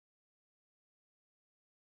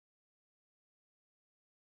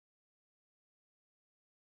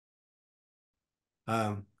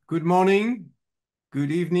Good morning,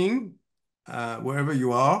 good evening, wherever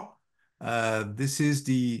you are. This is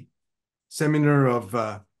the seminar of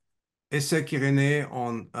ESSEC IRENE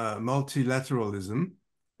on multilateralism.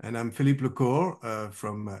 And I'm Philippe Lecour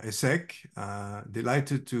from ESSEC.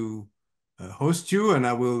 Delighted to host you, and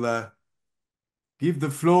I will give the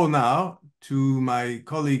floor now to my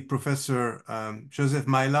colleague, Professor Joseph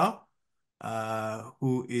Maila,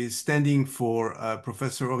 who is standing for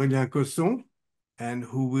Professor Aurélien Colson, and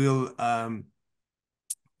who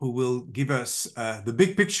will give us the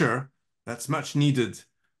big picture that's much needed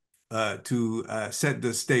to set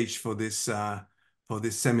the stage for this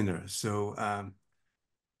seminar. So,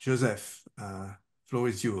 Joseph, floor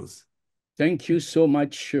is yours. Thank you so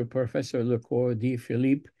much, Professor Lecour, dear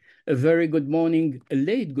Philippe. A very good morning, a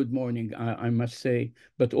late good morning, I must say,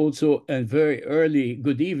 but also a very early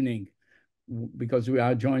good evening, because we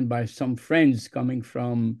are joined by some friends coming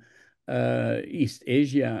from East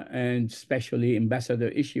Asia, and especially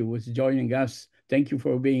Ambassador Ishii, who is joining us. Thank you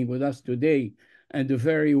for being with us today, and a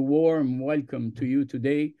very warm welcome to you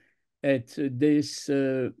today at this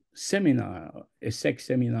seminar, a SEC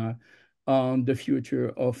seminar on the future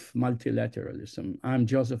of multilateralism. I'm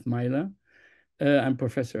Joseph Maila. I'm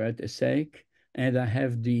professor at ESSEC, and I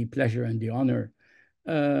have the pleasure and the honor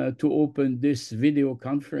to open this video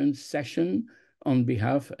conference session on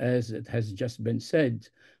behalf, as it has just been said,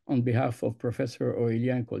 on behalf of Professor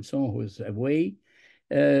Aurélien Colson, who is away.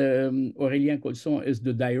 Aurélien Colson is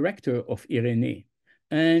the director of IRENE,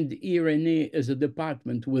 and IRENE is a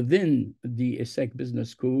department within the ESSEC Business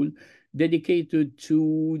School dedicated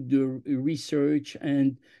to the research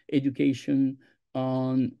and education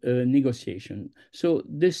on negotiation. So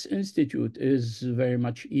this institute is very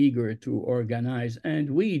much eager to organize, and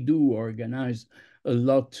we do organize a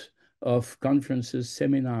lot of conferences,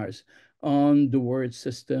 seminars on the world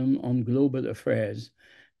system, on global affairs.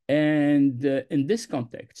 And in this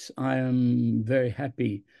context, I am very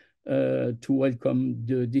happy to welcome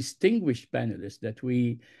the distinguished panelists that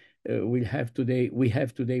we have today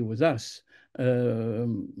with us.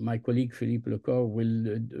 My colleague Philippe Lecour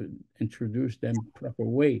will introduce them proper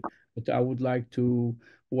way, but I would like to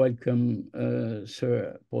welcome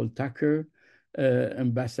Sir Paul Tucker,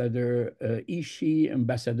 Ambassador Ishii,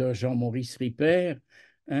 Ambassador Jean-Maurice Ripert,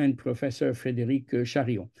 and Professor Frédéric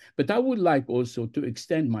Charillon. But I would like also to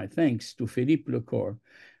extend my thanks to Philippe Lecour,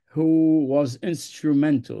 who was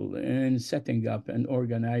instrumental in setting up and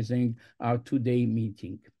organizing our today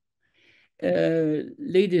meeting.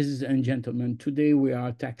 Ladies and gentlemen, today we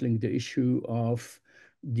are tackling the issue of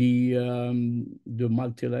the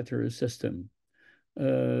multilateral system.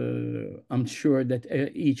 I'm sure that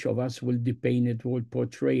each of us will depict it, will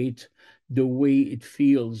portray it the way it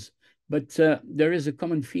feels. But there is a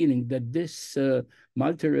common feeling that this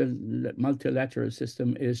multilateral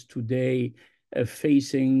system is today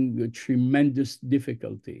facing tremendous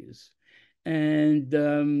difficulties. And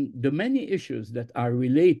the many issues that are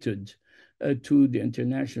related to the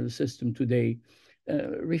international system today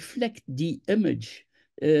reflect the image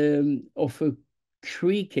of a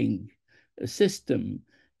creaking system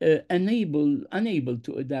unable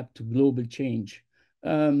to adapt to global change,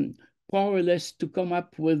 powerless to come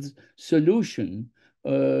up with solution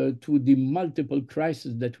to the multiple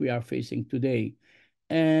crises that we are facing today.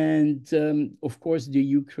 And of course, the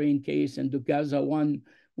Ukraine case and the Gaza one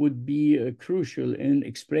would be crucial in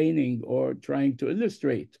explaining or trying to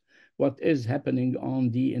illustrate what is happening on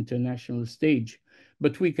the international stage.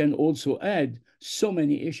 But we can also add so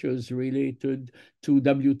many issues related to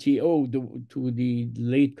WTO, to the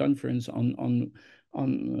late conference on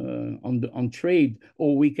trade,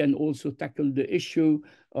 or we can also tackle the issue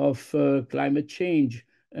of climate change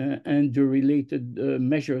and the related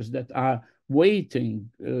measures that are waiting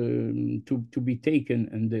to be taken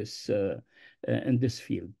in this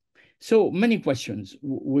field. So many questions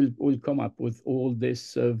will come up with all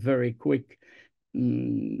this very quick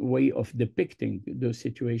way of depicting the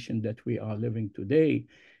situation that we are living today.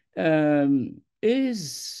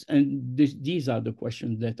 These are the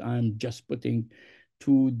questions that I'm just putting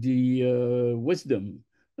to the wisdom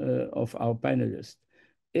of our panelists.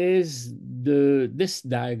 Is this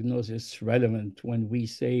diagnosis relevant when we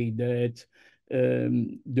say that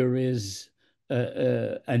there is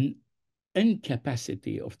an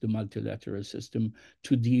incapacity of the multilateral system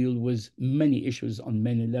to deal with many issues on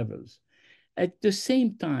many levels? At the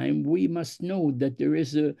same time, we must know that there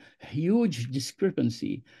is a huge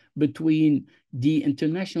discrepancy between the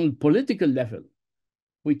international political level,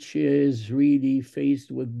 which is really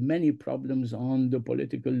faced with many problems on the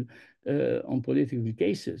political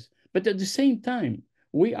cases. But at the same time,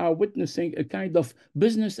 we are witnessing a kind of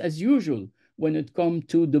business as usual when it comes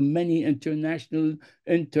to the many international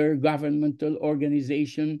intergovernmental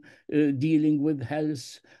organizations dealing with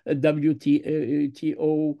health,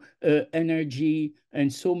 WTO, energy,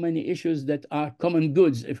 and so many issues that are common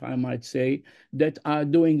goods, if I might say, that are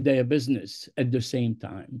doing their business at the same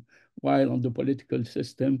time. While on the political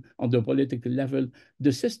system, on the political level,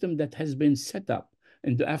 the system that has been set up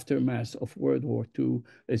in the aftermath of World War II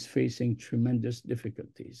is facing tremendous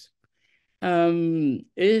difficulties. Does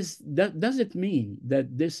it mean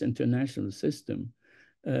that this international system,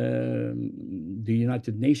 the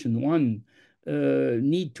United Nations one,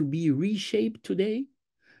 need to be reshaped today?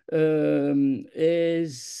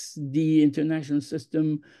 Is the international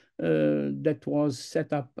system that was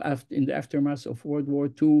set up in the aftermath of World War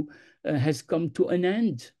II has come to an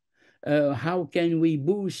end? How can we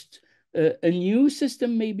boost a new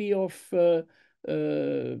system maybe of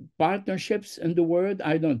partnerships in the world?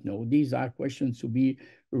 I don't know. These are questions to be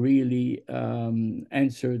really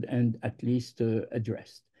answered and at least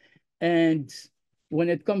addressed. And when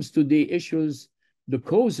it comes to the issues, the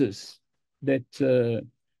causes that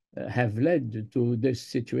have led to this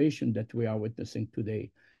situation that we are witnessing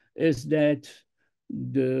today, is that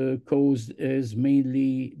the cause is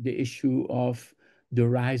mainly the issue of the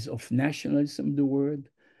rise of nationalism in the world,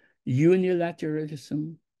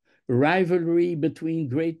 unilateralism, rivalry between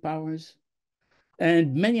great powers,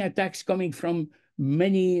 and many attacks coming from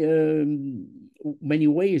many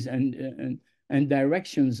ways and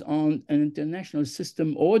directions on an international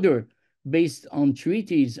system order based on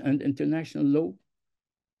treaties and international law.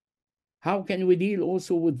 How can we deal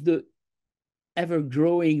also with the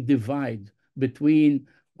ever-growing divide between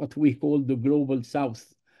what we call the global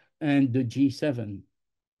south and the G7?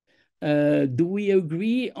 Do we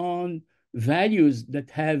agree on values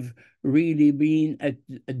that have really been at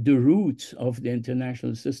the root of the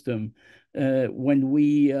international system? When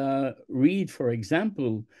we read, for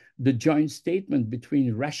example, the joint statement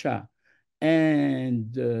between Russia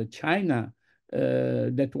and China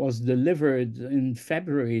that was delivered in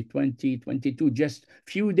February 2022, just a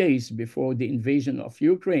few days before the invasion of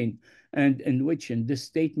Ukraine, and in which, in this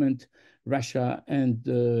statement, Russia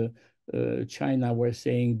and China were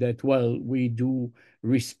saying that, well, we do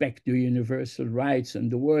respect the universal rights in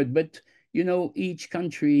the world, but you know, each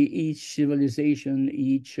country, each civilization,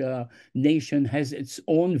 each nation has its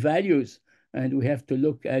own values, and we have to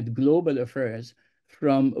look at global affairs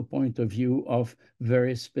from a point of view of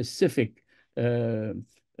very specific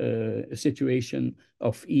situation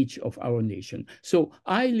of each of our nation. So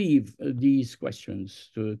I leave these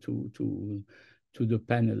questions to the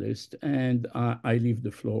panelists, and I leave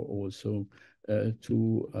the floor also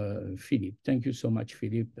to Philippe. Thank you so much,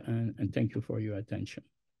 Philippe, and thank you for your attention.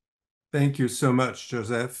 Thank you so much,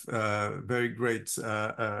 Joseph. Very great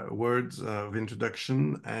words of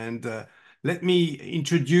introduction. And let me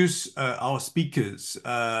introduce our speakers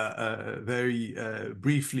very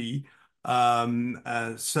briefly.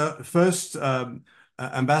 First,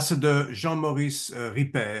 Ambassador Jean-Maurice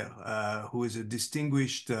Ripert, who is a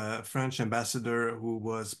distinguished French ambassador who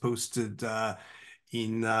was posted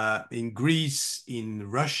in Greece, in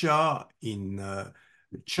Russia, in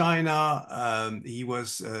China. He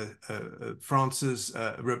was France's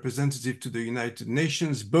representative to the United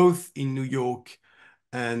Nations, both in New York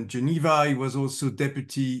and Geneva. He was also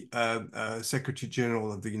Deputy Secretary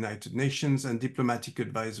General of the United Nations and diplomatic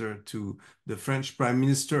advisor to the French Prime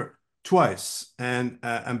Minister twice. And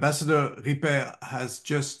Ambassador Ripert has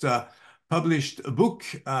just published a book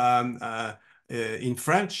in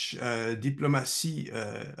French, Diplomatie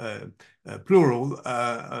plural,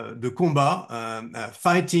 de combat,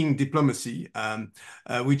 fighting diplomacy,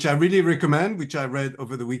 which I really recommend, which I read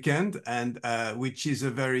over the weekend, and which is a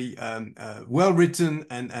very well-written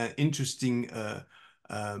and interesting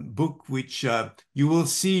book, which you will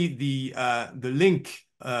see the link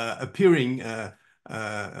appearing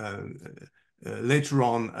later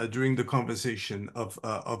on during the conversation of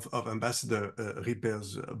Ambassador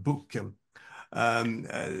Ripert's book.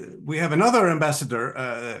 We have another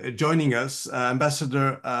ambassador joining us,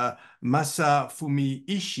 Ambassador Masafumi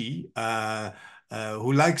Ishii,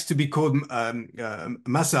 who likes to be called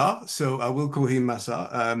Masa, so I will call him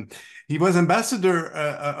Masa. He was ambassador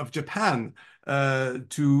of Japan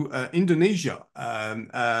to Indonesia,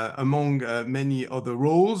 among many other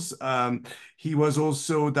roles. He was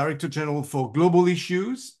also Director General for Global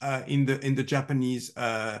Issues in the Japanese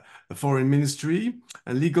Foreign Ministry,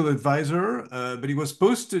 and legal advisor, but he was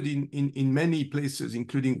posted in many places,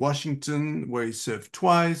 including Washington, where he served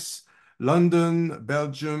twice, London,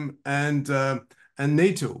 Belgium, and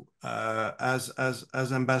NATO as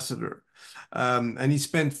ambassador. And he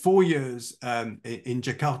spent 4 years in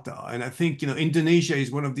Jakarta. And I think, Indonesia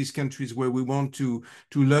is one of these countries where we want to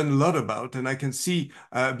learn a lot about. And I can see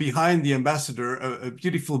behind the ambassador a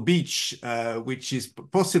beautiful beach, which is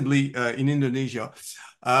possibly in Indonesia.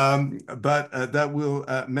 But that will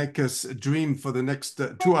make us dream for the next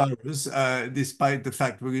 2 hours, despite the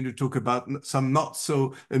fact we're going to talk about some not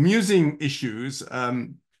so amusing issues.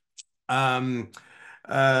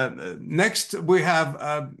 Next, we have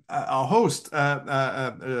our host,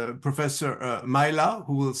 Professor Maila,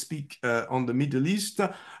 who will speak on the Middle East.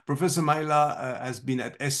 Professor Maila has been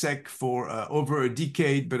at ESSEC for over a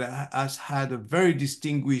decade, but has had a very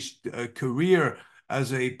distinguished career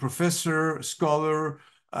as a professor, scholar,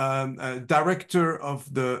 director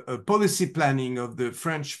of the policy planning of the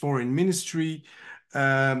French Foreign Ministry,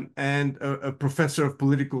 and a professor of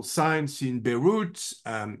political science in Beirut,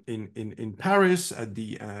 in Paris at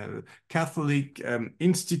the Catholic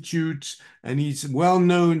Institute, and he's well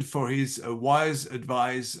known for his wise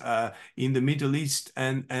advice in the Middle East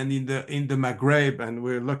and in the Maghreb, and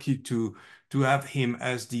we're lucky to have him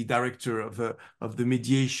as the director of the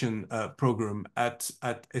mediation program at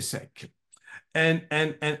ESSEC.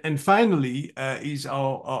 And finally is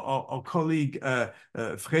our colleague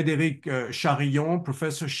Frédéric Charillon,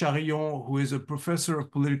 Professor Charillon, who is a professor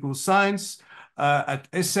of political science at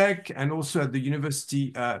ESSEC and also at the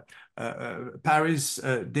University Paris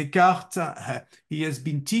Descartes. He has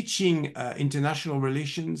been teaching international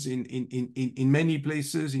relations in many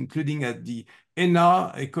places, including at the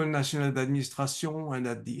ENA, École Nationale d'Administration, and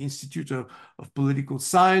at the Institute of Political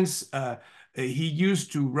Science. He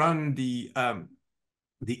used to run the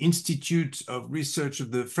Institute of Research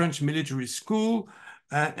of the French Military School,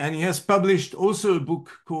 and he has published also a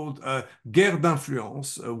book called Guerre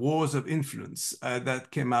d'influence, Wars of Influence,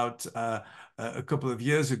 that came out a couple of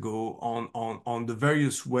years ago on the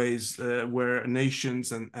various ways where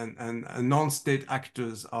nations and non-state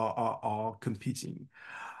actors are competing.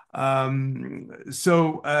 They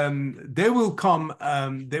will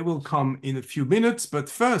come in a few minutes, but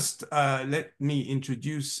first let me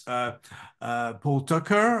introduce Paul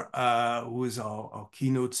Tucker, who is our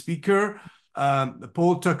keynote speaker.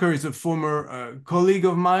 Paul Tucker is a former colleague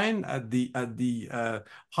of mine at the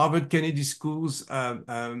Harvard Kennedy School's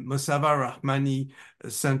Mosava Rahmani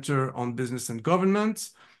Center on Business and Government,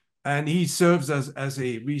 and he serves as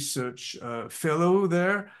a research fellow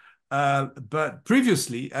there. But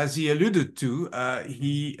previously, as he alluded to,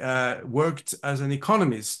 he worked as an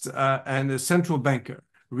economist and a central banker,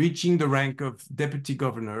 reaching the rank of deputy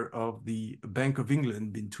governor of the Bank of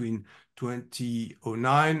England between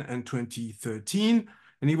 2009 and 2013.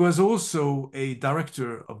 And he was also a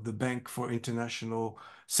director of the Bank for International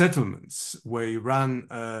Settlements, where he ran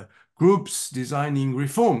groups designing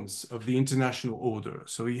reforms of the international order.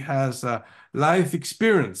 So he has life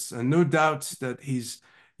experience, and no doubt that his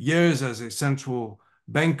years as a central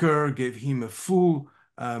banker gave him a full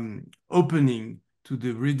opening to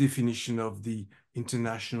the redefinition of the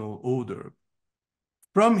international order.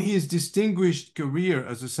 From his distinguished career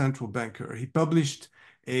as a central banker, he published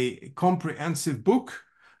a comprehensive book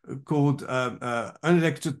called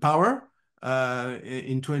Unelected Power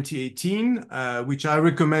in 2018, which I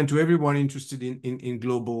recommend to everyone interested in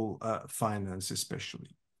global finance,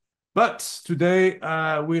 especially. But today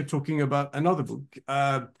we're talking about another book,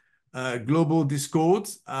 Global Discord,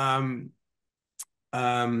 a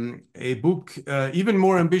book even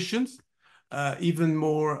more ambitious,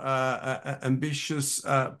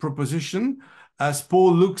 proposition, as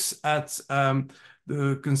Paul looks at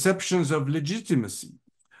the conceptions of legitimacy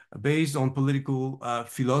based on political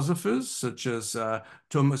philosophers such as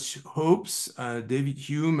Thomas Hobbes, David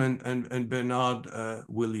Hume, and Bernard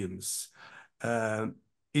Williams.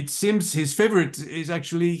 It seems his favorite is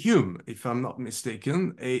actually Hume, if I'm not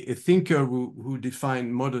mistaken, a thinker who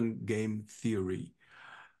defined modern game theory.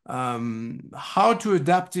 How to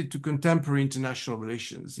adapt it to contemporary international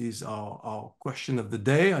relations is our question of the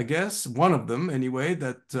day, I guess. One of them, anyway,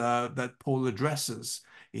 that Paul addresses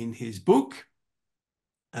in his book,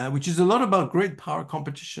 which is a lot about great power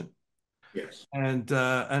competition. Yes.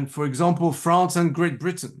 And for example, France and Great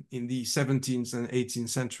Britain in the 17th and 18th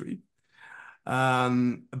century.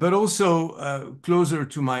 But also closer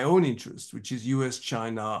to my own interest, which is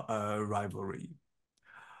US-China rivalry.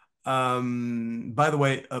 By the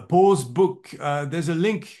way, Paul's book, there's a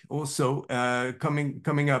link also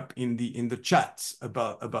coming up in the chat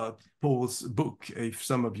about Paul's book, if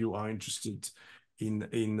some of you are interested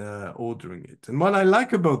in ordering it. And what I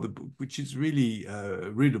like about the book, which is really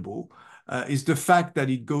readable, is the fact that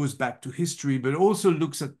it goes back to history, but also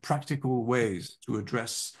looks at practical ways to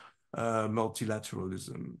address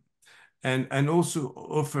multilateralism, and also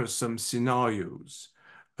offers some scenarios,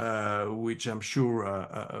 which I'm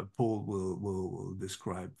sure Paul will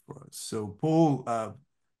describe for us. So Paul,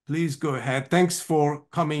 please go ahead. Thanks for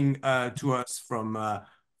coming to us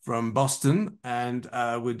from Boston, and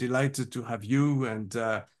we're delighted to have you, and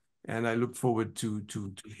I look forward to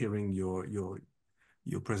hearing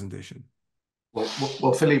your presentation.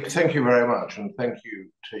 Well, Philippe, thank you very much, and thank you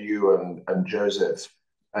to you and Joseph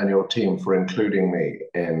and your team for including me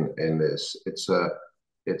in this. It's a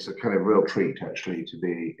kind of real treat, actually, to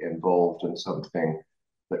be involved in something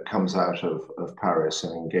that comes out of Paris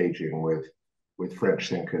and engaging with French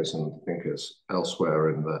thinkers and thinkers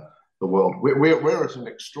elsewhere in the world. We're at an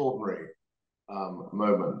extraordinary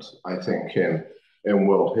moment, I think, in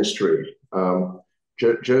world history.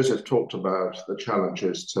 Joseph talked about the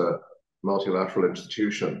challenges to multilateral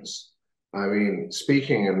institutions. I mean,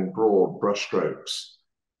 speaking in broad brushstrokes,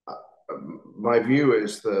 my view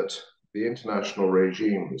is that the international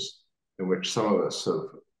regimes in which some of us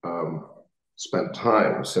have spent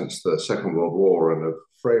time since the Second World War and have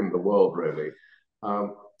framed the world, really,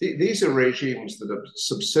 these are regimes that have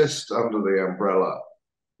subsist under the umbrella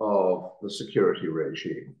of the security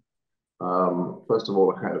regime. First of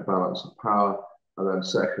all, a kind of balance of power, and then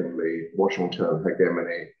secondly, Washington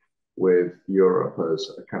hegemony with Europe as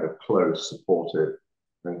a kind of close, supportive,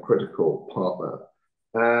 and critical partner.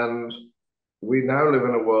 And we now live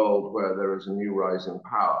in a world where there is a new rising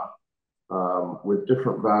power with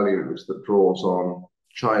different values that draws on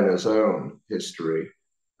China's own history,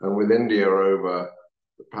 and with India over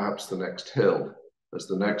perhaps the next hill as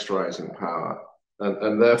the next rising power.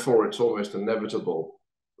 And therefore, it's almost inevitable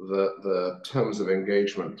that the terms of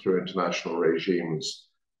engagement through international regimes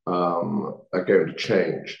are going to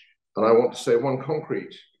change. And I want to say give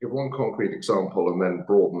one concrete example and then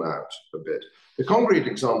broaden out a bit. The concrete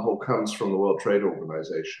example comes from the World Trade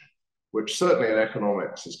Organization, which certainly in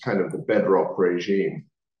economics is kind of the bedrock regime,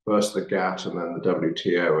 first the GATT and then the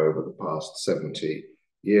WTO over the past 70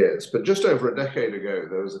 years. But just over a decade ago,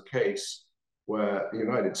 there was a case where the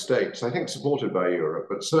United States, I think supported by Europe,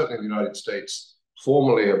 but certainly the United States,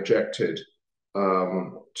 formally objected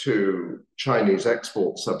to Chinese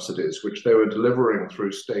export subsidies, which they were delivering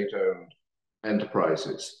through state-owned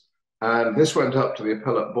enterprises. And this went up to the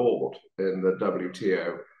appellate board in the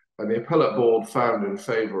WTO, and the appellate board found in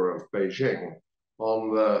favor of Beijing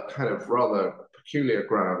on the kind of rather peculiar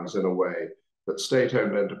grounds, in a way, that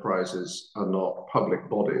state-owned enterprises are not public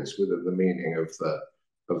bodies within the meaning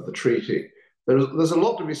of the treaty. There's a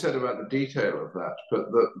lot to be said about the detail of that, but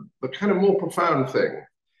the kind of more profound thing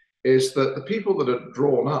is that the people that had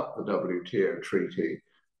drawn up the WTO treaty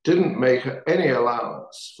didn't make any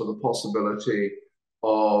allowance for the possibility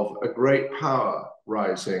of a great power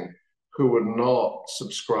rising who would not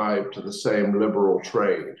subscribe to the same liberal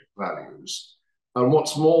trade values. And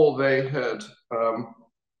what's more, they had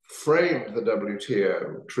framed the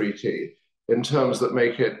WTO treaty in terms that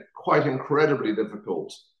make it quite incredibly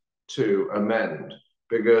difficult to amend,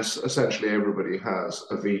 because essentially everybody has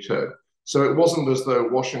a veto. So it wasn't as though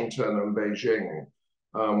Washington and Beijing,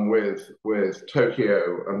 with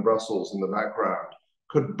Tokyo and Brussels in the background,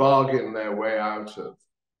 could bargain their way out of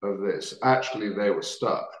this. Actually, they were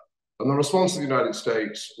stuck. And the response of the United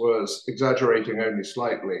States was, exaggerating only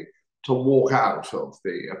slightly, to walk out of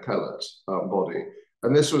the appellate body.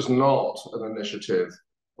 And this was not an initiative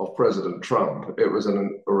of President Trump. It was a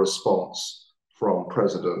response from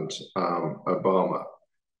President Obama.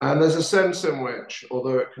 And there's a sense in which,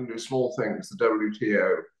 although it can do small things, the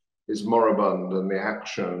WTO is moribund and the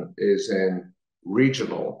action is in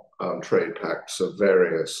regional trade pacts of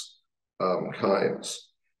various kinds.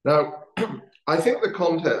 Now, I think the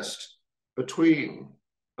contest between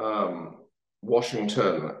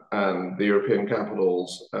Washington and the European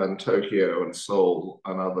capitals and Tokyo and Seoul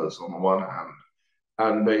and others on the one hand,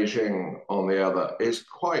 and Beijing on the other, is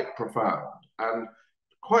quite profound and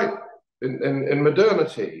quite, in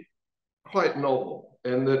modernity, quite novel,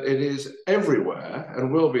 in that it is everywhere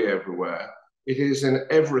and will be everywhere. It is in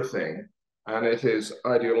everything, and it is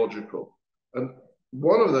ideological. And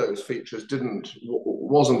one of those features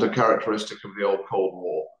wasn't a characteristic of the old Cold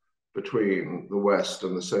War between the West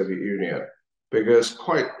and the Soviet Union, because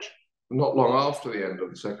quite not long after the end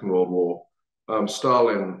of the Second World War,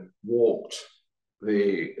 Stalin walked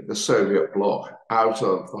the Soviet bloc out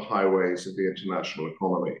of the highways of the international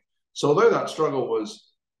economy. So although that struggle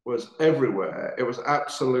was everywhere, it was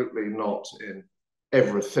absolutely not in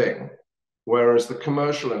everything, whereas the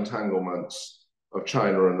commercial entanglements of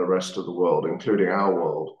China and the rest of the world, including our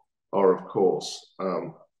world, are of course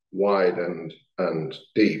wide and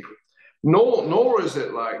deep. Nor is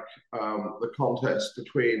it like the contest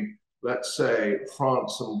between, let's say,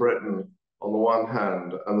 France and Britain on the one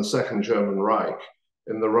hand and the Second German Reich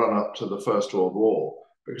in the run-up to the First World War,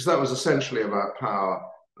 because that was essentially about power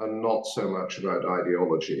and not so much about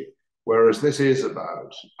ideology, whereas this is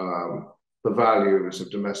about the values of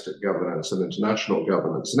domestic governance and international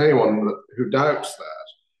governance. And anyone who doubts that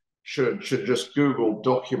should just Google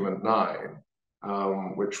Document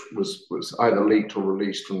 9, which was either leaked or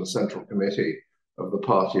released from the Central Committee of the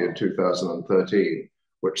party in 2013,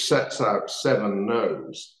 which sets out 7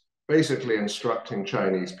 no's, basically instructing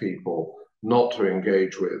Chinese people not to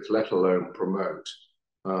engage with, let alone promote,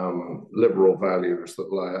 liberal values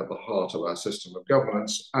that lie at the heart of our system of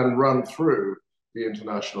governance and run through the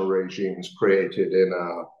international regimes created in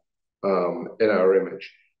our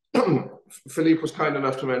image. Philippe was kind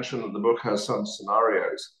enough to mention that the book has some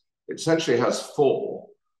scenarios. It essentially has 4.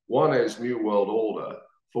 One is New World Order.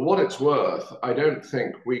 For what it's worth, I don't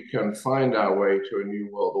think we can find our way to a New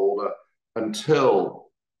World Order until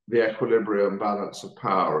the equilibrium balance of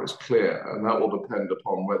power is clear, and that will depend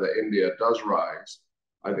upon whether India does rise.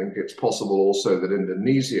 I think it's possible also that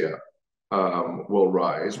Indonesia will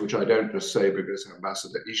rise, which I don't just say because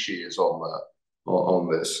Ambassador Ishii is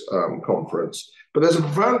on this conference. But there's a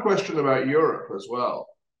profound question about Europe as well.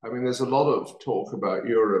 I mean, there's a lot of talk about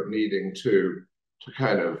Europe needing to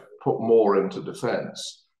kind of put more into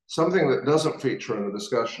defense. Something that doesn't feature in the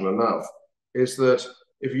discussion enough is that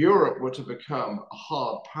if Europe were to become a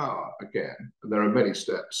hard power again, and there are many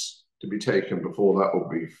steps to be taken before that would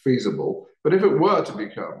be feasible, but if it were to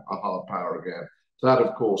become a hard power again, that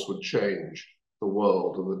of course would change the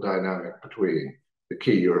world and the dynamic between the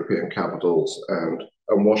key European capitals and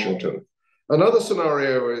Washington. Another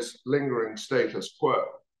scenario is lingering status quo.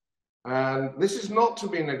 And this is not to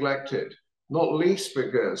be neglected, not least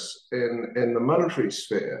because in the monetary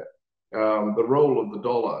sphere, the role of the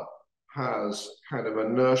dollar has kind of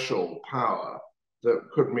inertial power that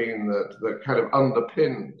could mean that kind of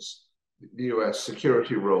underpins the US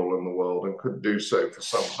security role in the world and could do so for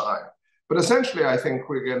some time. But essentially, I think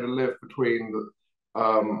we're going to live between the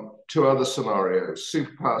 2 other scenarios,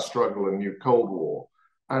 superpower struggle and new Cold War,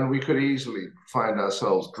 and we could easily find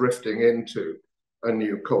ourselves drifting into a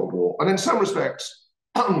new Cold War. And in some respects,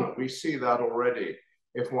 we see that already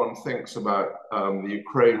if one thinks about the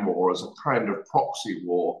Ukraine war as a kind of proxy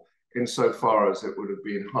war, insofar as it would have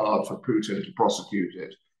been hard for Putin to prosecute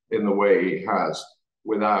it in the way he has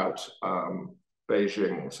without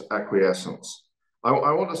Beijing's acquiescence. I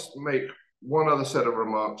want to make one other set of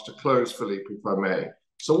remarks to close, Philippe, if I may.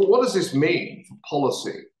 So what does this mean for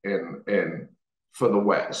policy for the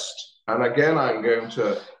West? And again, I'm going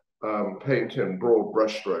to paint in broad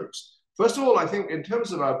brushstrokes. First of all, I think in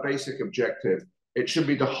terms of our basic objective, it should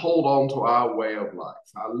be to hold on to our way of life,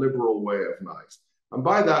 our liberal way of life. And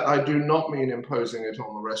by that, I do not mean imposing it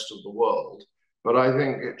on the rest of the world, but I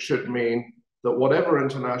think it should mean that whatever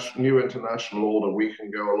new international order we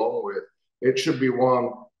can go along with, it should be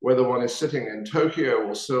one, whether one is sitting in Tokyo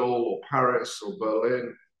or Seoul or Paris or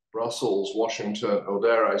Berlin, Brussels, Washington, or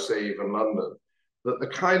dare I say even London, that the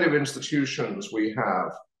kind of institutions we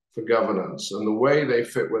have for governance and the way they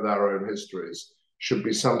fit with our own histories should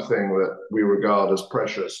be something that we regard as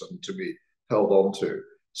precious and to be held on to.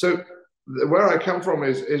 So where I come from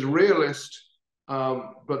is realist,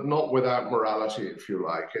 but not without morality, if you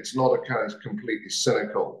like. It's not a kind of completely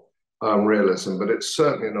cynical realism, but it's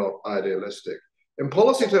certainly not idealistic. In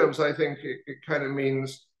policy terms, I think it kind of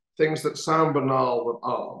means things that sound banal but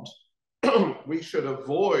aren't. We should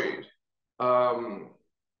avoid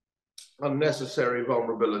unnecessary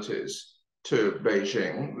vulnerabilities to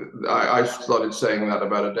Beijing. I started saying that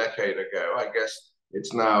about a decade ago. I guess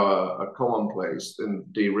it's now a commonplace in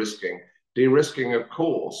de-risking. De-risking, of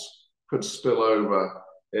course, could spill over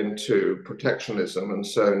into protectionism and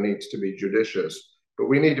so needs to be judicious. But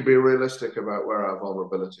we need to be realistic about where our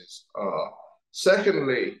vulnerabilities are.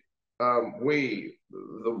 Secondly,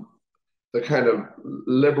 the kind of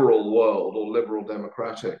liberal world or liberal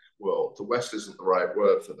democratic world, the West isn't the right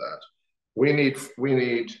word for that. We need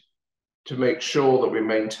to make sure that we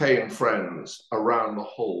maintain friends around the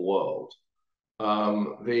whole world.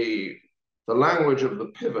 The language of the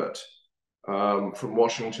pivot from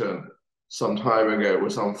Washington some time ago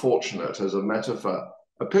was unfortunate as a metaphor.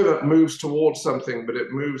 A pivot moves towards something, but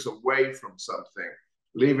it moves away from something,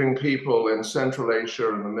 leaving people in Central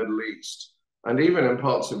Asia and the Middle East, and even in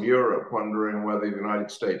parts of Europe, wondering whether the United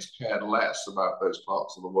States cared less about those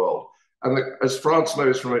parts of the world. And as France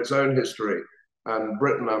knows from its own history, and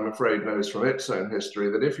Britain, I'm afraid, knows from its own history,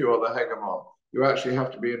 that if you are the hegemon, You actually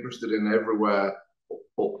have to be interested in everywhere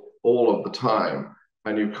all of the time,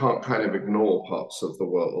 and you can't kind of ignore parts of the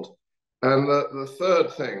world. And the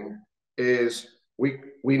third thing is we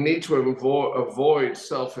need to avoid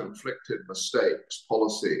self-inflicted mistakes,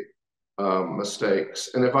 policy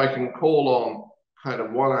mistakes. And if I can call on kind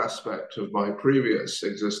of one aspect of my previous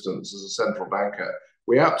existence as a central banker,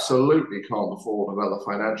 we absolutely can't afford another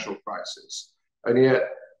financial crisis. And yet,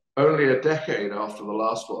 only a decade after the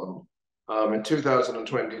last one, in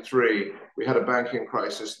 2023, we had a banking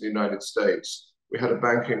crisis in the United States. We had a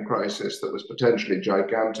banking crisis that was potentially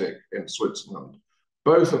gigantic in Switzerland.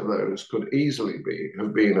 Both of those could easily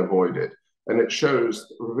have been avoided. And it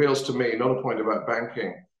reveals to me not a point about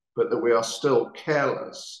banking, but that we are still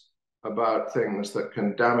careless about things that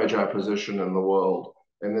can damage our position in the world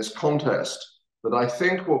in this contest that I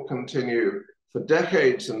think will continue for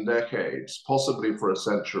decades and decades, possibly for a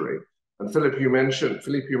century. And Philip, you mentioned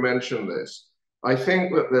this. I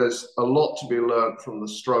think that there's a lot to be learned from the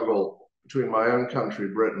struggle between my own country,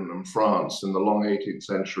 Britain, and France in the long 18th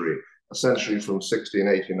century, essentially from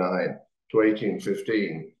 1689 to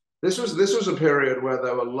 1815. This was a period where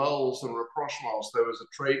there were lulls and rapprochements. There was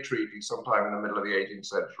a trade treaty sometime in the middle of the 18th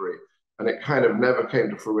century, and it kind of never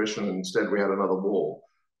came to fruition. And instead, we had another war,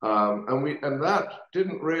 and that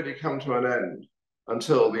didn't really come to an end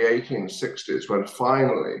until the 1860s, when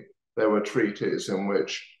finally there were treaties in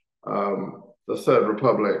which the Third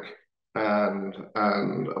Republic and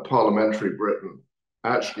a parliamentary Britain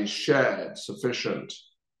actually shared sufficient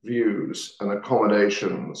views and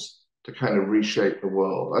accommodations to kind of reshape the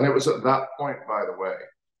world. And it was at that point, by the way,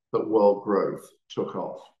 that world growth took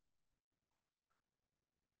off.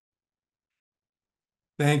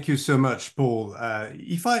 Thank you so much, Paul.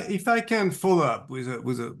 If I can follow up with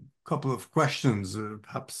a couple of questions,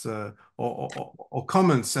 perhaps or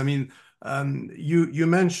comments. I mean, you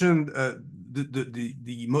mentioned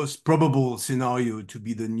the most probable scenario to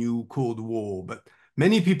be the new Cold War, but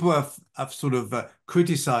many people have sort of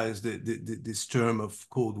criticized this term of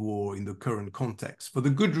Cold War in the current context for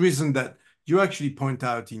the good reason that you actually point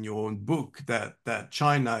out in your own book that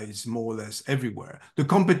China is more or less everywhere. The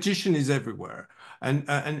competition is everywhere. And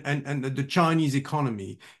the Chinese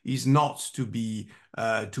economy is not to be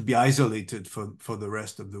isolated for the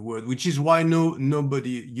rest of the world, which is why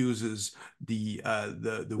nobody uses the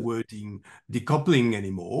wording decoupling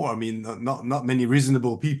anymore. I mean, not many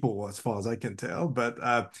reasonable people, as far as I can tell, but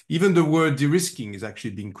even the word de-risking is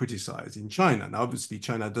actually being criticized in China. Now, obviously,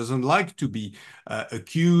 China doesn't like to be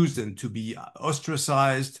accused and to be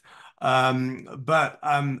ostracized. I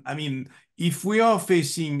mean, if we are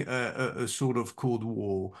facing a sort of Cold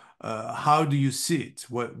War, how do you see it?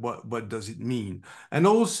 What does it mean? And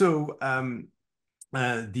also, I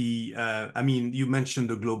mean, you mentioned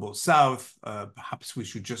the global South. Perhaps we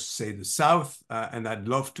should just say the South, and I'd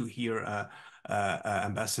love to hear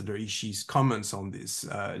Ambassador Ishii's comments on this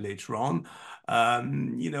later on.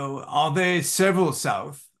 You know, are there several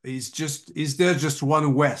South? Is there just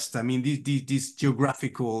one West? I mean, these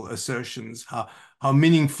geographical assertions, how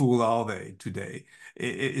meaningful are they today,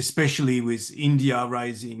 especially with India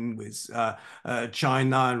rising, with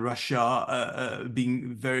China and Russia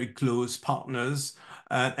being very close partners?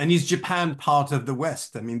 And is Japan part of the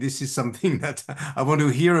West? I mean, this is something that I want to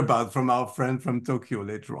hear about from our friend from Tokyo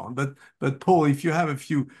later on. But Paul, if you have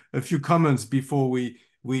a few comments before we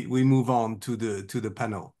move on to the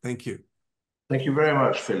panel. Thank you. Thank you very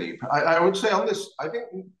much, Philippe. I would say on this, I think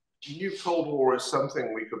new Cold War is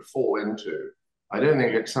something we could fall into. I don't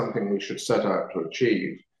think it's something we should set out to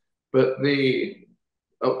achieve. But a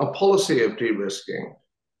policy of de-risking,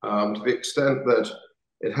 to the extent that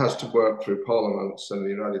it has to work through parliaments and the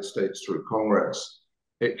United States through Congress,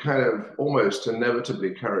 it kind of almost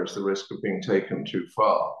inevitably carries the risk of being taken too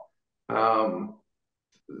far. And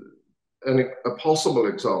a possible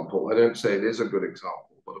example, I don't say it is a good example,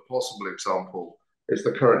 but a possible example is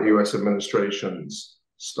the current US administration's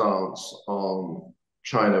stance on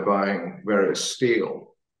China buying various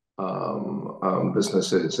steel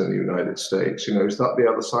businesses in the United States. You know, is that the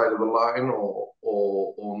other side of the line or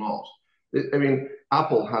not? I mean,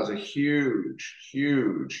 Apple has a huge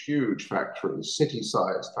factory,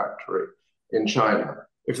 city-sized factory in China.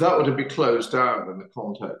 If that were to be closed down in the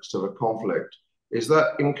context of a conflict, is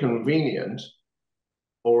that inconvenient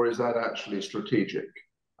or is that actually strategic?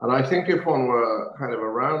 And I think if one were kind of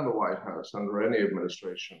around the White House under any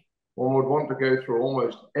administration, one would want to go through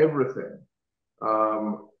almost everything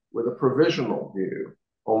with a provisional view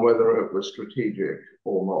on whether it was strategic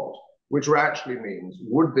or not, which actually means,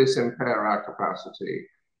 would this impair our capacity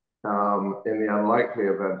in the unlikely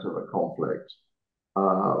event of a conflict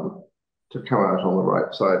to come out on the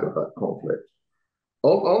right side of that conflict?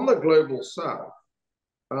 On the global south,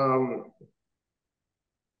 um,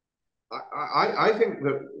 I think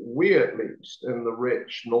that we, at least in the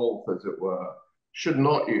rich north, as it were, should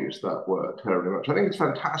not use that word terribly much. I think it's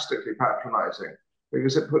fantastically patronizing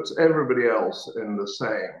because it puts everybody else in the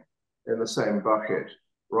same bucket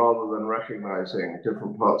rather than recognizing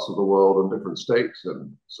different parts of the world and different states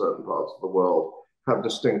in certain parts of the world have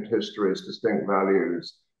distinct histories, distinct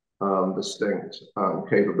values, distinct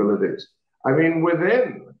capabilities. I mean,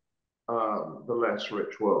 within the less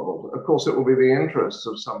rich world, of course, it will be the interests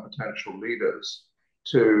of some potential leaders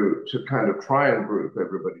to kind of try and group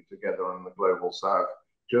everybody together in the global south,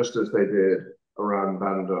 just as they did around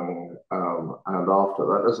Bandung and after.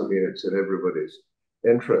 That doesn't mean it's in everybody's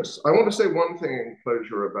interests. I want to say one thing in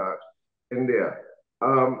closure about India.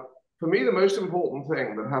 For me, the most important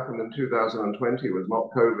thing that happened in 2020 was not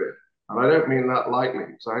COVID. And I don't mean that lightly,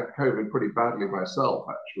 because I had COVID pretty badly myself,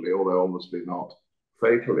 actually, although obviously not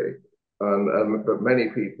fatally. But many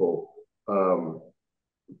people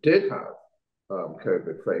did have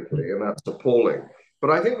COVID fatally, and that's appalling. But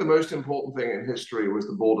I think the most important thing in history was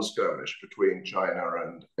the border skirmish between China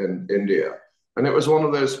and India. And it was one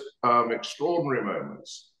of those extraordinary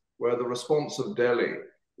moments where the response of Delhi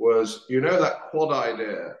was, you know, that quad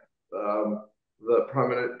idea that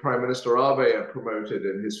Prime Minister Abe had promoted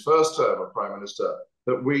in his first term of Prime Minister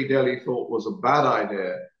that we, Delhi, thought was a bad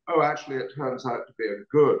idea. Oh, actually, it turns out to be a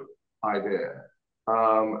good idea.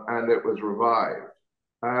 And it was revived.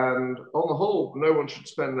 And on the whole, no one should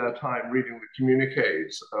spend their time reading the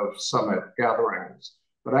communiques of summit gatherings.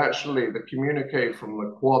 But actually, the communique from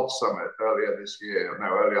the Quad Summit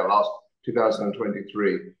earlier last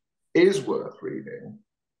 2023, is worth reading,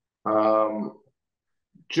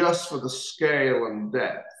 just for the scale and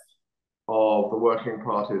depth of the working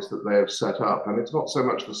parties that they have set up. And it's not so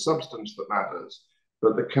much the substance that matters,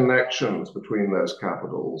 but the connections between those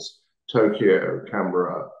capitals, Tokyo,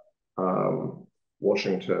 Canberra,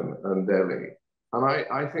 Washington, and Delhi. And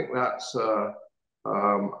I think that's a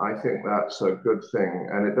good thing.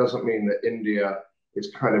 And it doesn't mean that India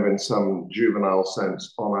is kind of in some juvenile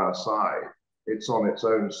sense on our side. It's on its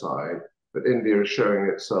own side. But India is showing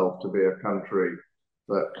itself to be a country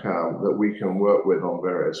that we can work with on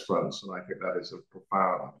various fronts. And I think that is of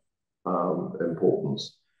profound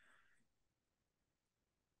importance.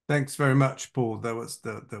 Thanks very much, Paul. That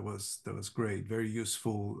was great, very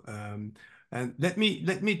useful. And let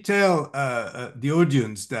me tell the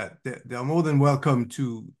audience that they are more than welcome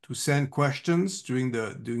to send questions during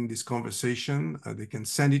this conversation. They can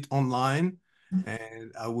send it online,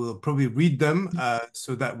 and I will probably read them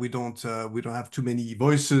so that we don't have too many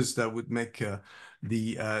voices that would make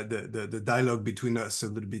the dialogue between us a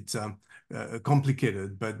little bit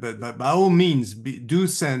complicated. But by all means, do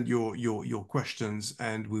send your questions,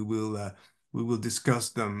 and we will discuss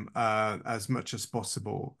them as much as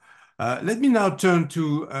possible. Let me now turn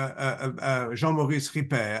to Jean-Maurice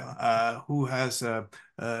Ripert, who has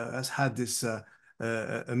had this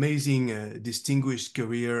amazing, distinguished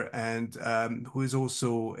career, and who is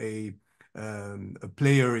also a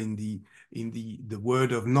player in the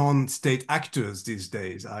world of non-state actors these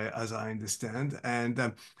days, as I understand.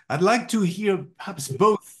 And I'd like to hear perhaps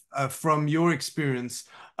both from your experience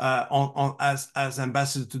as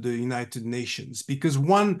ambassador to the United Nations, because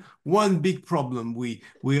one big problem we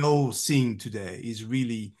all seeing today is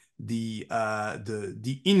really the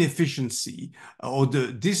inefficiency or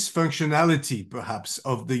the dysfunctionality, perhaps,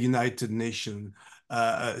 of the United Nations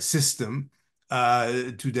system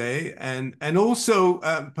today, and also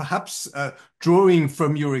perhaps drawing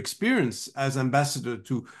from your experience as ambassador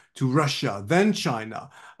to Russia, then China,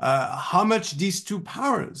 how much these two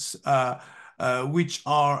powers, which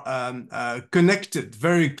are connected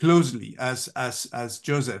very closely, as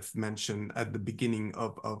Joseph mentioned at the beginning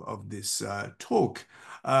of this talk,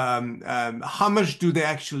 how much do they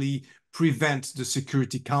actually prevent the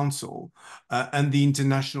Security Council and the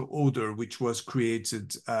international order, which was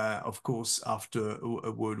created, of course, after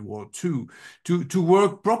World War II, to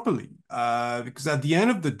work properly? Because at the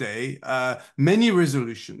end of the day, many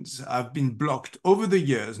resolutions have been blocked over the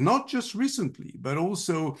years, not just recently, but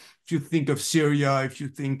also if you think of Syria, if you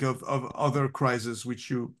think of other crises which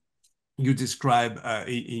you describe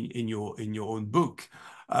in your own book.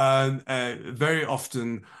 Very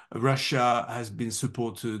often, Russia has been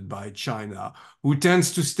supported by China, who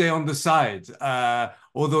tends to stay on the side.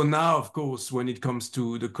 Although now, of course, when it comes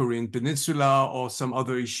to the Korean Peninsula or some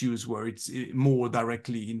other issues where it's more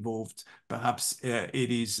directly involved, perhaps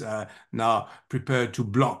it is now prepared to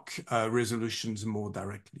block resolutions more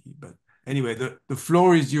directly. But anyway, the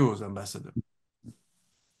floor is yours, Ambassador.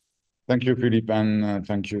 Thank you, Philippe, and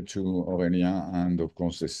thank you to Aurélien and of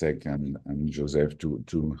course ESSEC and Joseph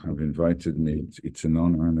to have invited me. It's an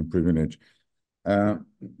honor and a privilege.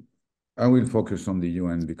 I will focus on the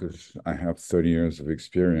UN because I have 30 years of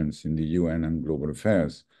experience in the UN and global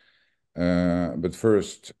affairs. But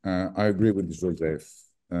first, I agree with Joseph.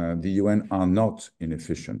 The UN are not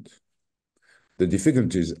inefficient. The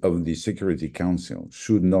difficulties of the Security Council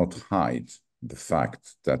should not hide the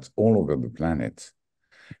fact that all over the planet,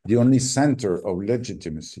 the only center of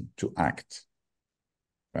legitimacy to act,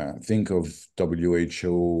 think of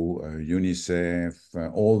WHO, UNICEF,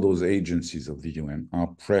 all those agencies of the UN are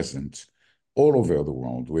present all over the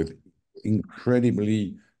world with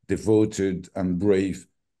incredibly devoted and brave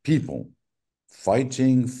people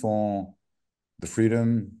fighting for the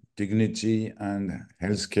freedom, dignity, and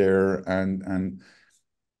healthcare and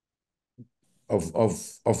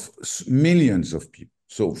of millions of people.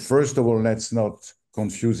 So first of all, let's not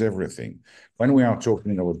confuse everything. When we are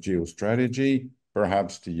talking about geostrategy,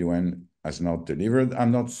 perhaps the UN has not delivered.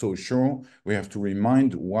 I'm not so sure. We have to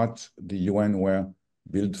remind what the UN were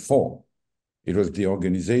built for. It was the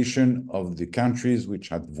organization of the countries which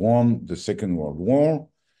had won the Second World War.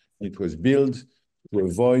 It was built to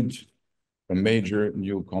avoid a major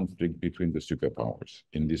new conflict between the superpowers.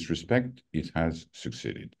 In this respect, it has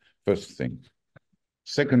succeeded. First thing.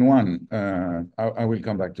 Second one, I will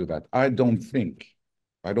come back to that.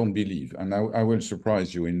 I don't believe, and I will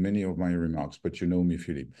surprise you in many of my remarks, but you know me,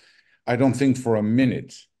 Philippe. I don't think for a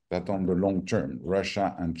minute that on the long term,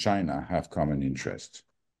 Russia and China have common interests.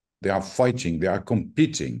 They are fighting, they are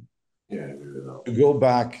competing. Yeah, to go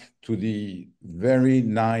back to the very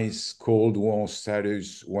nice Cold War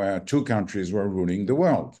status where two countries were ruling the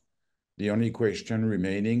world. The only question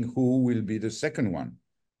remaining, who will be the second one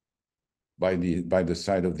by the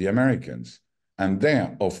side of the Americans? And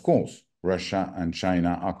there, of course, Russia and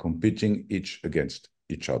China are competing each against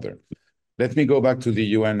each other. Let me go back to the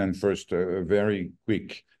UN and first a very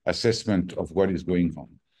quick assessment of what is going on.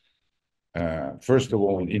 First of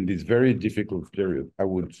all, in this very difficult period, I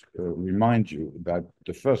would remind you that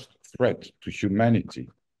the first threat to humanity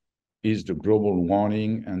is the global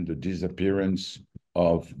warming and the disappearance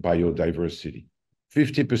of biodiversity.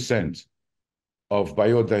 50% of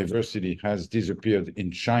biodiversity has disappeared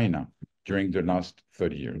in China during the last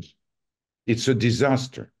 30 years. It's a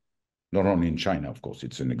disaster, not only in China, of course,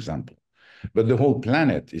 it's an example. But the whole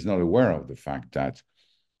planet is not aware of the fact that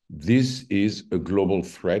this is a global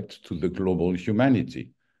threat to the global humanity.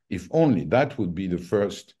 If only that would be the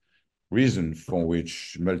first reason for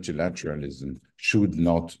which multilateralism should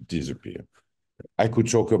not disappear. I could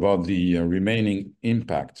talk about the remaining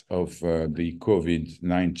impact of the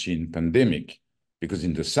COVID-19 pandemic, because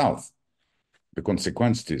in the South, the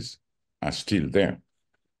consequences are still there.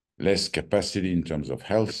 Less capacity in terms of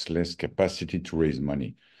health, less capacity to raise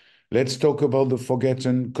money. Let's talk about the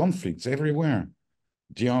forgotten conflicts everywhere.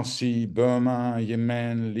 DRC, Burma,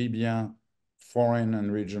 Yemen, Libya, foreign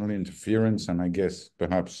and regional interference, and I guess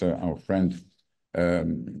perhaps our friend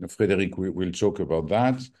Frédéric will talk about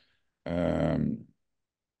that.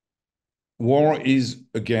 War is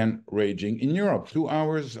again raging in Europe. 2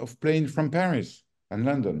 hours of plane from Paris and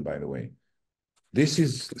London, by the way. This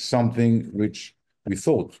is something which we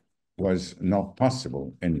thought was not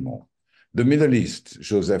possible anymore. The Middle East,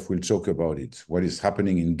 Joseph will talk about it, what is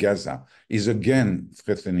happening in Gaza is again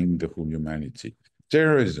threatening the whole humanity.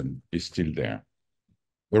 Terrorism is still there.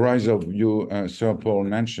 The rise of, Sir Paul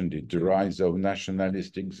mentioned it, the rise of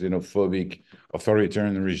nationalistic, xenophobic,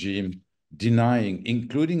 authoritarian regime, denying,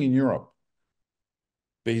 including in Europe,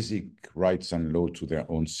 basic rights and law to their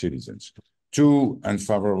own citizens. Two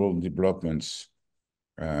unfavorable developments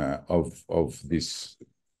of this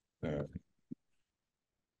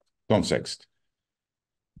context.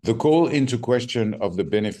 The call into question of the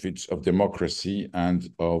benefits of democracy and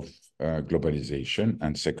of globalization,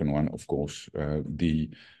 and second one, of course,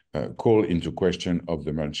 the call into question of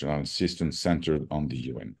the multilateral system centered on the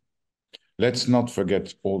UN. Let's not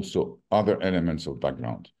forget also other elements of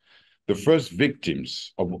background. The first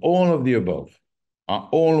victims of all of the above are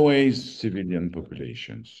always civilian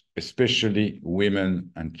populations, especially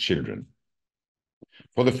women and children.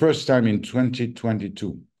 For the first time in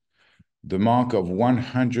 2022, the mark of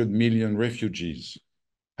 100 million refugees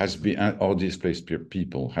has been, or displaced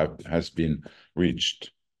people has been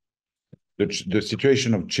reached. The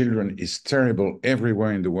situation of children is terrible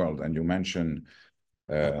everywhere in the world. And you mentioned,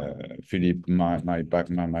 Philippe, my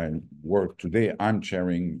work today. I'm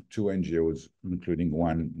chairing 2 NGOs, including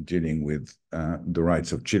one dealing with the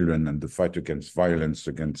rights of children and the fight against violence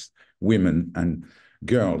against women. And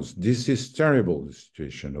girls. This is terrible, the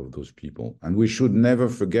situation of those people. And we should never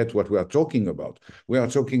forget what we are talking about. We are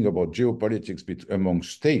talking about geopolitics among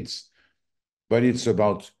states, but it's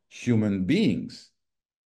about human beings.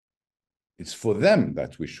 It's for them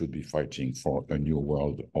that we should be fighting for a new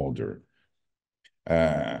world order.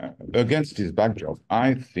 Against this backdrop,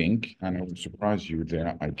 I think, and I will surprise you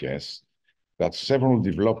there, I guess, that several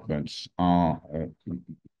developments are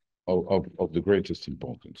of the greatest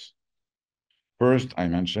importance. First, I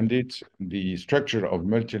mentioned it, the structure of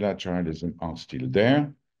multilateralism are still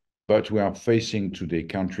there, but we are facing today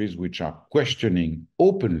countries which are questioning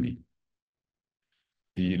openly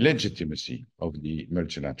the legitimacy of the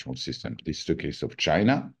multilateral system. This is the case of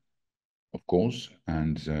China, of course,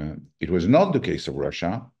 and it was not the case of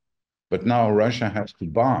Russia, but now Russia has to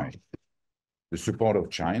buy the support of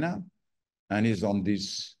China and is on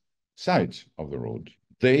this side of the road.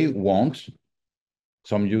 They want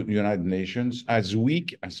some United Nations as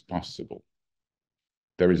weak as possible.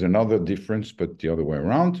 There is another difference, but the other way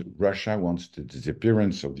around. Russia wants the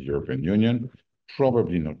disappearance of the European Union,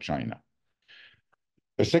 probably not China.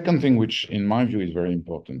 The second thing, which in my view is very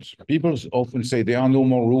important, people often say there are no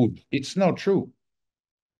more rules. It's not true.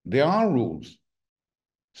 There are rules.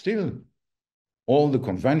 Still, all the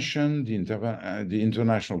convention, the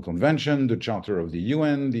International Convention, the Charter of the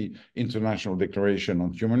UN, the International Declaration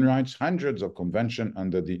on Human Rights, hundreds of conventions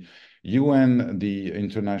under the UN, the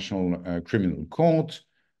International Criminal Court.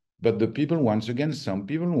 But the people, once again, some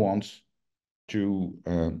people want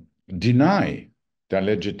to deny their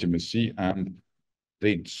legitimacy, and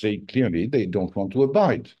they say clearly they don't want to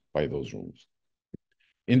abide by those rules.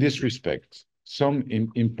 In this respect, some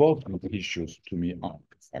important issues to me are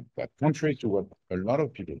the fact that, contrary to what a lot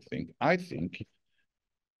of people think, I think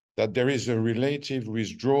that there is a relative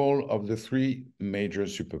withdrawal of the three major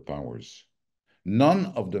superpowers. None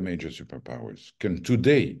of the major superpowers can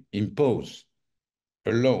today impose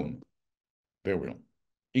alone their will,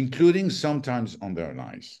 including sometimes on their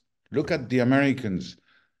allies. Look at the Americans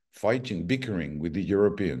fighting, bickering with the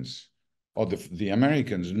Europeans, or the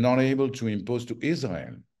Americans not able to impose to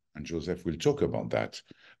Israel, and Joseph will talk about that,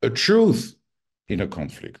 a truth in a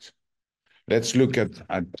conflict. Let's look at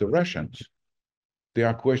the Russians. They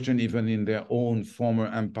are questioned even in their own former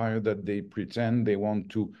empire that they pretend they want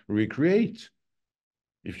to recreate.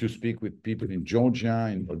 If you speak with people in Georgia,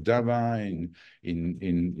 in Moldova,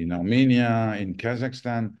 in Armenia, in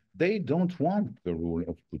Kazakhstan, they don't want the rule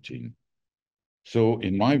of Putin. So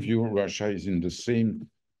in my view, Russia is in the same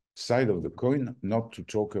side of the coin, not to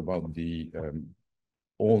talk about the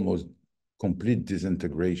almost complete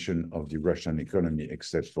disintegration of the Russian economy,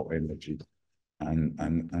 except for energy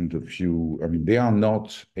and a few, I mean, they are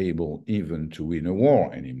not able even to win a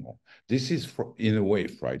war anymore. This is in a way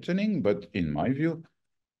frightening, but in my view,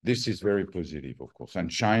 this is very positive, of course. And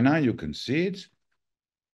China, you can see it,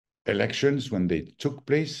 elections when they took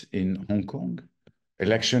place in Hong Kong,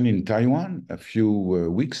 election in Taiwan a few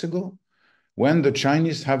weeks ago, when the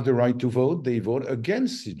Chinese have the right to vote, they vote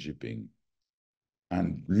against Xi Jinping.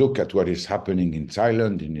 And look at what is happening in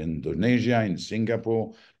Thailand, in Indonesia, in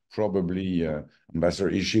Singapore. Probably Ambassador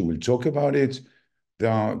Ishii will talk about it. They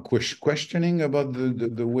are questioning about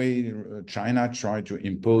the way China tried to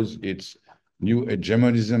impose its new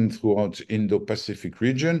hegemonism throughout Indo-Pacific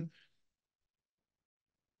region.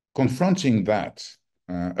 Confronting that,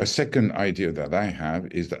 a second idea that I have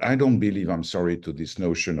is that I don't believe, I'm sorry, to this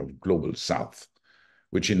notion of global South,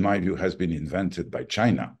 which in my view has been invented by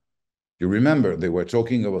China. You remember they were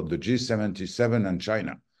talking about the G77 and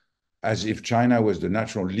China, as if China was the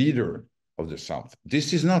natural leader of the South.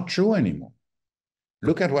 This is not true anymore.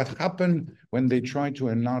 Look at what happened when they tried to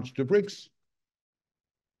enlarge the BRICS.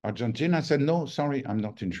 Argentina said, no, sorry, I'm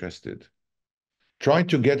not interested. Try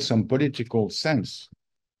to get some political sense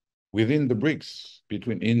within the BRICS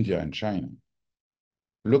between India and China.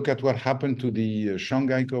 Look at what happened to the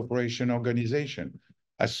Shanghai Cooperation Organization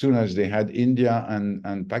as soon as they had India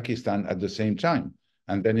and Pakistan at the same time,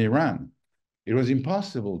 and then Iran. It was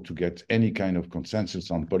impossible to get any kind of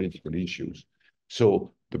consensus on political issues.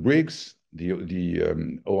 So the BRICS, the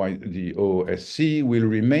OSCE will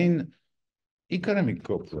remain economic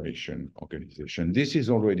cooperation organization. This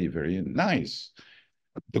is already very nice.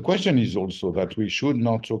 The question is also that we should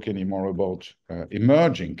not talk anymore about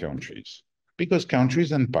emerging countries, because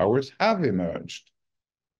countries and powers have emerged.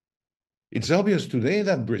 It's obvious today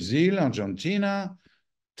that Brazil, Argentina,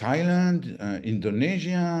 Thailand,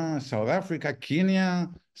 Indonesia, South Africa, Kenya,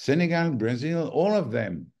 Senegal, Brazil, all of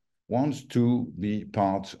them want to be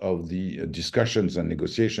part of the discussions and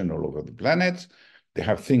negotiation all over the planet. They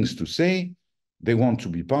have things to say. They want to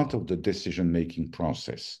be part of the decision-making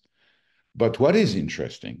process. But what is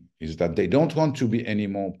interesting is that they don't want to be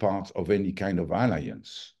anymore part of any kind of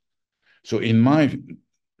alliance. So in my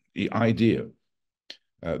idea,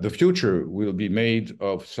 the future will be made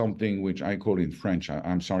of something which I call in French,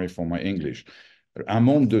 I'm sorry for my English, un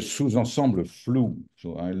monde de sous-ensemble flou.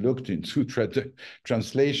 So I looked into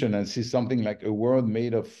translation and see something like a world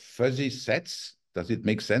made of fuzzy sets. Does it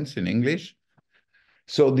make sense in English?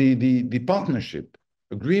 So the partnership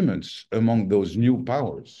agreements among those new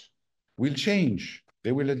powers will change.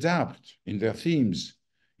 They will adapt in their themes,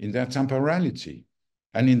 in their temporality,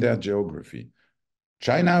 and in their geography.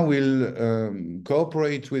 China will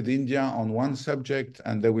cooperate with India on one subject,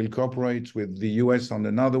 and they will cooperate with the US on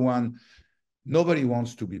another one. Nobody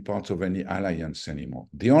wants to be part of any alliance anymore.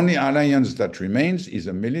 The only alliance that remains is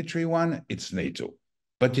a military one, it's NATO.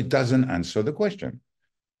 But it doesn't answer the question.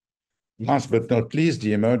 Last but not least,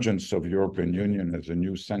 the emergence of European Union as a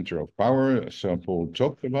new center of power. Sir Paul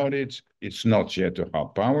talked about it. It's not yet a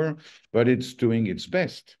hard power, but it's doing its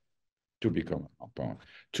best to become a hard power.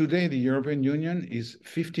 Today, the European Union is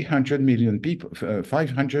 500 million people.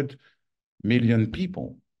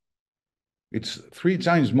 It's 3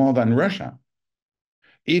 times more than Russia.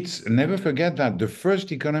 It's, never forget that the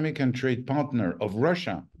first economic and trade partner of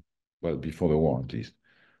Russia, well, before the war at least,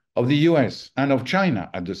 of the US and of China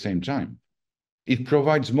at the same time. It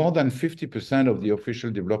provides more than 50% of the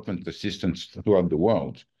official development assistance throughout the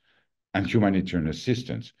world and humanitarian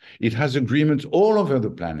assistance. It has agreements all over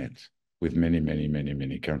the planet with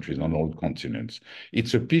many countries on all continents.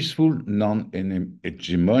 It's a peaceful,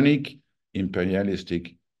 non-hegemonic,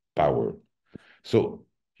 imperialistic power. So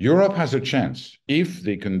Europe has a chance if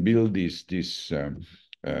they can build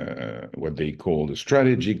what they call the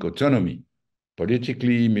strategic autonomy,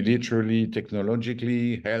 politically, militarily,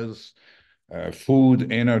 technologically, health,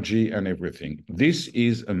 food, energy, and everything. This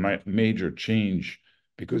is a major change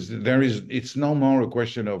because it's no more a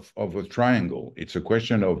question of a triangle. It's a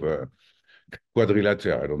question of a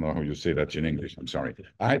quadrilateral. I don't know how you say that in English. I'm sorry.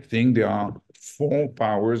 I think there are 4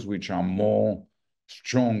 powers which are more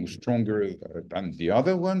stronger than the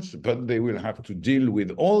other ones, but they will have to deal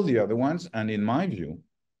with all the other ones. And in my view,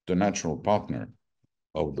 the natural partner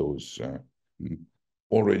of those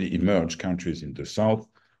already emerged countries in the South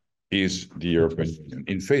is the European Union.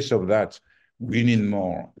 In face of that, we need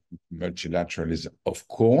more multilateralism, of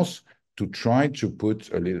course, to try to put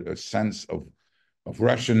a sense of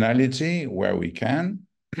rationality where we can.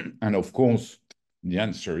 And of course, the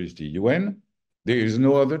answer is the UN. There is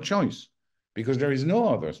no other choice because there is no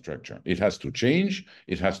other structure. It has to change,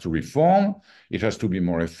 it has to reform, it has to be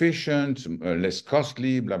more efficient, less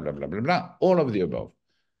costly, blah, blah, blah, blah, blah, all of the above.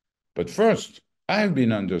 But first, I've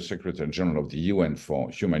been Under Secretary General of the UN for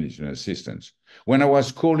humanitarian assistance. When I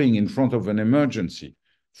was calling in front of an emergency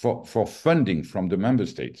for funding from the member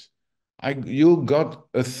states, you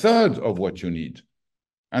got 1/3 of what you need.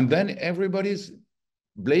 And then everybody's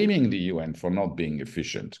blaming the UN for not being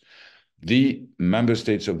efficient. The member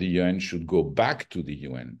states of the UN should go back to the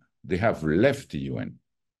UN. They have left the UN.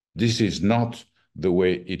 This is not the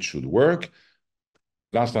way it should work.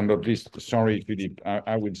 Last and not least, sorry, Philippe,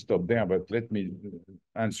 I will stop there, but let me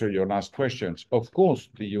answer your last questions. Of course,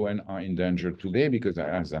 the UN are in danger today because,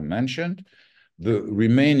 as I mentioned, the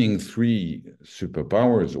remaining 3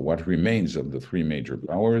 superpowers, or what remains of the 3 major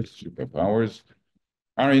superpowers,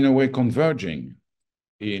 are in a way converging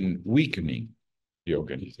in weakening the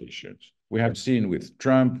organizations. We have seen with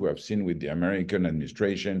Trump, we have seen with the American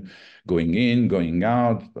administration going in, going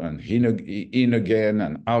out, and in again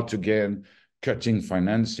and out again, cutting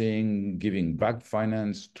financing, giving back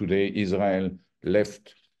finance. Today, Israel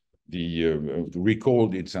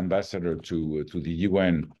recalled its ambassador to the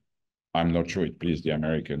UN. I'm not sure it pleased the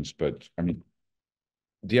Americans, but I mean,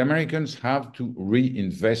 the Americans have to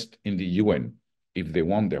reinvest in the UN if they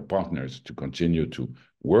want their partners to continue to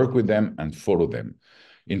work with them and follow them.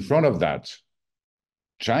 In front of that,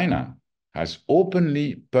 China has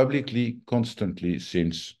openly, publicly, constantly,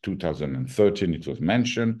 since 2013, it was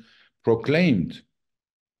mentioned, proclaimed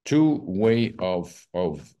 2 ways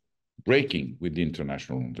of breaking with the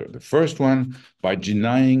international order. The first one, by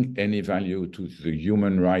denying any value to the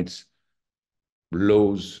human rights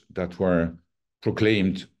laws that were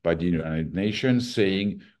proclaimed by the United Nations,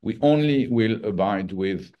 saying we only will abide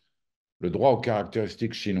with le droit aux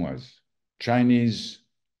caractéristiques chinoises, Chinese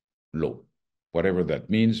law, whatever that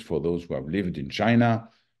means. For those who have lived in China,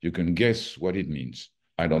 you can guess what it means.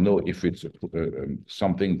 I don't know if it's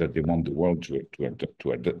something that they want the world to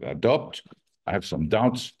adopt. I have some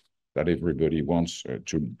doubts that everybody wants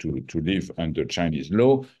to live under Chinese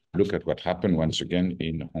law. Look at what happened once again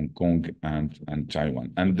in Hong Kong and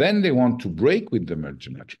Taiwan. And then they want to break with the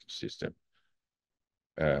multilateral system.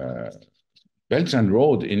 Belt and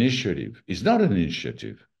Road Initiative is not an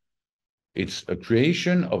initiative. It's a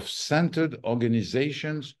creation of centered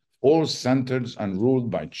organizations, all centered and ruled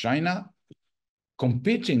by China,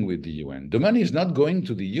 competing with the UN. The money is not going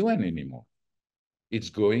to the UN anymore. It's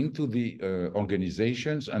going to the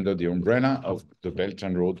organizations under the umbrella of the Belt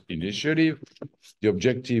and Road Initiative. The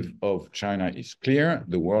objective of China is clear.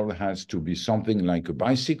 The world has to be something like a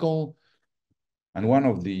bicycle, and one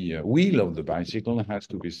of the wheel of the bicycle has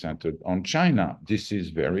to be centered on China. This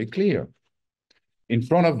is very clear. In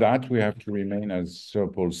front of that, we have to remain, as Sir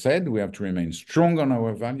Paul said, we have to remain strong on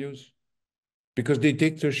our values, because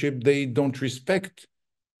dictatorship, they don't respect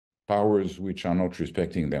powers which are not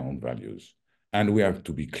respecting their own values. And we have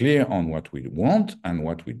to be clear on what we want and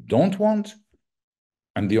what we don't want.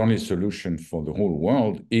 And the only solution for the whole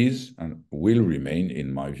world is and will remain,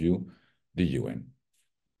 in my view, the UN.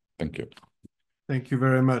 Thank you. Thank you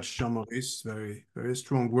very much, Jean-Maurice. Very, very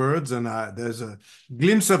strong words, and there's a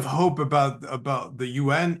glimpse of hope about the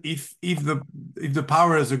UN if the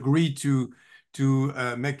powers agree to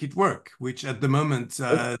make it work, which at the moment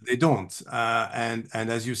they don't. And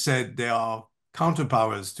as you said, there are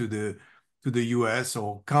counterpowers to the US,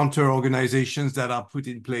 or counter organizations that are put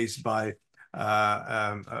in place by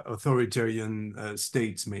authoritarian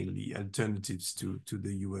states, mainly alternatives to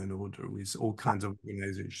the UN order, with all kinds of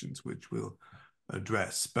organizations which will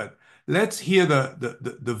address. But let's hear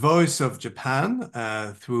the voice of Japan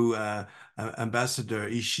through Ambassador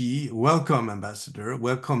Ishii. Welcome, Ambassador.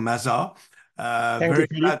 Welcome, Masa.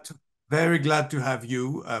 Very glad to have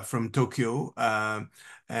you from Tokyo.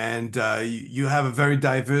 And you have a very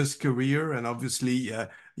diverse career, and obviously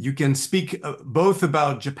you can speak both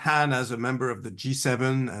about Japan as a member of the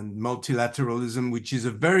G7 and multilateralism, which is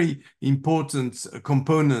a very important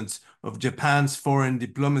component of Japan's foreign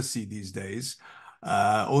diplomacy these days,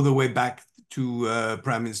 all the way back to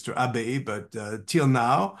Prime Minister Abe, but till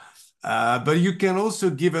now. But you can also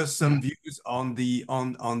give us some views on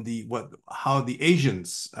how the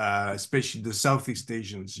Asians, especially the Southeast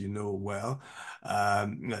Asians, you know well,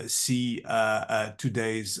 see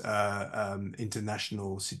today's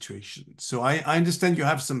international situation. So I understand you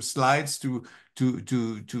have some slides to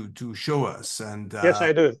show us, and yes,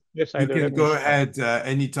 I do. Yes, I do. You can go ahead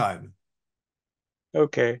anytime.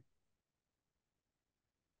 Okay.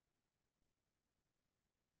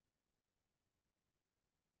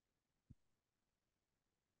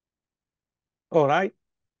 All right.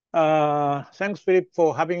 Thanks, Philip,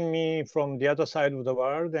 for having me from the other side of the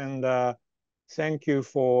world, and thank you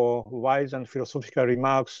for wise and philosophical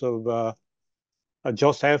remarks of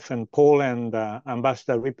Joseph and Paul and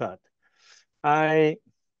Ambassador Ripert. My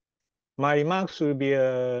remarks won't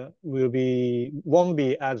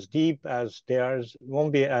be as deep as theirs,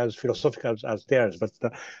 won't be as philosophical as theirs, but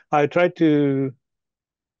I'll try to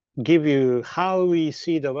give you how we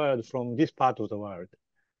see the world from this part of the world,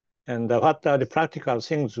 and what are the practical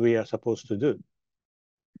things we are supposed to do.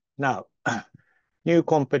 Now, new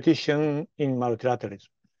competition in multilateralism.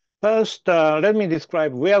 First, let me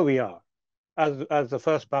describe where we are as the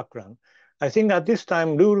first background. I think at this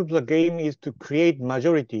time, rule of the game is to create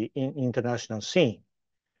majority in international scene.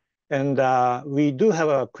 And we do have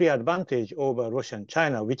a clear advantage over Russia and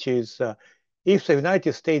China, which is if the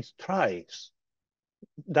United States tries,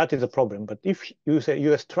 that is a problem. But if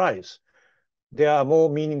US tries, there are more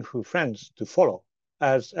meaningful friends to follow,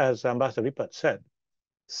 as Ambassador Ripert said.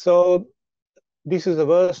 So this is the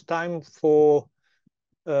worst time for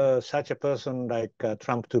such a person like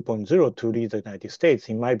Trump 2.0 to lead the United States,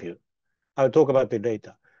 in my view. I'll talk about it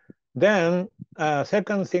later. Then,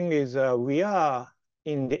 second thing is we are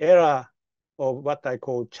in the era of what I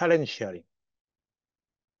call challenge sharing.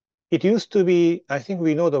 It used to be, I think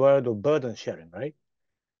we know the word of burden sharing, right?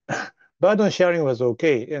 Burden sharing was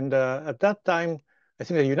okay. And at that time, I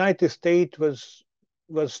think the United States was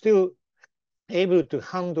still able to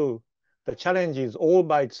handle the challenges all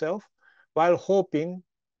by itself, while hoping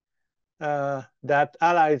that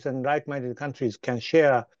allies and like-minded countries can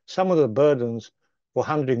share some of the burdens for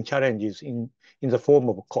handling challenges in the form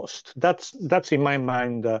of cost. That's in my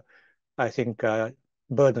mind, I think,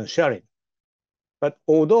 burden sharing. But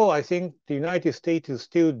although I think the United States is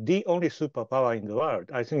still the only superpower in the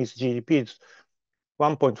world, I think its GDP is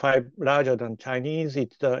 1.5 larger than Chinese.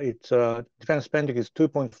 Its defense spending is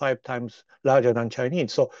 2.5 times larger than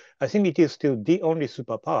Chinese. So I think it is still the only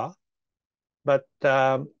superpower. But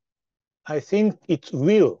I think its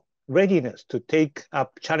readiness to take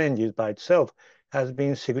up challenges by itself has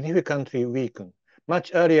been significantly weakened,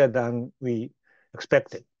 much earlier than we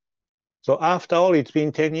expected. So after all, it's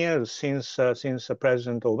been 10 years since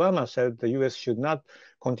President Obama said the US should not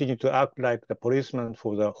continue to act like the policeman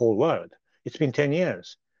for the whole world. It's been 10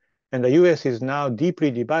 years. And the US is now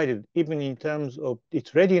deeply divided, even in terms of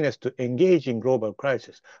its readiness to engage in global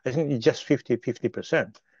crisis. I think it's just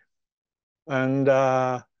 50%. And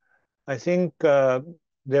I think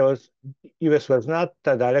US was not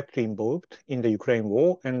directly involved in the Ukraine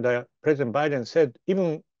war. And President Biden said,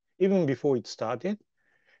 even before it started,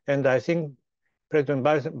 and I think President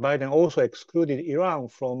Biden also excluded Iran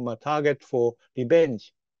from a target for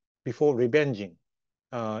revenge, before revenging,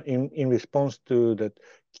 in response to the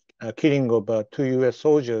killing of 2 US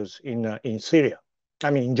soldiers in Syria,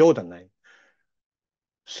 in Jordan.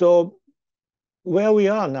 So where we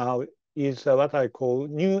are now is what I call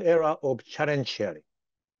new era of challenge sharing.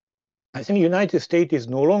 I think the United States is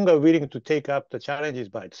no longer willing to take up the challenges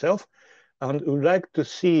by itself, and would like to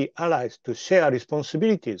see allies to share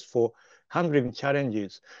responsibilities for handling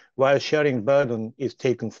challenges while sharing burden is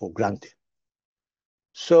taken for granted.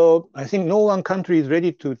 So I think no one country is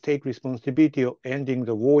ready to take responsibility of ending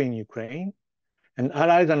the war in Ukraine, and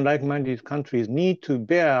allies and like-minded countries need to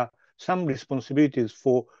bear some responsibilities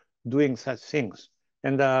for doing such things.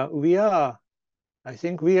 And I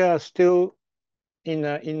think we are still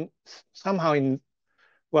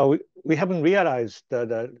well, we haven't realized that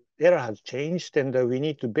the era has changed, and we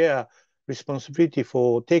need to bear responsibility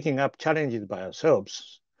for taking up challenges by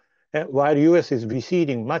ourselves, while the US is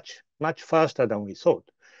receding much faster than we thought.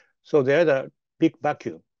 So there's a big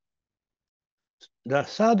vacuum. The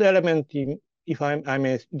third element, if I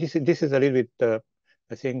may, this is a little bit,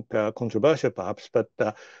 I think, controversial perhaps, but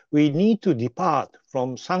we need to depart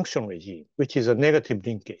from sanction regime, which is a negative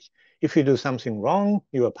linkage. If you do something wrong,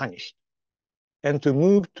 you are punished. And to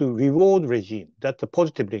move to reward regime, that's a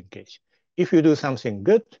positive linkage. If you do something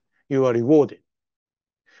good, you are rewarded.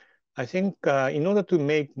 I think in order to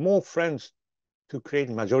make more friends to create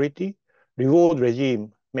majority, reward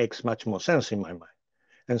regime makes much more sense in my mind.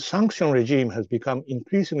 And sanction regime has become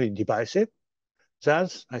increasingly divisive.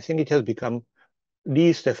 Thus, I think it has become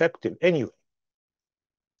least effective anyway.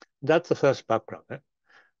 That's the first background.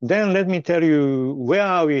 Then let me tell you, where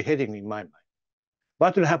are we heading in my mind?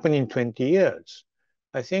 What will happen in 20 years?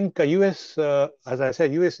 I think US, as I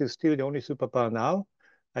said, US is still the only superpower now.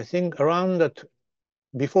 I think around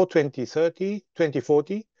before 2040,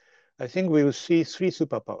 I think we will see 3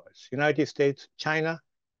 superpowers: United States, China,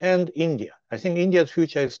 and India. I think India's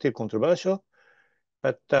future is still controversial,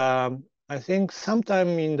 but I think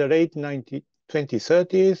sometime in the late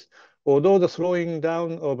 2030s, although the slowing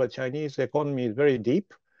down of the Chinese economy is very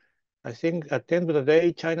deep, I think at the end of the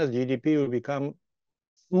day, China's GDP will become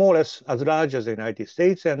more or less as large as the United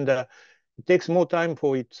States, and it takes more time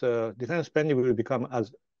for its defense spending will become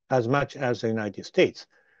as much as the United States.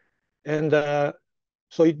 And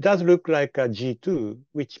so it does look like a G2,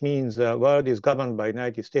 which means the world is governed by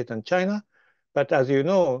United States and China. But as you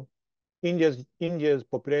know, India's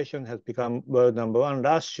population has become world #1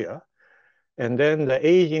 last year. And then the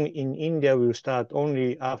aging in India will start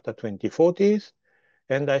only after 2040s.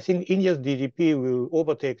 And I think India's GDP will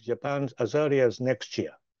overtake Japan's as early as next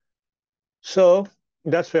year. So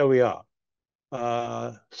that's where we are.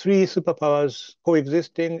 3 superpowers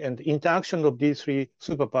coexisting, and the interaction of these 3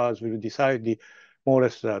 superpowers will decide the more or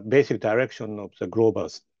less basic direction of the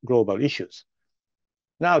global issues.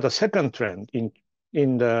 Now, the second trend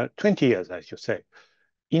in the 20 years, I should say,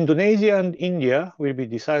 Indonesia and India will be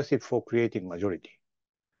decisive for creating majority.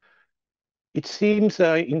 It seems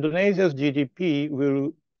Indonesia's GDP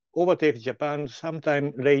will overtake Japan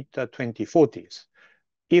sometime late 2040s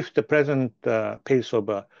if the present pace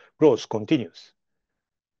of growth continues.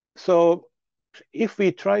 So if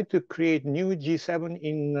we try to create new G7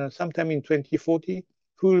 in sometime in 2040,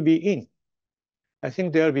 who will be in? I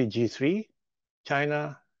think there will be G3,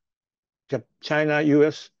 China,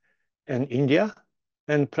 US, and India,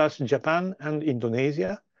 and plus Japan and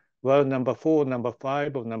Indonesia, well, #4,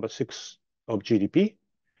 #5, or #6 of GDP.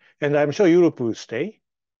 And I'm sure Europe will stay,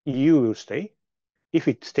 EU will stay. If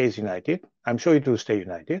it stays united, I'm sure it will stay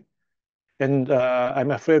united. And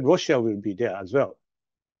I'm afraid Russia will be there as well,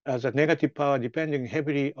 as a negative power, depending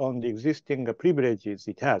heavily on the existing privileges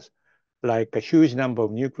it has, like a huge number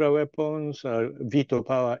of nuclear weapons, veto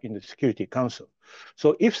power in the Security Council.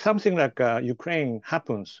 So if something like Ukraine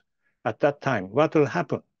happens at that time, what will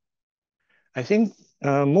happen? I think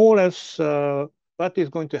more or less what is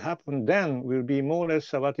going to happen then will be more or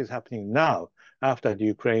less what is happening now after the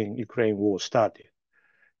Ukraine war started.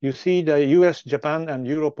 You see the US, Japan, and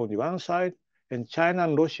Europe on the one side, and China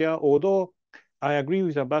and Russia, although I agree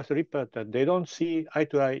with Ambassador Ripert that they don't see eye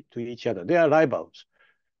to eye to each other. They are rivals.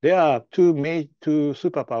 There are two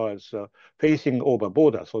superpowers facing over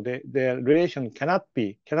borders, so their relation cannot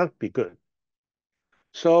be good.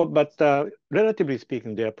 So, but relatively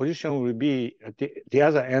speaking, their position will be at the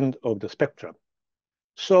other end of the spectrum.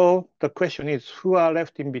 So the question is, who are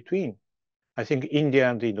left in between? I think India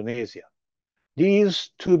and Indonesia.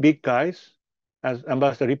 These two big guys, as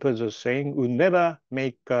Ambassador Ripert was saying, will never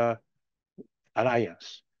make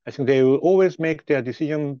alliance. I think they will always make their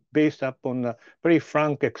decision based upon a very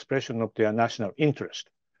frank expression of their national interest.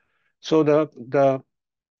 So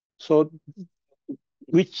so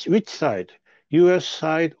which side, US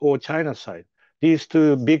side or China side, these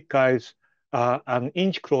two big guys are an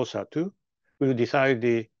inch closer to will decide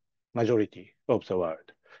the majority of the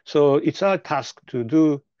world. So it's our task to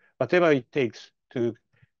do whatever it takes to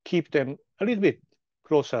keep them a little bit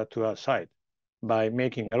closer to our side by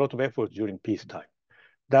making a lot of effort during peacetime.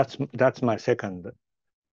 That's my second.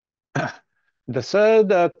 The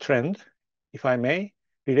third trend, if I may,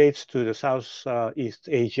 relates to the Southeast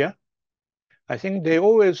Asia. I think they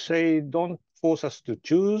always say, don't force us to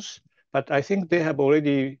choose, but I think they have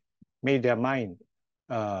already made their mind.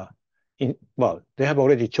 They have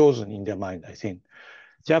already chosen in their mind, I think.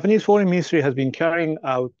 Japanese Foreign Ministry has been carrying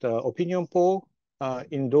out opinion poll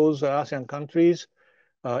in those ASEAN countries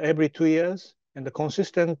every 2 years, and the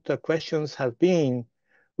consistent questions have been,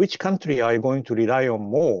 which country are you going to rely on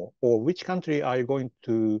more, or which country are you going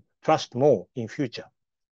to trust more in future?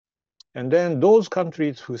 And then those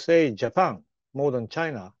countries who say Japan more than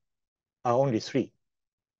China are only 3.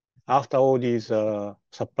 After all these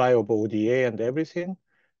supply of ODA and everything,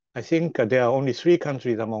 I think there are only 3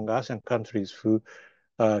 countries among ASEAN countries who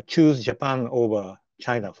choose Japan over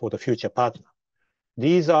China for the future partner.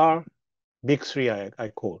 These are big 3 I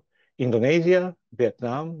call: Indonesia,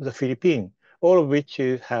 Vietnam, the Philippines, all of which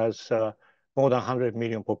has more than 100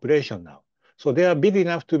 million population now. So they are big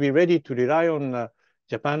enough to be ready to rely on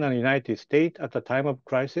Japan and the United States at a time of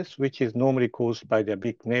crisis, which is normally caused by their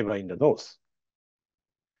big neighbor in the north.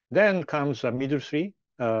 Then comes the middle 3,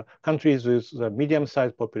 countries with a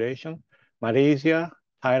medium-sized population: Malaysia,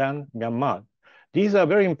 Thailand, Myanmar. These are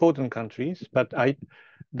very important countries, but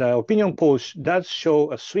the opinion poll does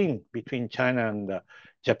show a swing between China and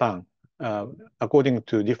Japan, according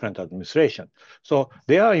to different administrations. So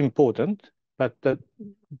they are important, but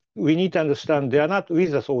we need to understand they are not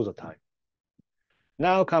with us all the time.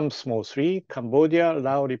 Now comes small 3, Cambodia,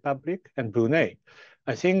 Laos Republic, and Brunei.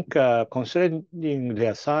 I think considering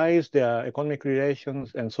their size, their economic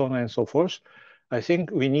relations, and so on and so forth, I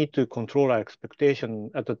think we need to control our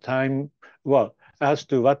expectation at the time, as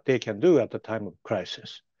to what they can do at the time of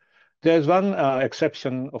crisis. There's one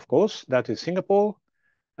exception, of course, that is Singapore.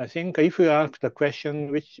 I think if you ask the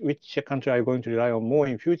question, which country are you going to rely on more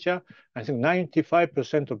in future, I think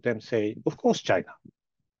 95% of them say, of course, China.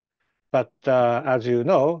 But as you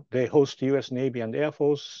know, they host US Navy and Air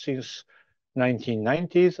Force since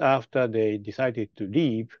 1990s after they decided to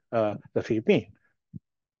leave the Philippines.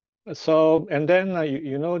 So, and then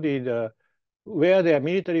you know where their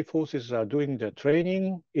military forces are doing the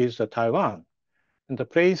training is Taiwan. And the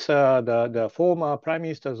place the former prime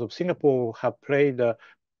ministers of Singapore have played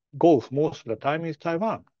golf most of the time is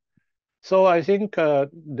Taiwan. So I think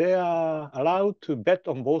they are allowed to bet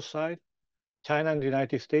on both sides, China and the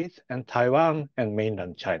United States, and Taiwan and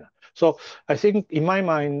mainland China. So I think in my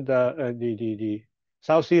mind, the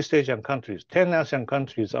Southeast Asian countries, 10 ASEAN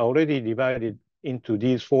countries are already divided into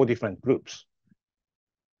these 4 different groups.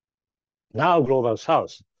 Now Global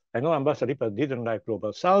South. I know Ambassador Ripert didn't like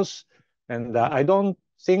Global South, and I don't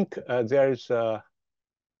think there's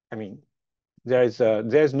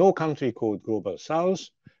no country called Global South.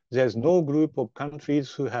 There's no group of countries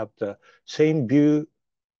who have the same view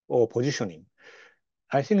or positioning.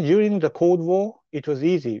 I think during the Cold War, it was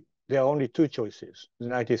easy. There are only 2 choices, the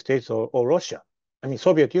United States or Russia,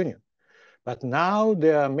 Soviet Union. But now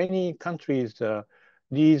there are many countries,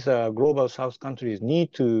 these Global South countries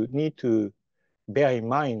need to bear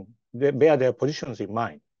their positions in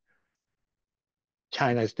mind.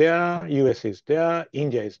 China is there, US is there,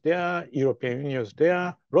 India is there, European Union is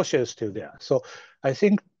there, Russia is still there. So I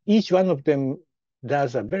think each one of them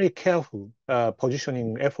does a very careful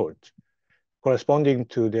positioning effort corresponding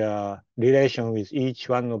to their relation with each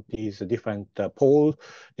one of these different poles,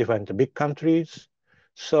 different big countries.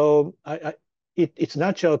 So it's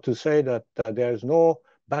natural to say that there's no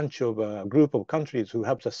bunch of group of countries who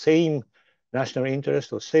have the same national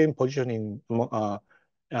interest or same positioning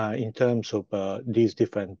in terms of these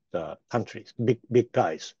different countries, big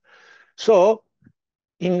guys. So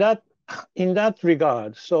in that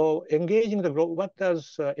regard, so what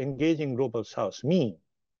does engaging Global South mean?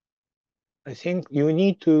 I think we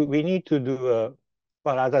need to do,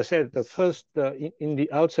 well, as I said, the first, in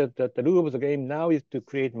the outset, that the rule of the game now is to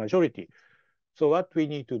create majority. So what we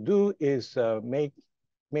need to do is make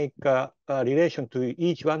a relation to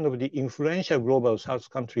each one of the influential global South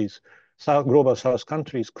countries, global South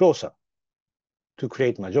countries closer to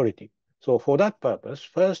create majority. So for that purpose,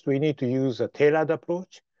 first we need to use a tailored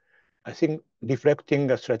approach. I think reflecting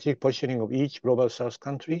the strategic positioning of each global South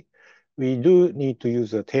country, we do need to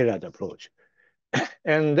use a tailored approach.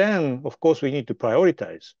 And then, of course, we need to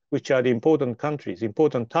prioritize which are the important countries,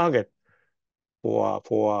 important target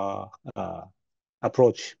for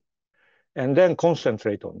approach, and then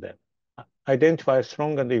concentrate on them. Identify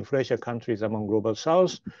strong and influential countries among global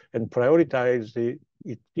South and prioritize it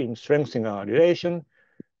in strengthening our relation.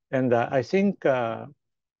 And I think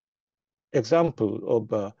example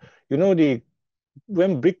of,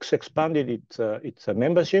 when BRICS expanded its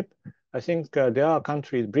membership, I think there are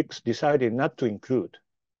countries BRICS decided not to include,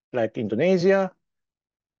 like Indonesia,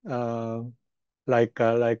 like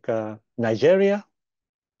Nigeria.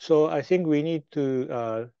 So I think we need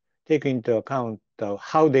to take into account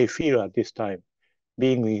how they feel at this time,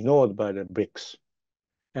 being ignored by the BRICS.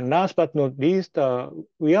 And last but not least,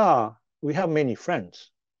 we have many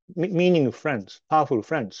friends, meaning friends, powerful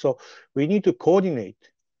friends. So we need to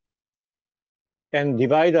coordinate and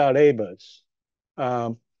divide our labors,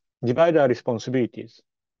 divide our responsibilities.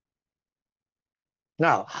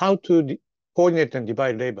 Now, how to coordinate and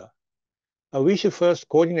divide labor? We should first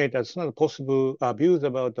coordinate as soon as possible views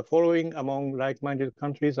about the following among like-minded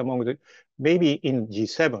countries, maybe in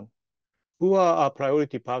G7. Who are our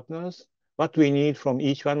priority partners? What we need from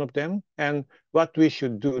each one of them, and what we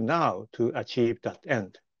should do now to achieve that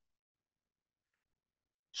end.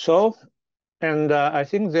 So, and I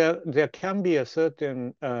think there can be a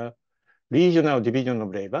certain regional division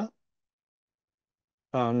of labor.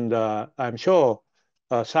 And I'm sure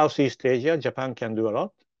Southeast Asia, Japan can do a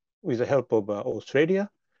lot with the help of Australia,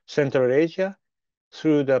 Central Asia,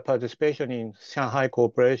 through the participation in Shanghai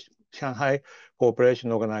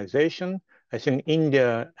Cooperation Organization. I think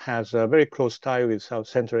India has a very close tie with South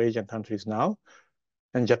Central Asian countries now,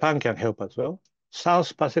 and Japan can help as well.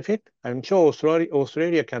 South Pacific, I'm sure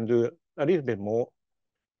Australia can do a little bit more.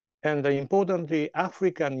 And importantly,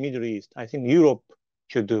 Africa and Middle East, I think Europe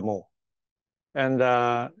should do more. And,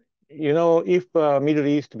 if Middle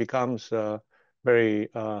East becomes very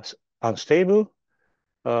unstable,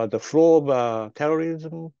 the flow of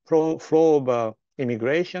terrorism, flow of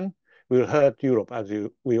immigration will hurt Europe, as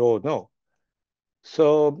we all know.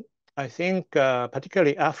 So I think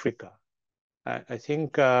particularly Africa, I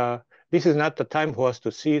think this is not the time for us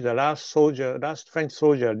to see the last French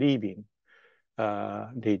soldier leaving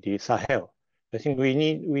the Sahel. I think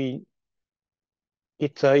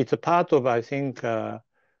it's a part of, I think,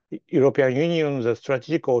 European Union's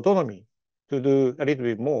strategic autonomy to do a little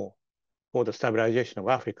bit more for the stabilization of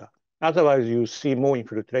Africa. Otherwise, you see more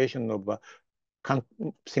infiltration of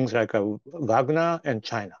things like Wagner and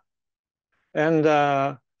China. And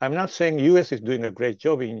I'm not saying US is doing a great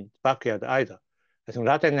job in its backyard either. I think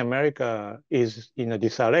Latin America is in a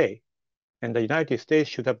disarray, and the United States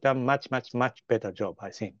should have done much, much, much better job, I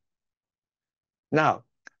think. Now,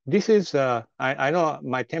 this is, I know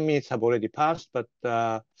my 10 minutes have already passed, but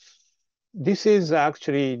this is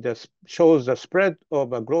actually shows the spread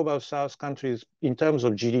of global South countries in terms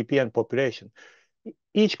of GDP and population.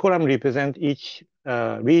 Each column represents each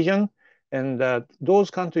region, and those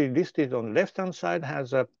countries listed on the left-hand side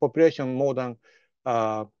has a population more than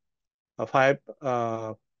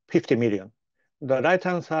 50 million. The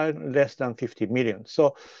right-hand side, less than 50 million.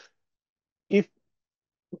 So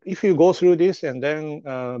if you go through this and then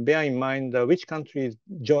bear in mind which countries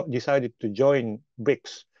decided to join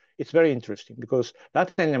BRICS, it's very interesting because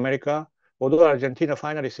Latin America, although Argentina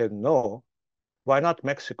finally said no, why not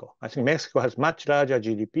Mexico? I think Mexico has much larger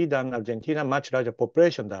GDP than Argentina, much larger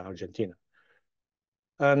population than Argentina.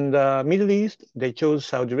 And Middle East, they chose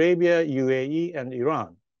Saudi Arabia, UAE, and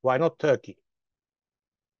Iran. Why not Turkey?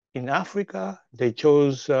 In Africa, they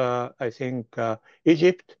chose, I think,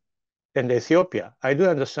 Egypt and Ethiopia. I do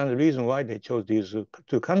understand the reason why they chose these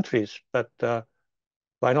two countries, but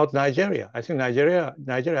why not Nigeria? I think Nigeria,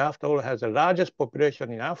 after all, has the largest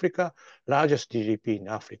population in Africa, largest GDP in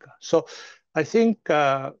Africa. So I think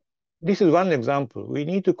this is one example. We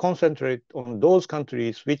need to concentrate on those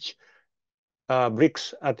countries which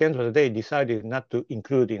BRICS, at the end of the day, decided not to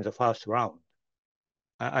include in the first round.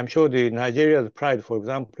 I'm sure Nigeria's pride, for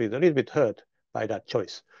example, is a little bit hurt by that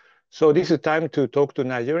choice. So this is time to talk to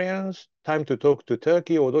Nigerians, time to talk to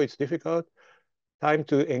Turkey, although it's difficult, time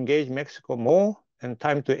to engage Mexico more, and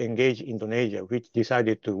time to engage Indonesia, which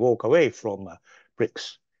decided to walk away from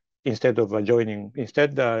BRICS instead of joining.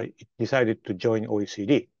 Instead, it decided to join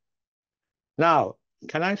OECD. Now,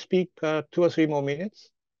 can I speak 2 or 3 more minutes?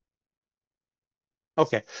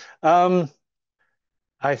 Okay.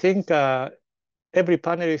 I think every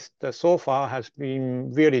panelist so far has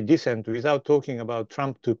been really decent without talking about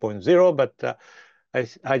Trump 2.0, but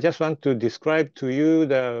I just want to describe to you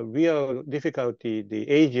the real difficulty the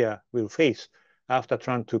Asia will face after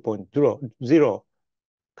Trump 2.0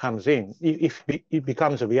 comes in, if it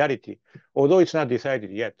becomes a reality. Although it's not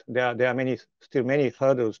decided yet, there are still many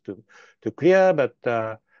hurdles to clear, but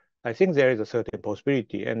I think there is a certain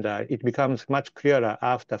possibility, and it becomes much clearer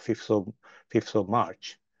after 5th of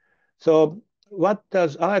March. So what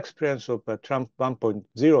does our experience of Trump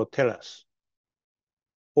 1.0 tell us?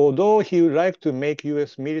 Although he would like to make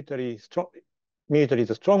U.S. military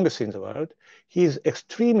the strongest in the world, he is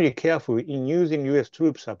extremely careful in using U.S.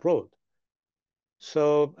 troops abroad.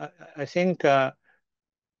 So I think,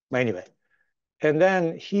 anyway, and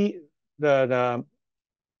then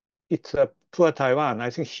it's poor Taiwan. I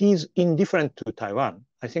think he's indifferent to Taiwan.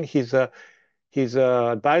 I think his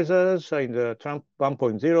advisors in the Trump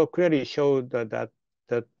 1.0 clearly showed that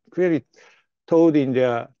clearly told in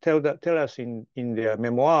tell us in their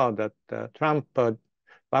memoir that Trump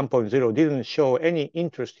 1.0 didn't show any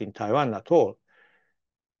interest in Taiwan at all.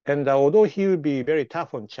 And although he will be very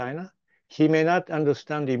tough on China, he may not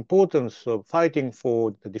understand the importance of fighting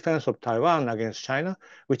for the defense of Taiwan against China,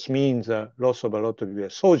 which means loss of a lot of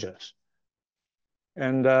US soldiers.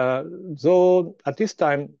 And though at this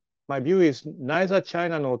time, my view is neither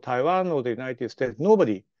China nor Taiwan nor the United States,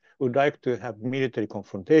 nobody would like to have military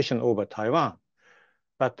confrontation over Taiwan.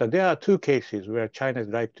 But there are 2 cases where China is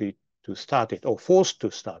likely to start it or forced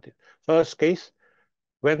to start it. First case,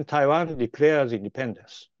 when Taiwan declares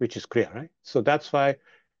independence, which is clear, right? So that's why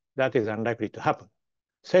that is unlikely to happen.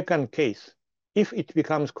 Second case, if it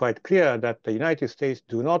becomes quite clear that the United States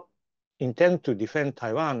do not intend to defend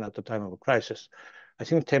Taiwan at the time of a crisis, I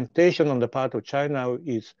think temptation on the part of China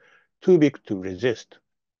is too big to resist.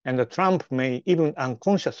 And Trump may even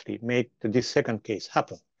unconsciously make this second case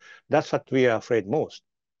happen. That's what we are afraid most.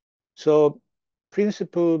 So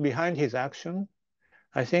principle behind his action,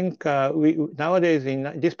 I think nowadays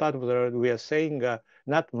in this part of the world, we are saying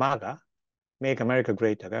not MAGA, make America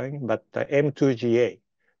great again, but M2GA,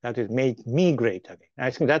 that is make me great again. I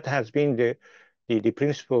think that has been the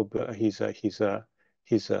principle of his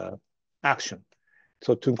action.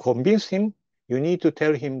 So to convince him, you need to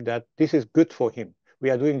tell him that this is good for him. We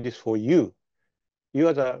are doing this for you. You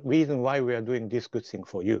are the reason why we are doing this good thing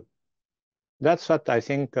for you. That's what I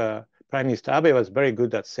think Prime Minister Abe was very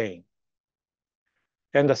good at saying.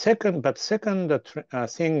 And the second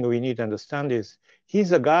thing we need to understand is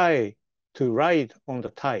he's a guy to ride on the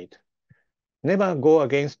tide. Never go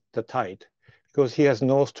against the tide because he has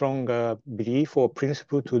no strong belief or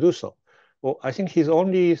principle to do so. Well, I think his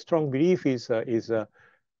only strong belief is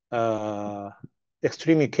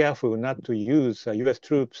extremely careful not to use US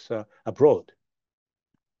troops abroad.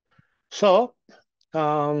 So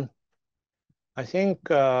I think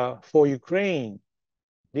for Ukraine,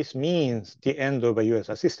 this means the end of US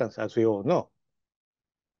assistance, as we all know.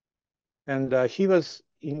 And he was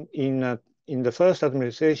in the first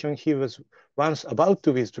administration, he was once about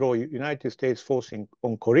to withdraw United States force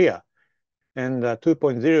on Korea. And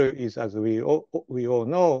 2.0 is, as we all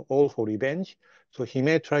know, all for revenge. So he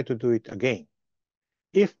may try to do it again.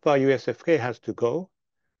 If USFK has to go,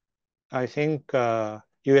 I think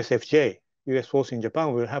USFJ, US force in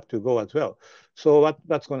Japan, will have to go as well. So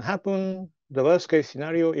what's going to happen? The worst case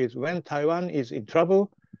scenario is when Taiwan is in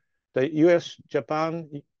trouble, the US-Japan,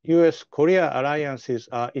 US-Korea alliances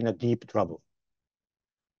are in a deep trouble.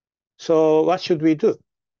 So what should we do?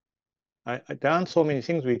 There aren't so many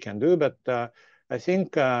things we can do, but I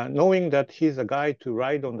think knowing that he's a guy to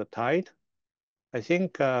ride on the tide, I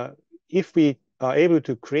think if we are able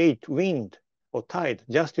to create wind or tide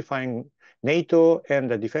justifying NATO and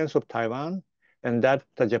the defense of Taiwan, and that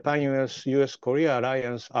the Japan-US, US-Korea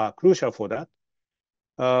alliance are crucial for that,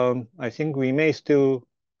 I think we may still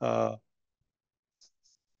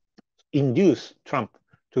induce Trump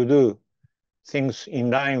to do things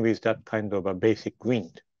in line with that kind of a basic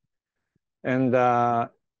wind. And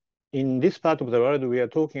in this part of the world, we are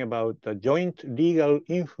talking about a joint legal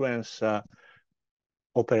influence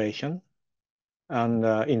operation and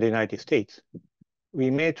in the United States. We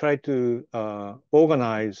may try to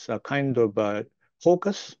organize a kind of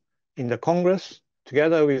caucus in the Congress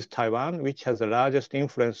together with Taiwan, which has the largest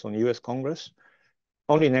influence on US Congress,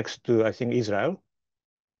 only next to, I think, Israel.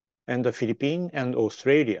 and the Philippines and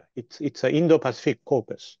Australia. It's an Indo-Pacific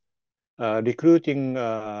caucus, recruiting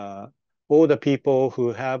all the people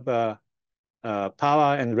who have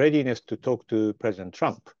power and readiness to talk to President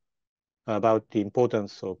Trump about the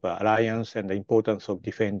importance of alliance and the importance of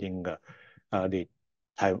defending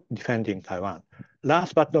Taiwan.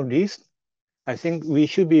 Last but not least, I think we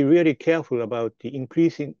should be really careful about the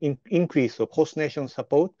increase of host nation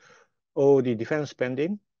support or the defense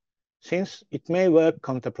spending, since it may work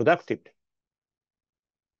counterproductively.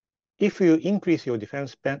 If you increase your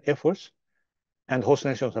defense efforts and host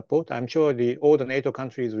nation support, I'm sure all the NATO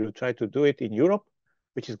countries will try to do it in Europe,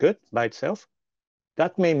 which is good by itself.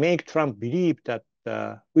 That may make Trump believe that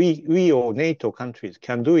we or NATO countries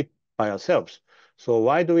can do it by ourselves. So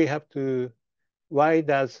why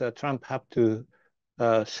does Trump have to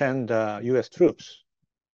send US troops?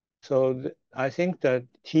 So I think that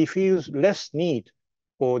he feels less need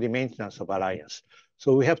for the maintenance of alliance.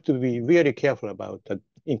 So we have to be really careful about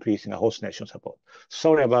increasing our host nation support.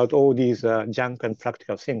 Sorry about all these junk and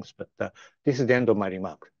practical things, but this is the end of my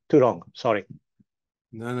remark. Too long, sorry.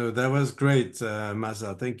 No, that was great,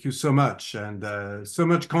 Masa. Thank you so much, and so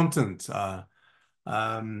much content.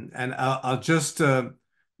 And I'll just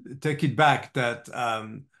take it back that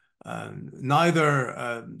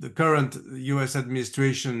neither the current U.S.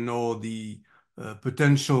 administration nor the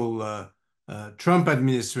potential Trump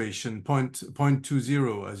administration,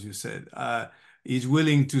 0.20, as you said, is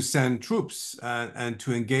willing to send troops and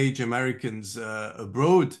to engage Americans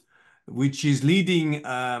abroad, which is leading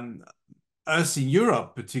us in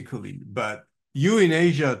Europe particularly, but you in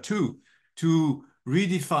Asia too, to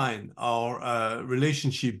redefine our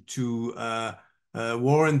relationship to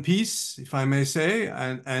war and peace, if I may say,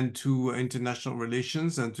 and to international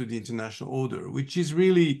relations and to the international order, which is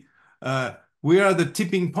really, we are the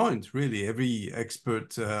tipping point, really. Every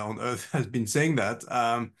expert on earth has been saying that,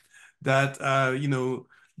 you know,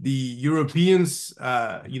 the Europeans,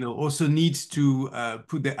 you know, also need to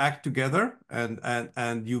put their act together.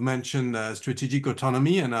 And you mentioned strategic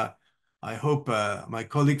autonomy, and I hope my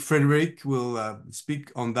colleague Frederick will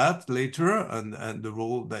speak on that later, and the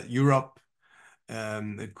role that Europe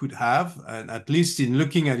could have, and at least in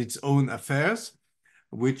looking at its own affairs,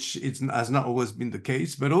 which has not always been the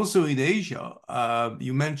case, but also in Asia.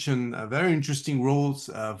 You mentioned very interesting roles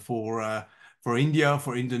for India,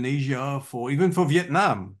 for Indonesia, even for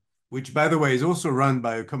Vietnam, which, by the way, is also run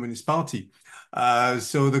by a communist party.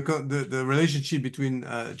 So the relationship between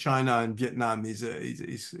China and Vietnam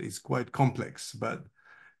is quite complex, but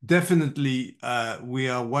definitely we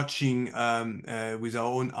are watching with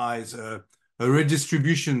our own eyes a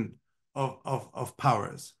redistribution of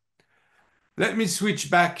powers. Let me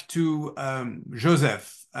switch back to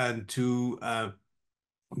Joseph and to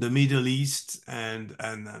the Middle East and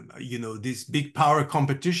you know, this big power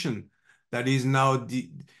competition that is now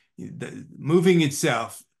moving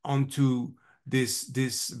itself onto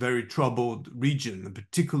this very troubled region,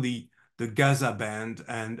 particularly the Gaza Band,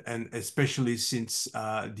 and especially since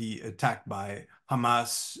the attack by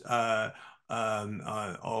Hamas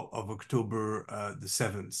of October the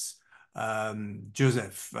 7th.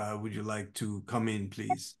 Joseph, would you like to come in,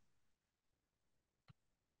 please?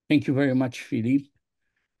 Thank you very much, Philippe.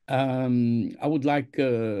 I would like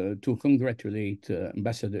to congratulate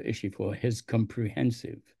Ambassador Ishii for his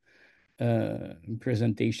comprehensive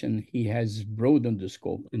presentation. He has broadened the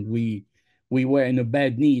scope, and we were in a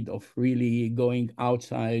bad need of really going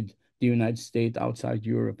outside the United States, outside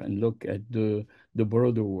Europe, and look at the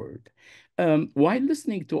broader world. While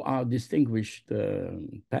listening to our distinguished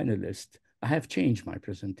panelists, I have changed my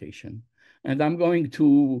presentation, and I'm going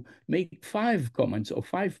to make 5 comments or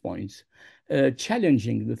 5 points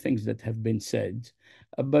challenging the things that have been said.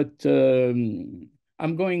 But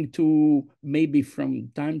I'm going to maybe from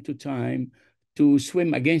time to time to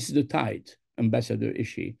swim against the tide, Ambassador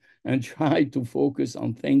Ishii, and try to focus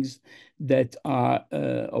on things that are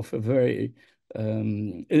of a very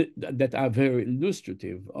that are very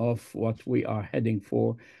illustrative of what we are heading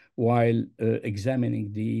for while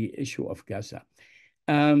examining the issue of Gaza.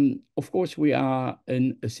 Of course, we are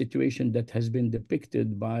in a situation that has been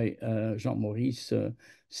depicted by Jean-Maurice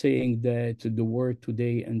saying that the world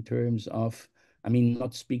today in terms of, I mean,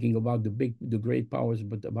 not speaking about the great powers,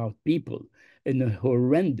 but about people in a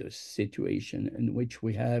horrendous situation in which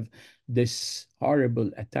we have this horrible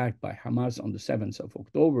attack by Hamas on the 7th of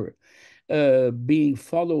October, being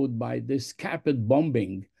followed by this carpet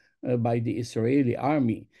bombing by the Israeli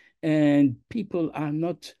army. And people are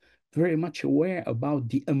not very much aware about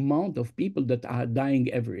the amount of people that are dying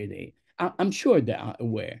every day. I'm sure they are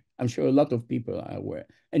aware. I'm sure a lot of people are aware,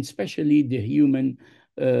 and especially the human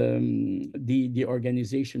the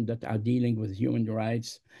organizations that are dealing with human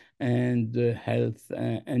rights and health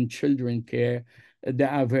and children care, they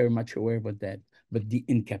are very much aware of that. But the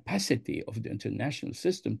incapacity of the international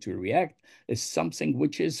system to react is something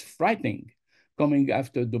which is frightening, coming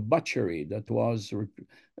after the butchery that was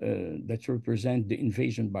that represent the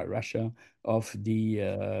invasion by Russia of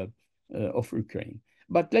of Ukraine.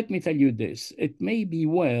 But let me tell you this: it may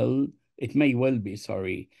well be,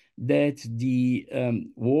 sorry, that the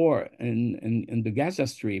war in the Gaza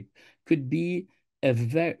Strip could be a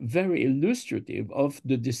very illustrative of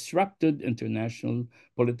the disrupted international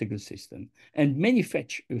political system. And many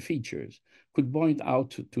features could point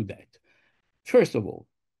out to that. First of all,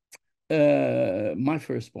 my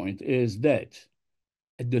first point is that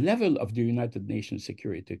at the level of the United Nations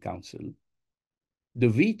Security Council, the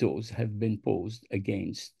vetoes have been posed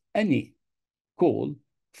against any call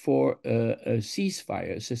for a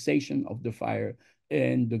ceasefire, cessation of the fire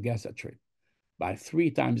in the Gaza Strip by 3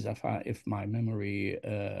 times, if my memory,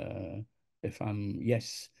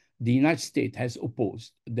 yes, the United States has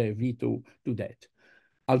opposed their veto to that.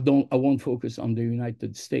 I won't focus on the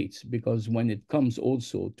United States, because when it comes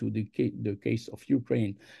also to the case of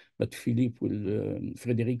Ukraine, but Frederic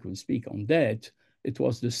will speak on that, it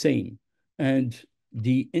was the same. And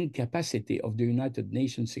the incapacity of the United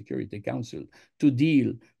Nations Security Council to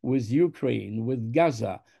deal with Ukraine, with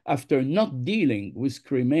Gaza, after not dealing with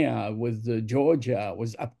Crimea, with Georgia,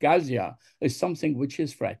 with Abkhazia, is something which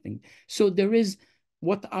is frightening. So there is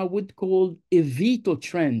what I would call a veto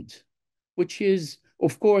trend, which is,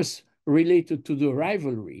 of course, related to the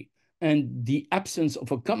rivalry and the absence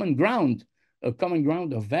of a common ground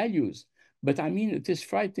of values. But I mean, it is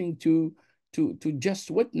frightening to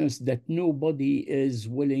just witness that nobody is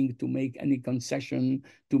willing to make any concession,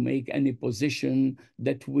 to make any position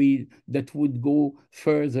that would go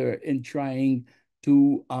further in trying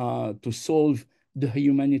to solve the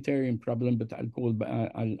humanitarian problem. But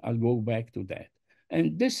I'll go back to that.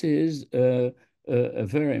 And this is a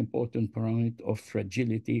very important point of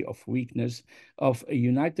fragility, of weakness, of a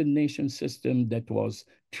United Nations system that was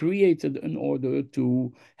created in order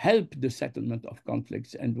to help the settlement of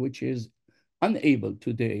conflicts, and which is unable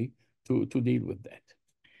today to deal with that.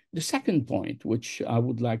 The second point, which I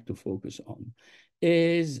would like to focus on,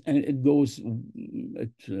 is, and it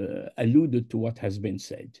alluded to what has been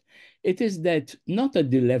said. It is that not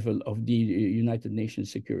at the level of the United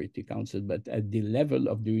Nations Security Council, but at the level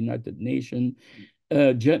of the United Nations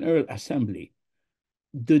General Assembly,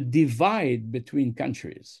 the divide between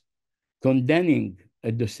countries, condemning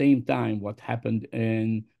at the same time what happened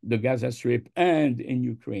in the Gaza Strip and in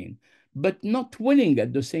Ukraine, but not willing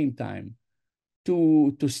at the same time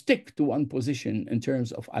to stick to one position in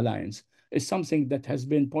terms of alliance, is something that has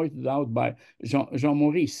been pointed out by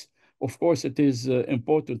Jean-Maurice. Of course, it is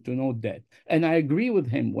important to note that. And I agree with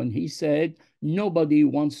him when he said nobody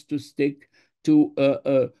wants to stick to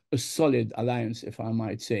a solid alliance, if I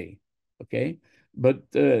might say, okay? But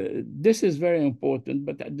this is very important.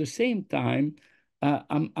 But at the same time,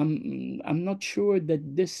 I'm not sure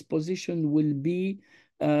that this position will be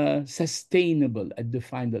sustainable at the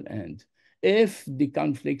final end. If the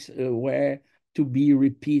conflicts were to be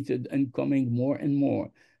repeated and coming more and more,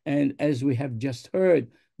 and as we have just heard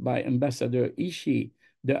by Ambassador Ishii,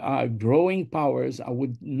 there are growing powers. I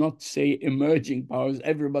would not say emerging powers.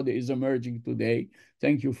 Everybody is emerging today.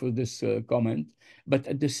 Thank you for this comment. But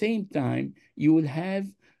at the same time, you will have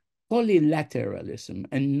polylateralism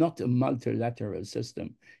and not a multilateral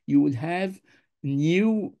system. You will have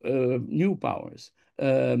new powers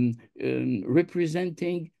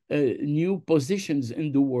representing new positions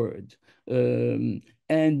in the world,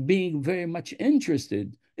 and being very much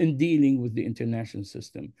interested in dealing with the international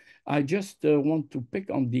system. I just want to pick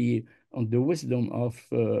on the wisdom of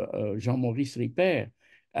Jean-Maurice Ripert.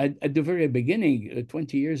 At the very beginning,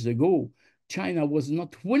 20 years ago, China was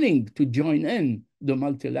not willing to join in the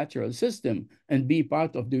multilateral system and be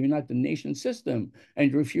part of the United Nations system,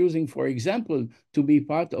 and refusing, for example, to be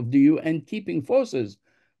part of the UN keeping forces.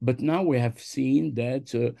 But now we have seen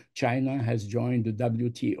that China has joined the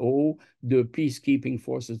WTO, the peacekeeping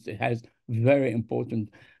forces. It has very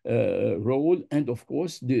important role, and of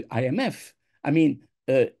course the IMF. I mean,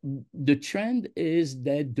 the trend is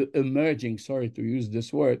that the emerging, sorry to use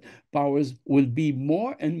this word, powers will be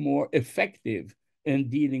more and more effective in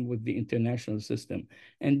dealing with the international system.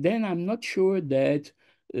 And then I'm not sure that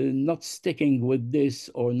not sticking with this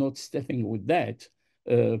or not stepping with that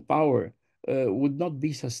power would not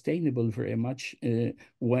be sustainable very much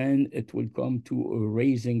when it will come to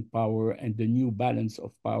raising power and the new balance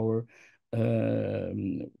of power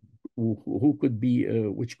who could be,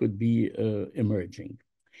 which could be emerging.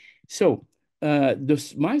 So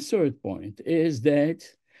my third point is that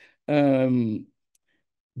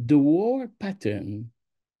the war pattern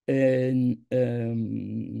in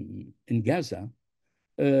Gaza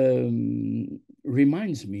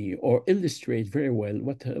reminds me or illustrates very well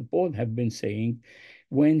what Paul have been saying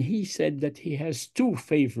when he said that he has two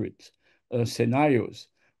favorite scenarios.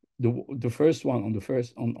 The first one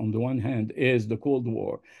on the one hand is the Cold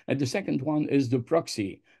War, and the second one is the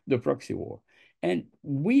proxy war. And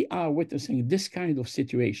we are witnessing this kind of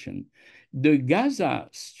situation. The Gaza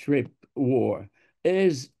Strip war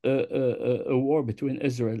is a war between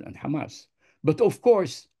Israel and Hamas. But of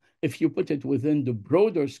course, if you put it within the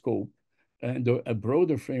broader scope and a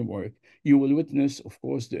broader framework, you will witness, of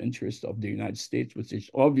course, the interest of the United States, which is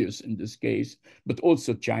obvious in this case, but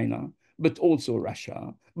also China, but also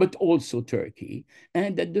Russia, but also Turkey.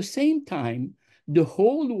 And at the same time, the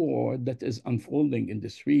whole war that is unfolding in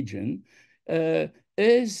this region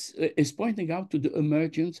is pointing out to the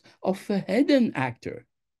emergence of a hidden actor.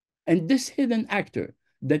 And this hidden actor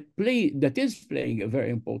that is playing a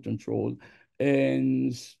very important role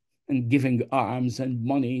in giving arms and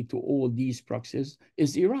money to all these proxies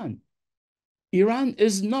is Iran. Iran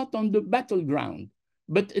is not on the battleground,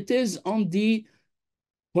 but it is on the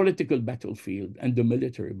political battlefield and the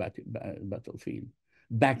military battlefield,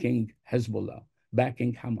 backing Hezbollah,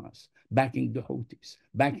 backing Hamas, backing the Houthis,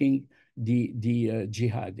 backing the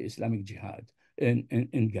jihad, the Islamic jihad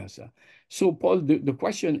in Gaza. So, Paul, the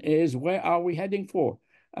question is, where are we heading for?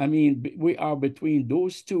 I mean, we are between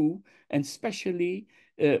those two, and especially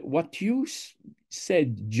what you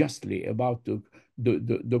said justly about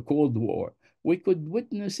the Cold War. We could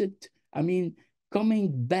witness it, I mean,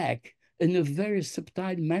 coming back in a very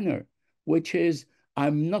subtle manner, which is,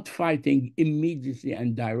 I'm not fighting immediately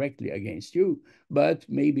and directly against you, but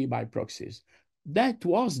maybe by proxies. That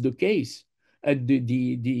was the case at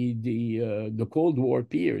the Cold War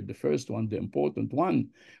period, the first one, the important one,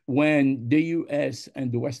 when the US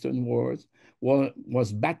and the Western world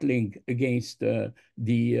was battling against the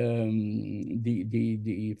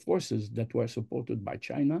forces that were supported by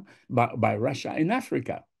China, by Russia in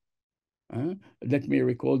Africa. Let me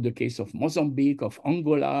recall the case of Mozambique, of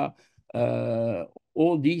Angola,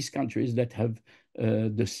 all these countries that have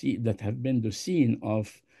been the scene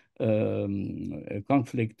of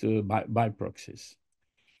conflict by proxies.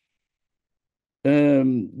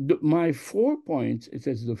 My 4 points, it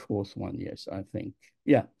is the fourth one, yes, I think.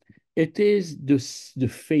 Yeah, it is the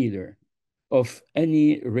failure of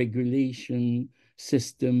any regulation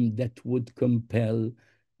system that would compel,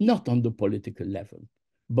 not on the political level,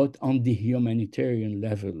 but on the humanitarian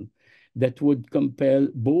level, that would compel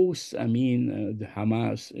both, I mean, the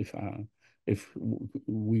Hamas, if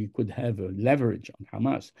we could have a leverage on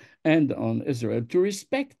Hamas and on Israel to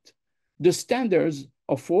respect the standards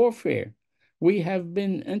of warfare. We have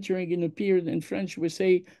been entering in a period, in French we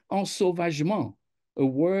say ensauvagement, a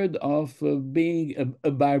word of being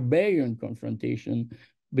a barbarian confrontation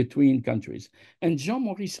between countries. And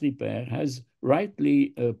Jean-Maurice Ripert has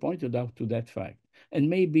rightly pointed out to that fact. And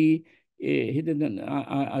maybe I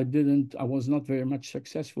was not very much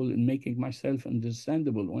successful in making myself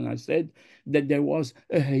understandable when I said that there was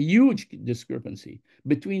a huge discrepancy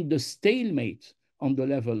between the stalemate on the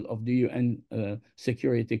level of the UN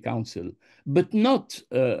Security Council, but not,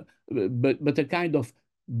 but a kind of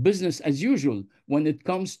business as usual when it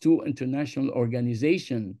comes to international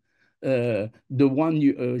organization. The one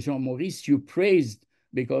Jean-Maurice you praised,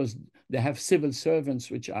 because they have civil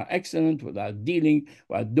servants which are excellent, without doing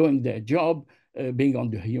their job, being on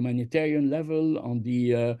the humanitarian level, on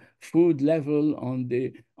the food level, on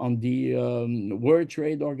the World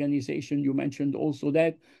Trade Organization. You mentioned also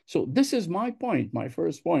that. So this is my point, my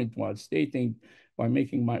first point, while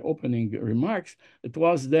making my opening remarks. It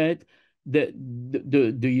was that the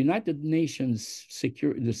United Nations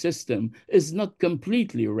the system is not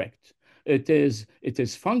completely wrecked. It is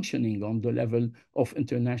functioning on the level of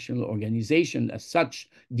international organization as such,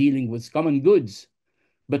 dealing with common goods,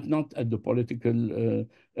 but not at the political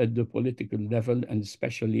level, and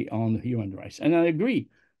especially on human rights. And I agree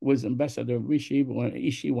with Ambassador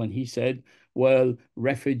Ishii when he said, well,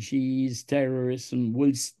 refugees, terrorism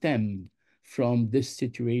will stem from this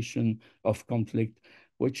situation of conflict,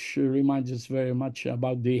 which reminds us very much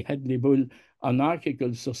about the Hedley Bull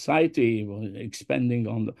anarchical society expanding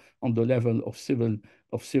on the level of civil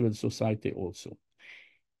society also.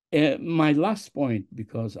 My last point,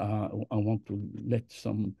 because I want to let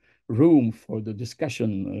some room for the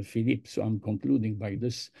discussion, Philippe, so I'm concluding by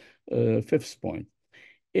this fifth point.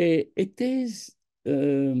 It is,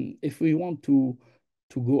 if we want to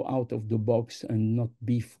to go out of the box and not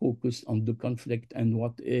be focused on the conflict and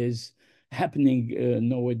what is happening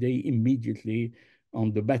nowadays immediately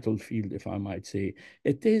on the battlefield, if I might say.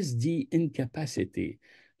 It is the incapacity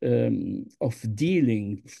of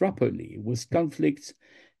dealing properly with conflicts,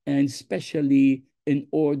 and especially in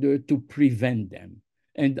order to prevent them.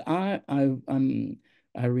 And I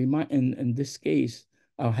remind, in this case,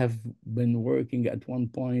 I have been working at one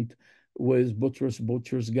point with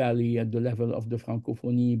Boutros-Ghali at the level of the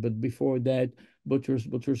Francophonie, but before that,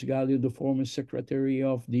 Boutros-Ghali, the former Secretary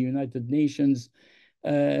of the United Nations,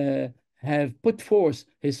 have put forth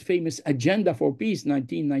his famous Agenda for Peace,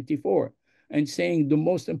 1994, and saying the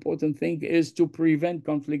most important thing is to prevent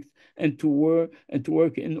conflict and to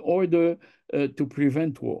work in order to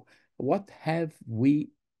prevent war. What have we,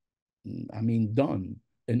 done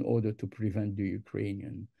in order to prevent the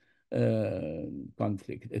Ukrainian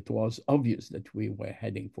conflict? It was obvious that we were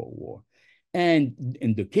heading for war. And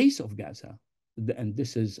in the case of Gaza, and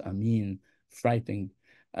this is, frightening,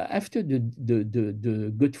 after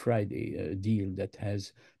the Good Friday deal that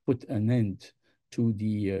has put an end to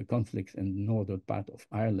the conflict in the northern part of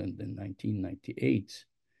Ireland in 1998,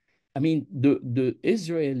 the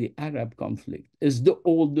Israeli-Arab conflict is the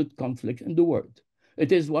oldest conflict in the world.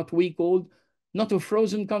 It is what we call not a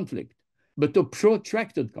frozen conflict, but a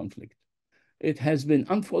protracted conflict. It has been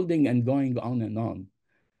unfolding and going on and on.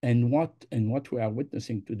 And what we are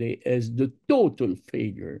witnessing today is the total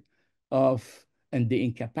failure and the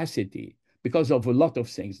incapacity, because of a lot of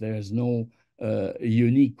things, there is no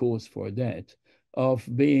unique cause for that, of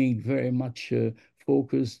being very much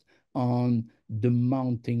focused on the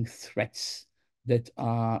mounting threats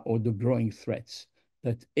or the growing threats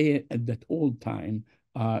that at all time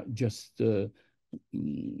are just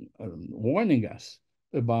warning us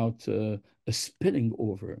about a spilling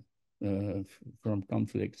over from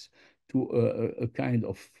conflicts to a kind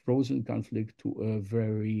of frozen conflict, to a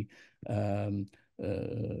very to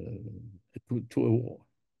a war.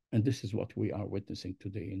 And this is what we are witnessing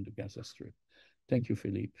today in the Gaza Strip. Thank you,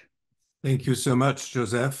 Philippe. Thank you so much,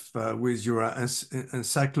 Joseph. With your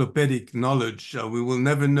encyclopedic knowledge, we will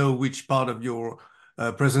never know which part of your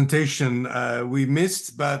presentation we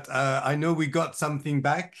missed, but I know we got something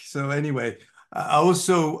back. So anyway, I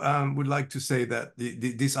also would like to say that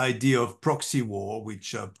this idea of proxy war,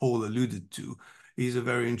 which Paul alluded to, is a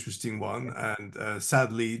very interesting one. And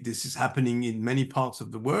sadly, this is happening in many parts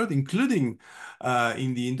of the world, including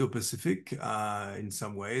in the Indo-Pacific in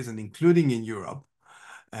some ways, and including in Europe.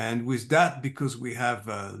 And with that, because we have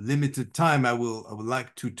limited time, I would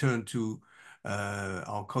like to turn to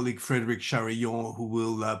our colleague Frédéric Charillon, who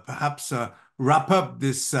will perhaps wrap up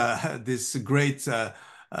this great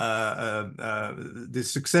this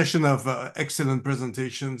succession of excellent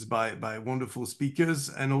presentations by wonderful speakers,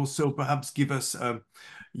 and also perhaps give us a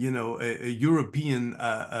European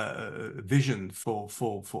vision for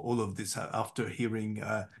all of this after hearing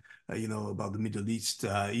about the Middle East,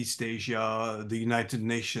 East Asia, the United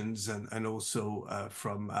Nations, and also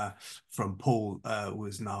from Paul, who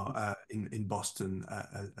is now in Boston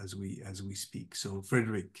as we speak. So,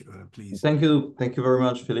 Frédéric, please. Thank you very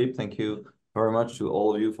much, Philippe. Thank you very much to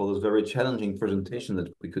all of you for this very challenging presentation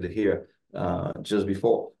that we could hear just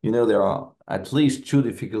before. There are at least two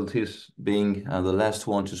difficulties, being the last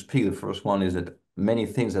one to speak. The first one is that many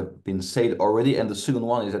things have been said already, and the second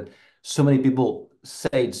one is that so many people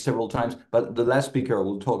say it several times, but the last speaker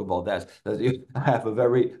will talk about that you have a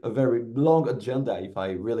very long agenda if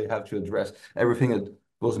I really have to address everything that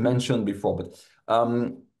was mentioned before. But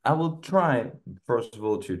I will try, first of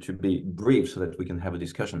all, to be brief so that we can have a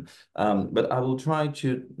discussion. But I will try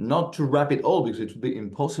not to wrap it all, because it would be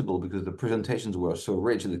impossible, because the presentations were so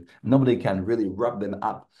rich that nobody can really wrap them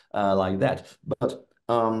up like that. But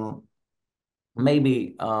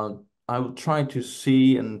maybe I will try to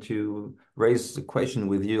see and to raise the question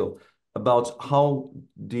with you about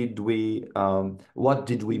what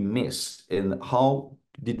did we miss, and how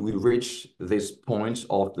did we reach this point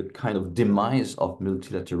of the kind of demise of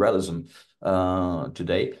multilateralism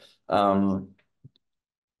today?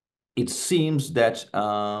 It seems that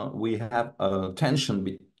we have a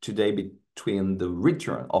tension today between the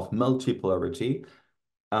return of multipolarity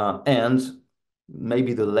and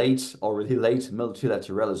maybe the already late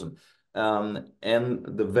multilateralism, and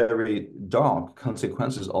the very dark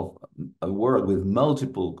consequences of a world with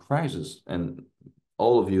multiple crises. And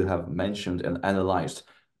all of you have mentioned and analyzed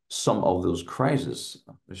some of those crises.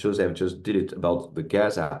 Joseph just did it about the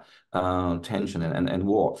Gaza tension and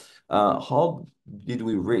war. How did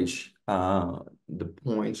we reach the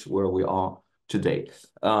point where we are today?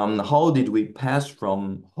 How did we pass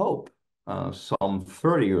from hope some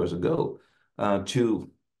 30 years ago to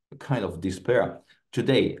kind of despair.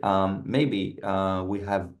 Today, maybe we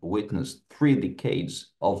have witnessed 3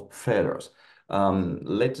 decades of failures.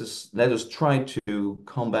 Let us try to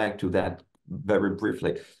come back to that very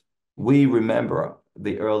briefly. We remember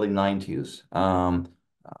the early 90s,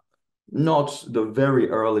 not the very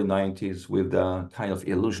early 90s with the kind of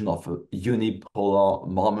illusion of a unipolar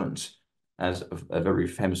moment, as a very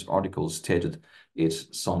famous article stated it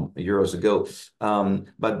some years ago.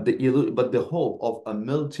 But the hope of a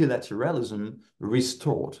multilateralism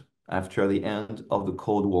restored after the end of the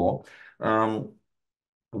Cold War.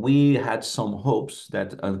 We had some hopes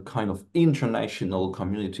that a kind of international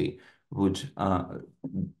community would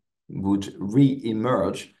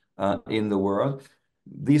re-emerge in the world.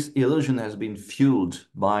 This illusion has been fueled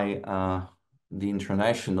by the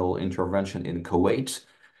international intervention in Kuwait.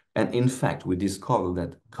 And in fact, we discovered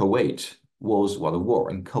that Kuwait was, well, the war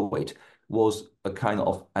in Kuwait was a kind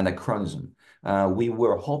of anachronism. We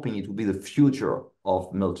were hoping it would be the future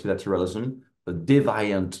of multilateralism, a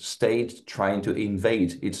defiant state trying to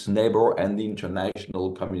invade its neighbor and the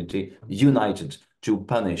international community united to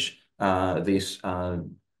punish this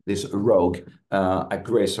rogue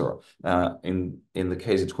aggressor. In the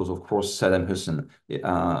case, it was, of course, Saddam Hussein in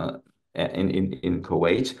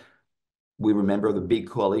Kuwait. We remember the big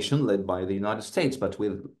coalition led by the United States, but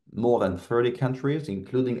with more than 30 countries,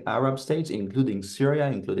 including Arab states, including Syria,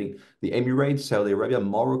 including the Emirates, Saudi Arabia,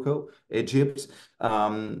 Morocco, Egypt.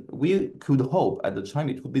 We could hope at the time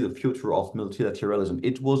it would be the future of multilateralism.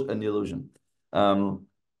 It was an illusion.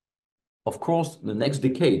 Of course, the next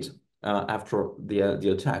decade, after the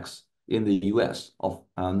attacks in the US of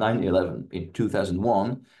 9/11 in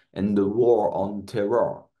 2001 and the war on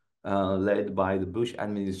terror led by the Bush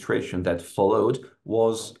administration that followed,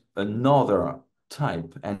 was another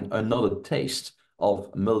type and another taste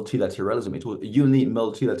of multilateralism. It was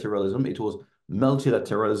multilateralism. It was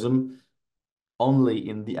multilateralism only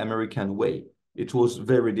in the American way. It was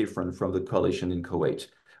very different from the coalition in Kuwait.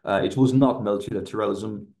 It was not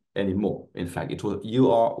multilateralism anymore. In fact, it was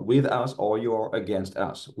you are with us or you are against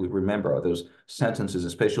us. We remember those sentences,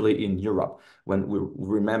 especially in Europe, when we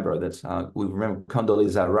remember that we remember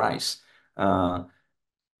Condoleezza Rice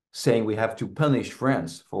saying we have to punish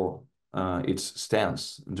France for its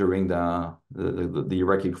stance during the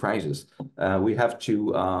Iraqi crisis. We have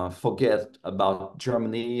to forget about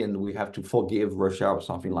Germany and we have to forgive Russia or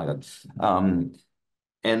something like that.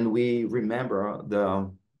 And we remember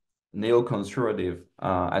the neoconservative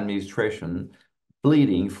administration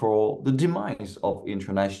pleading for the demise of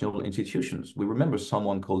international institutions. We remember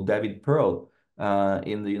someone called David Pearl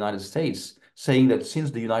in the United States saying that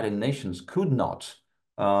since the United Nations could not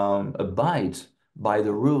abide by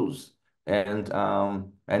the rules and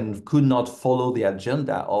could not follow the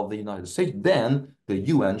agenda of the United States, then the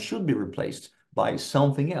UN should be replaced by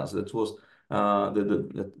something else. That was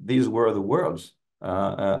these were the words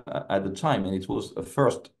at the time, and it was a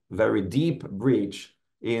first very deep breach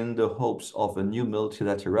in the hopes of a new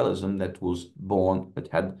multilateralism that was born, that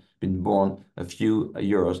had been born a few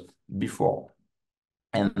years before.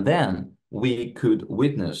 And then we could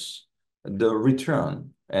witness the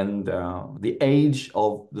return and the age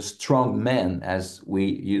of the strong man, as we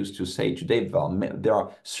used to say today. There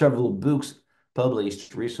are several books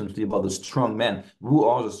published recently about the strong man. Who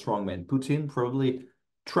are the strong men? Putin, probably.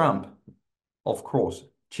 Trump, of course.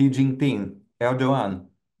 Xi Jinping, Erdogan,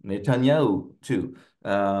 Netanyahu too,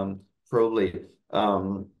 probably.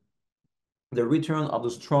 The return of the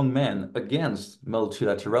strong man against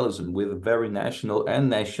multilateralism with a very national and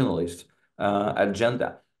nationalist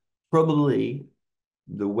agenda. Probably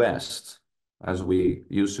the West, as we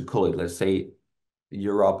used to call it, let's say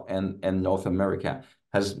Europe and North America,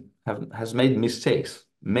 has made mistakes.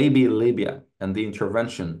 Maybe Libya and the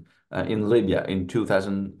intervention in Libya in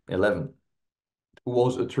 2011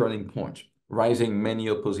 was a turning point, rising many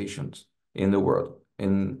oppositions in the world,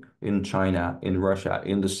 in China, in Russia,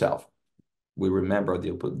 in the South. We remember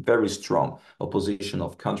the very strong opposition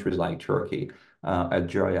of countries like Turkey,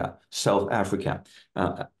 Algeria, South Africa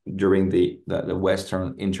during the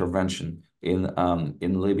Western intervention in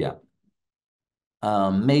Libya.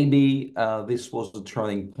 Maybe this was a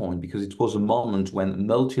turning point because it was a moment when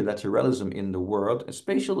multilateralism in the world,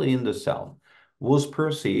 especially in the South, was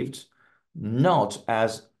perceived not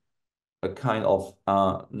as a kind of,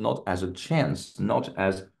 not as a chance, not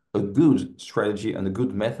as a good strategy and a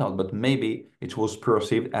good method, but maybe it was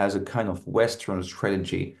perceived as a kind of Western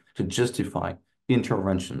strategy to justify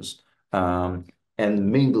interventions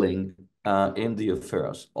and mingling in the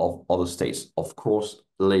affairs of other states, of course,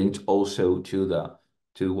 linked also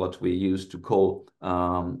to what we used to call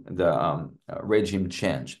the regime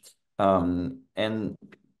change. And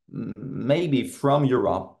maybe from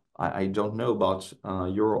Europe, I don't know about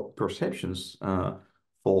your perceptions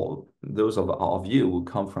for those of you who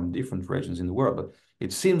come from different regions in the world, but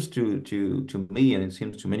it seems to me, and it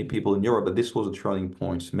seems to many people in Europe, that this was a turning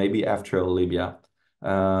point, maybe after Libya,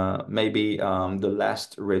 maybe the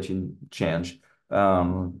last regime change.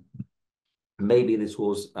 Maybe this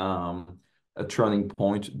was a turning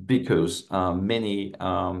point because many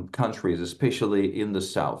countries, especially in the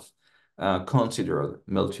South, considered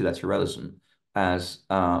multilateralism as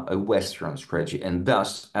a Western strategy, and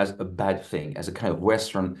thus as a bad thing, as a kind of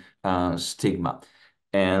Western stigma.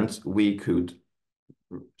 And we could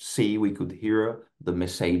see, we could hear the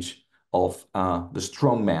message of the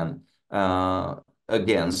strong man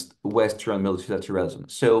against Western multilateralism.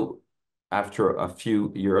 So after a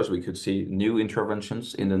few years, we could see new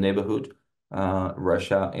interventions in the neighborhood,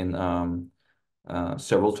 Russia in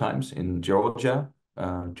several times in Georgia,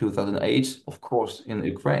 2008, of course, in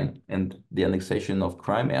Ukraine, and the annexation of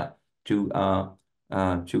Crimea to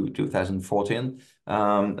 2014,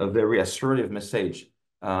 a very assertive message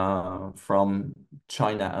from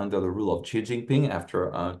China under the rule of Xi Jinping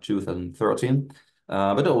after 2013,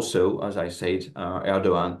 but also, as I said,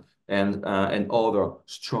 Erdogan and other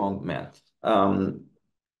strong men.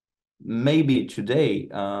 Maybe today,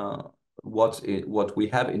 what we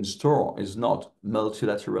have in store is not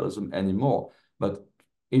multilateralism anymore, but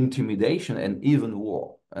intimidation and even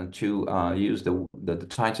war. And to use the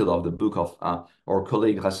title of the book of our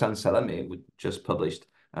colleague Hassan Salameh, we just published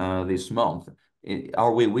this month,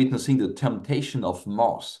 are we witnessing the temptation of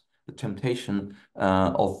Mars, the temptation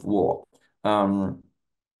of war?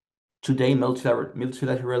 Today,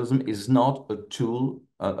 multilateralism is not a tool,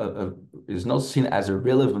 is not seen as a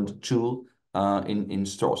relevant tool in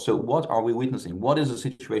store. So what are we witnessing? What is the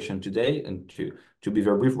situation today? And to be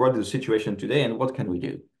very brief, what is the situation today and what can we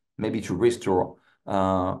do? Maybe to restore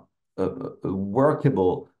a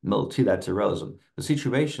workable multilateralism. The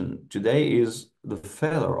situation today is the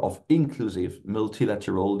failure of inclusive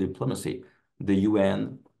multilateral diplomacy. The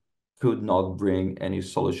UN could not bring any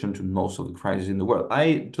solution to most of the crises in the world.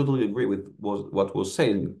 I totally agree with what was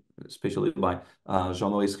said, especially by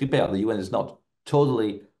Jean-Maurice Ripert. The UN is not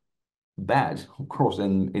totally bad, of course,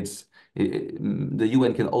 and the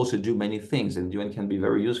UN can also do many things, and the UN can be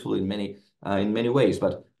very useful in many ways,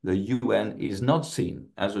 but the UN is not seen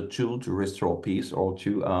as a tool to restore peace or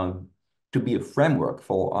to be a framework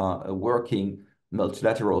for a working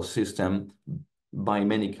multilateral system by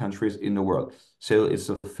many countries in the world. So it's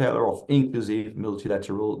a failure of inclusive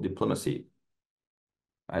multilateral diplomacy.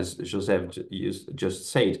 As Joseph just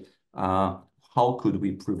said, how could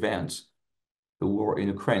we prevent the war in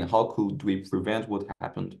Ukraine? How could we prevent what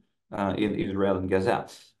happened in Israel and Gaza?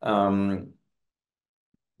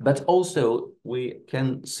 But also we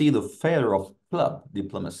can see the failure of club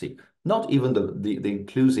diplomacy, not even the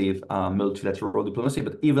inclusive multilateral diplomacy,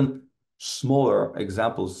 but even smaller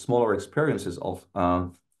examples, smaller experiences of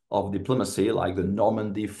diplomacy, like the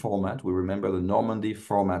Normandy format. We remember the Normandy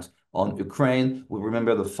format on Ukraine. We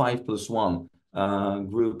remember the 5+1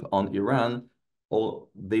 group on Iran. All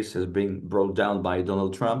this has been brought down by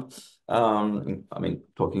Donald Trump. I mean,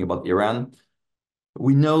 talking about Iran.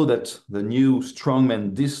 We know that the new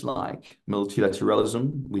strongmen dislike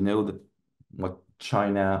multilateralism. We know that what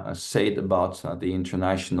China said about the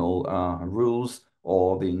international rules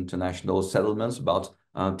or the international settlements about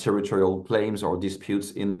territorial claims or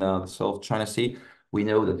disputes in the South China Sea. We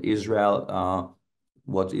know that Israel,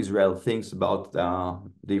 what Israel thinks about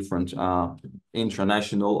different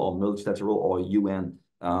international or multilateral or UN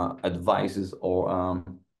advices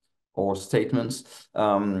or statements.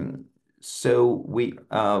 So we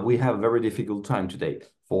have a very difficult time today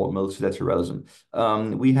for multilateralism.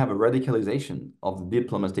 We have a radicalization of the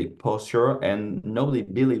diplomatic posture, and nobody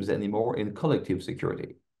believes anymore in collective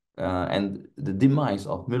security. And the demise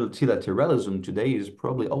of multilateralism today is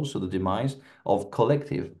probably also the demise of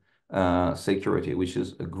collective security, which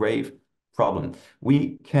is a grave problem.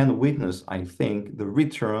 We can witness, I think, the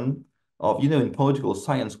return of, in political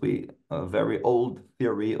science, a very old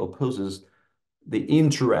theory opposes the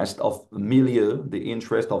interest of milieu, the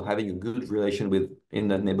interest of having a good relation in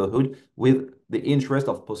the neighborhood, with the interest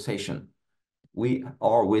of possession. We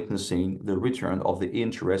are witnessing the return of the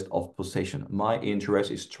interest of possession. My interest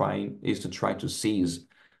is to try to seize,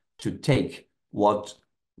 to take what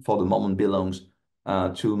for the moment belongs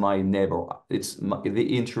to my neighbor. It's the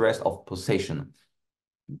interest of possession,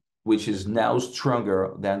 which is now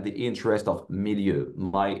stronger than the interest of milieu.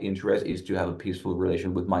 My interest is to have a peaceful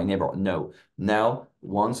relation with my neighbor. No, now,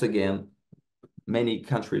 once again, many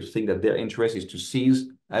countries think that their interest is to seize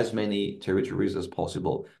as many territories as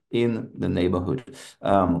possible in the neighborhood.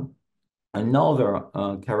 Another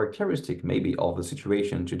characteristic maybe of the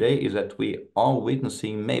situation today is that we are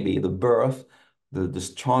witnessing maybe the birth, the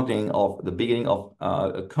starting of the beginning of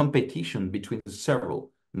a competition between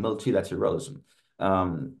several multilateralism.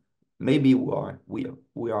 Maybe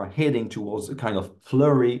we are heading towards a kind of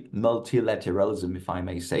flurry multilateralism, if I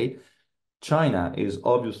may say. China is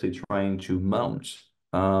obviously trying to mount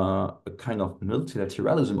a kind of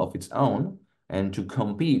multilateralism of its own and to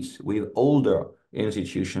compete with older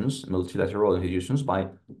institutions, multilateral institutions, by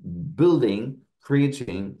building,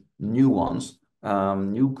 creating new ones,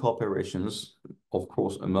 new cooperations, of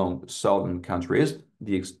course, among southern countries,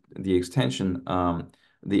 the extension,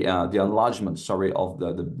 the enlargement, sorry, of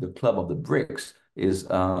the club of the BRICS is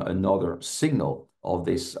another signal of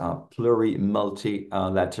this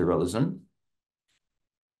multilateralism.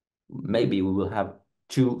 Maybe we will have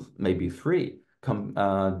 2, maybe 3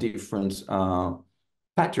 different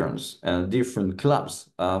patterns and different clubs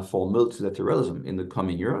for multilateralism in the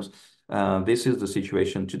coming years. This is the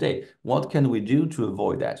situation today. What can we do to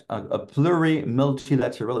avoid that? A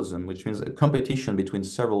multilateralism, which means a competition between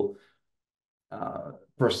several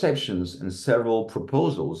perceptions and several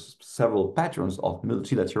proposals, several patterns of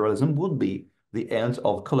multilateralism, would be the end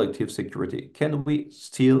of collective security. Can we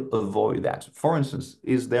still avoid that? For instance,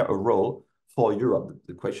 is there a role for Europe?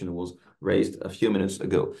 The question was raised a few minutes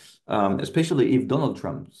ago, especially if Donald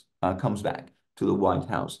Trump comes back to the White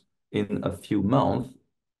House in a few months.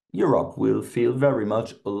 Europe will feel very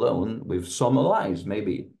much alone with some allies,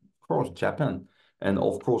 maybe, of course, Japan, and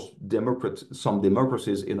of course, some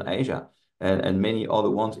democracies in Asia, and many other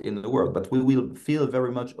ones in the world. But we will feel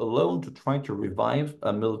very much alone to try to revive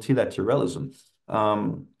a multilateralism.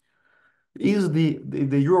 Is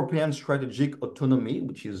the European strategic autonomy,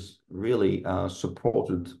 which is really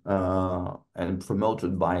supported and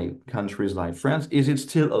promoted by countries like France, is it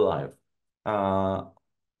still alive?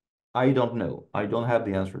 I don't know. I don't have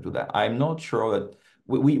the answer to that. I'm not sure that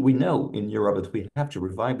we know in Europe that we have to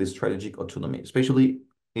revive this strategic autonomy, especially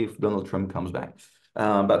if Donald Trump comes back.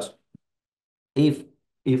 But if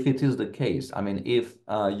it is the case, I mean, if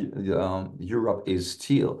Europe is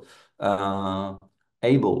still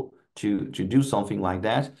able to do something like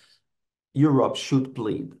that, Europe should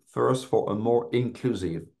plead first for a more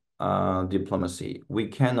inclusive diplomacy. We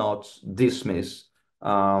cannot dismiss,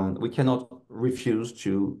 we cannot refuse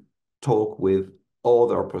to talk with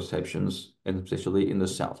other perceptions, and especially in the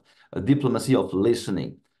South. A diplomacy of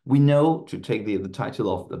listening. We know, to take the title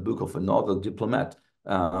of the book of another diplomat,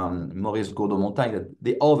 Maurice Gaudon-Montagne, that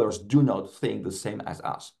the others do not think the same as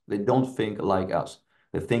us. They don't think like us.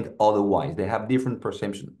 They think otherwise. They have different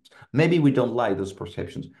perceptions. Maybe we don't like those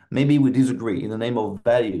perceptions. Maybe we disagree in the name of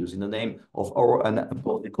values, in the name of our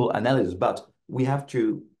political analysis, but we have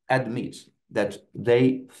to admit that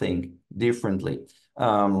they think differently.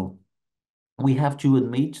 We have to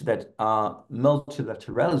admit that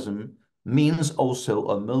multilateralism means also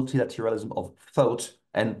a multilateralism of thought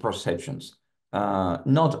and perceptions.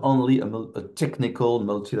 Not only a technical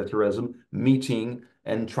multilateralism, meeting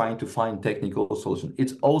and trying to find technical solutions.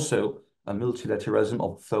 It's also a multilateralism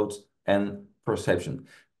of thought and perception.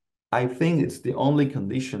 I think it's the only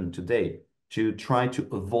condition today to try to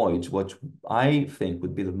avoid what I think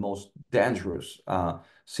would be the most dangerous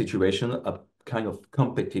situation, a kind of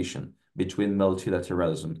competition between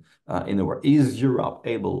multilateralism in the world. Is Europe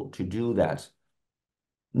able to do that?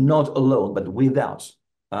 Not alone, but without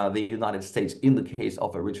the United States in the case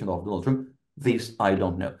of a return of Donald Trump? This I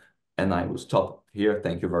don't know. And I will stop here.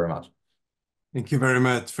 Thank you very much. Thank you very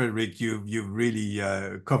much, Frédéric. You've really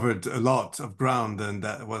covered a lot of ground, and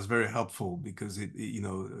that was very helpful because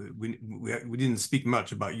we didn't speak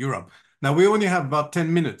much about Europe. Now we only have about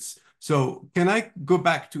 10 minutes, so can I go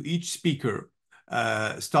back to each speaker,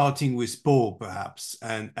 starting with Paul, perhaps,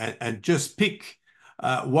 and just pick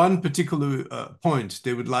one particular point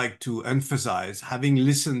they would like to emphasize, having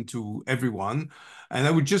listened to everyone. And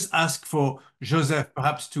I would just ask for Joseph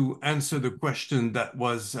perhaps to answer the question that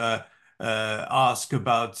was asked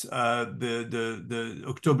about the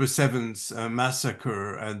October 7th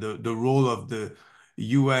massacre and the role of the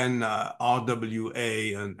UN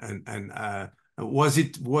RWA, and was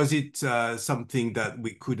it something that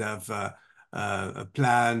we could have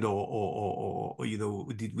planned, or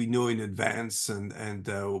did we know in advance, and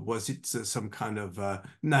was it some kind of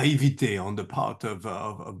naivete on the part of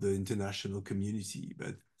the international community?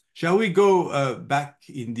 But shall we go back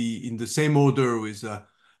in the same order with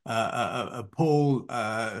Paul,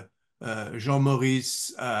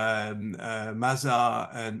 Jean-Maurice, Maza,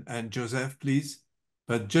 and Joseph, please?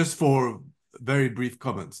 But just for very brief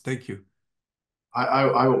comments. Thank you.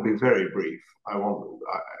 I will be very brief. It'll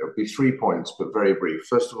be 3 points, but very brief.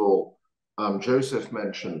 First of all, Joseph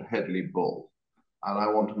mentioned Hedley Bull, and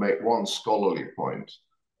I want to make one scholarly point,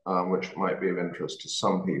 which might be of interest to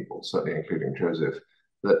some people, certainly including Joseph,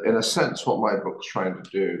 that in a sense, what my book's trying to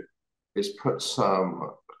do is put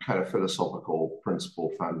some kind of philosophical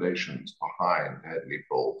principle foundations behind Hedley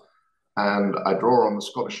Bull. And I draw on the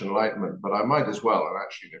Scottish Enlightenment, but I might as well, and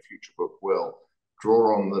actually in a future book will,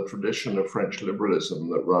 draw on the tradition of French liberalism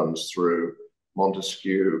that runs through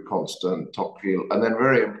Montesquieu, Constant, Tocqueville, and then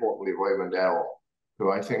very importantly, Raymond Aron,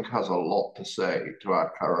 who I think has a lot to say to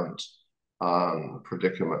our current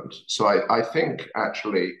predicament. So I think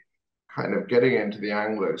actually kind of getting into the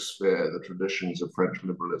Anglosphere, the traditions of French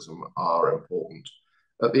liberalism are important.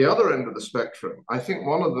 At the other end of the spectrum, I think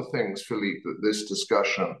one of the things, Philippe, that this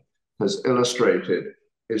discussion has illustrated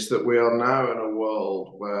is that we are now in a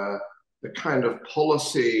world where the kind of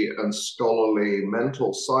policy and scholarly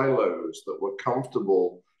mental silos that were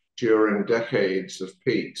comfortable during decades of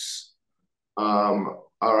peace are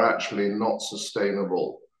actually not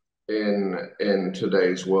sustainable in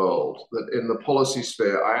today's world. That in the policy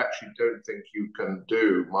sphere, I actually don't think you can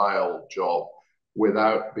do my old job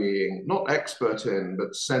without being not expert in,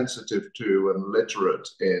 but sensitive to and literate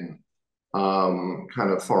in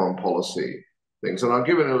kind of foreign policy things. And I'll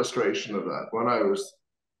give an illustration of that. When I was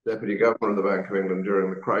Deputy Governor of the Bank of England during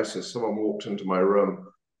the crisis, someone walked into my room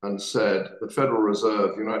and said, the Federal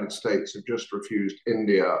Reserve, the United States, have just refused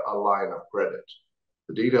India a line of credit.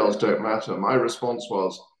 The details don't matter. My response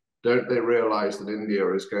was, don't they realize that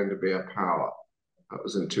India is going to be a power? That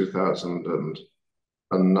was in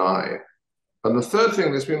 2009. And the third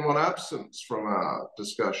thing, there's been one absence from our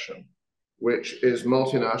discussion, which is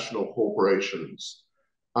multinational corporations.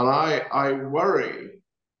 And I worry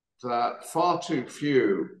that far too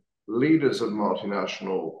few leaders of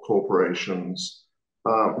multinational corporations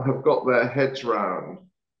have got their heads around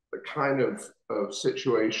the kind of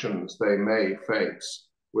situations they may face,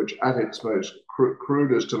 which at its most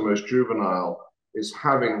crudest and most juvenile is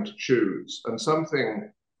having to choose. And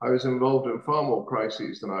something, I was involved in far more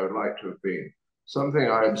crises than I would like to have been. Something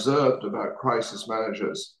I observed about crisis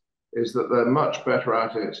managers is that they're much better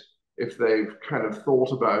at it if they've kind of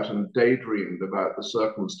thought about and daydreamed about the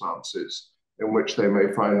circumstances in which they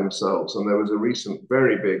may find themselves. And there was a recent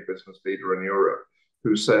very big business leader in Europe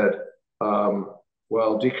who said,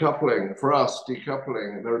 well, decoupling, for us,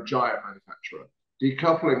 decoupling, they're a giant manufacturer.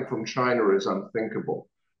 Decoupling from China is unthinkable.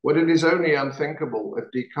 Well, it is only unthinkable if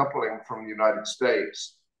decoupling from the United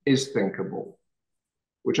States is thinkable,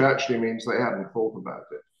 which actually means they hadn't thought about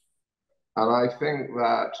it. And I think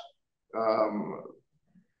that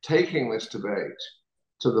taking this debate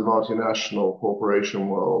to the multinational corporation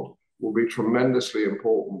world will be tremendously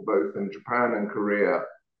important, both in Japan and Korea,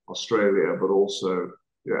 Australia, but also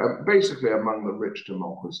basically among the rich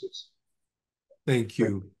democracies. Thank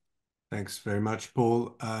you. Thanks very much,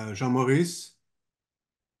 Paul. Jean-Maurice?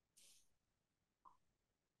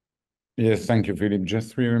 Yes, thank you, Philippe.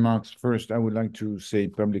 Just 3 remarks. First, I would like to say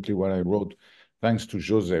publicly what I wrote. Thanks to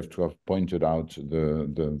Joseph to have pointed out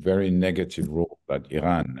the very negative role that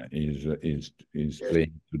Iran is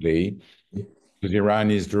playing today. Because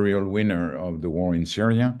Iran is the real winner of the war in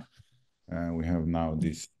Syria. We have now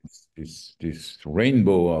this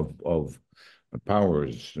rainbow of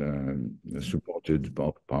powers supported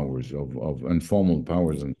by powers of informal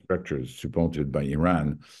powers and structures supported by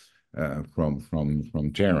Iran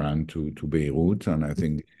from Tehran to Beirut, and I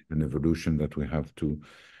think an evolution that we have to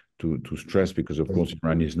stress, because of course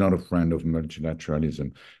Iran is not a friend of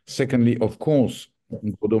multilateralism. Secondly, of course,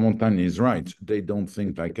 Bodo Montagne is right. They don't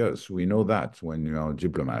think like us. We know that when you are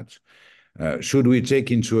diplomats. Should we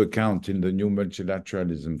take into account in the new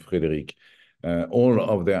multilateralism, Frédéric, all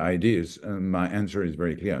of their ideas? My answer is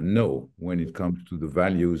very clear. No, when it comes to the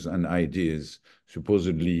values and ideas,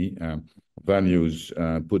 supposedly values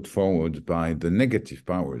put forward by the negative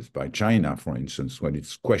powers, by China, for instance, when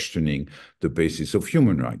it's questioning the basis of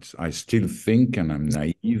human rights. I still think, and I'm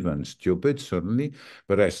naive and stupid, certainly,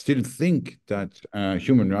 but I still think that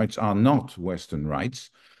human rights are not Western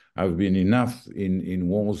rights. I've been enough in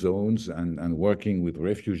war zones and working with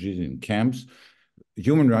refugees in camps.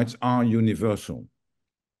 Human rights are universal.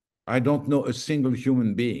 I don't know a single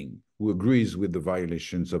human being who agrees with the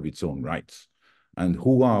violations of its own rights. And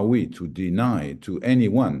who are we to deny to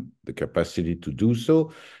anyone the capacity to do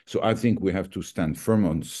so? So I think we have to stand firm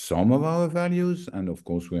on some of our values, and of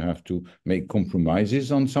course we have to make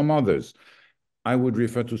compromises on some others. I would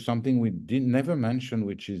refer to something we never mention,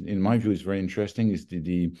 which is, in my view, is very interesting, is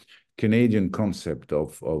the Canadian concept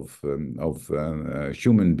of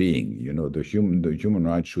human being. You know, the human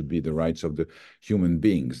rights should be the rights of the human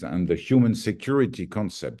beings, and the human security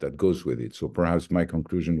concept that goes with it. So perhaps my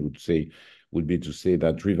conclusion would be to say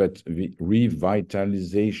that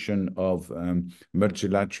revitalization of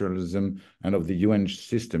multilateralism and of the UN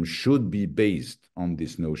system should be based on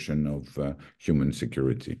this notion of human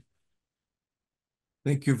security.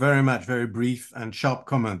 Thank you very much. Very brief and sharp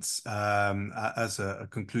comments as a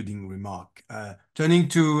concluding remark. Turning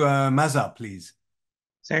to Maza, please.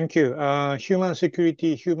 Thank you. Human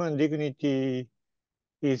security, human dignity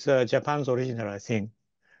is Japan's original, I think.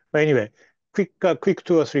 But anyway, quick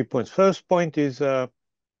 2 or 3 points. First point is, I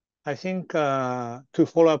think to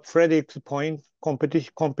follow up Frederick's point,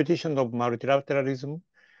 competition of multilateralism,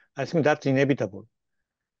 I think that's inevitable.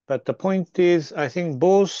 But the point is, I think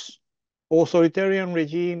both authoritarian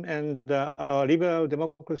regime and liberal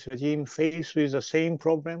democracy regime face with the same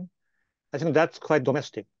problem. I think that's quite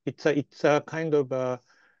domestic. It's a kind of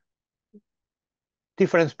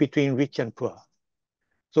difference between rich and poor.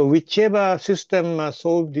 So whichever system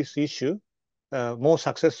solves this issue more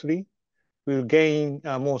successfully will gain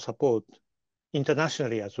more support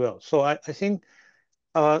internationally as well. So I think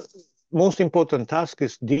our most important task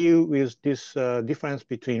is deal with this difference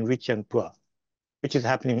between rich and poor, which is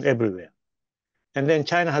happening everywhere. And then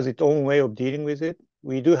China has its own way of dealing with it.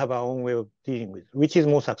 We do have our own way of dealing with it. Which is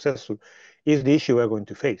more successful is the issue we're going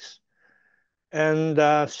to face. And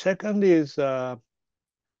second is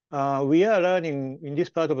we are learning in this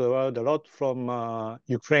part of the world a lot from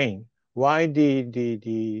Ukraine. Why the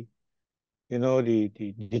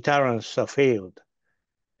deterrence failed.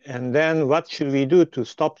 And then what should we do to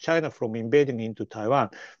stop China from invading into Taiwan?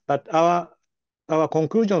 But our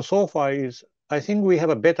conclusion so far is I think we have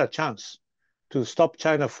a better chance to stop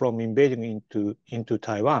China from invading into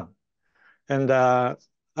Taiwan. And I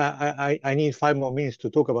need 5 more minutes to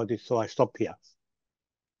talk about this, so I stop here.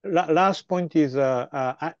 Last point is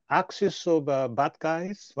axis of bad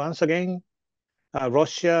guys. Once again,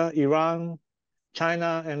 Russia, Iran,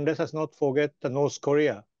 China, and let us not forget North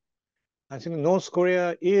Korea. I think North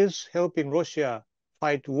Korea is helping Russia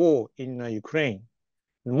fight war in Ukraine.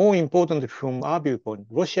 More importantly, from our viewpoint,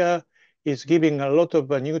 Russia is giving a lot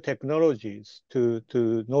of new technologies to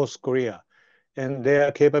North Korea, and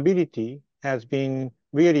their capability has been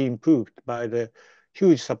really improved by the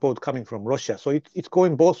huge support coming from Russia. So it's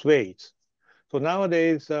going both ways. So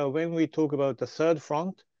nowadays, when we talk about the third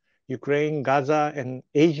front, Ukraine, Gaza, and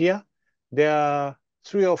Asia, there are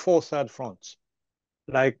 3 or 4 third fronts,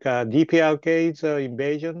 like DPRK's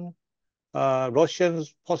invasion,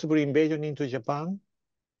 Russians' possible invasion into Japan,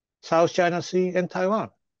 South China Sea, and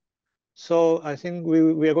Taiwan. So I think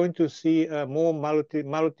we are going to see more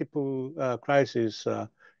multiple crises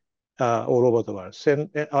all over the world. And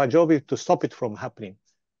our job is to stop it from happening,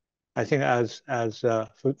 I think, as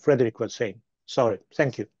Frederick was saying. Sorry.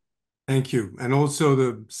 Thank you. Thank you. And also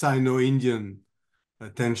the Sino-Indian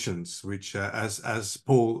tensions, which, as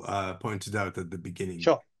Paul pointed out at the beginning,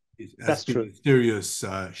 sure, that's true. A serious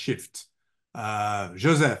shift.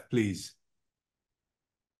 Joseph, please.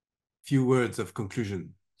 Few words of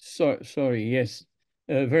conclusion. Sorry, yes.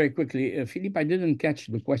 Very quickly, Philippe, I didn't catch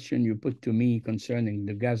the question you put to me concerning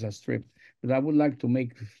the Gaza Strip, but I would like to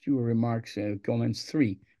make a few remarks, comments,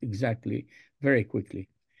 3 exactly, very quickly.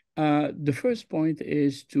 The first point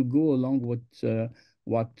is to go along with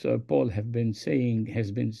what Paul has been said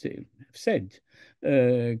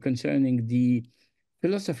concerning the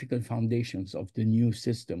philosophical foundations of the new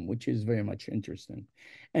system, which is very much interesting.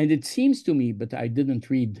 And it seems to me, but I didn't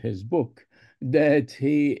read his book, that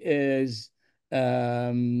he is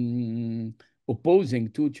opposing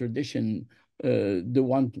 2 traditions, the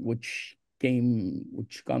one which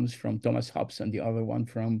comes from Thomas Hobbes and the other one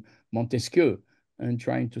from Montesquieu, and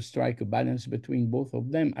trying to strike a balance between both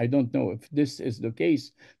of them. I don't know if this is the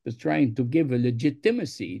case, but trying to give a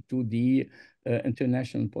legitimacy to the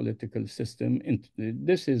international political system. And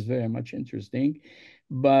this is very much interesting.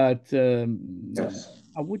 But I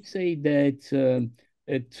would say that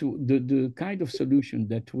the kind of solution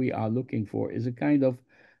that we are looking for is a kind of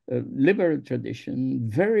liberal tradition,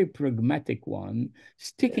 very pragmatic one,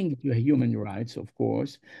 sticking to human rights, of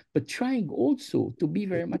course, but trying also to be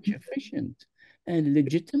very much efficient. And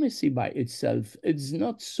legitimacy by itself, it's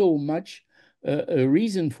not so much a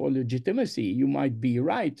reason for legitimacy. You might be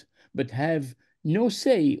right, but have no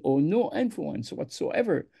say or no influence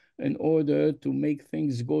whatsoever in order to make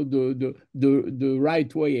things go the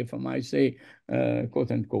right way, if I might say,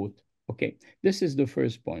 quote unquote. Okay, this is the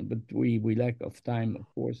first point, but we lack of time,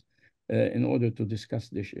 of course. in order to discuss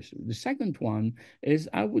this issue. The second one is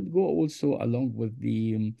I would go also along with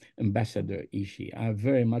the Ambassador Ishii.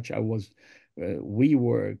 We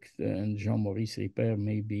worked, and Jean-Maurice Ripert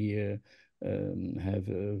maybe have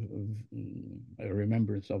a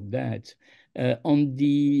remembrance of that, on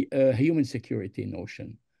the human security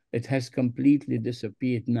notion. It has completely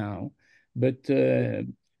disappeared now, but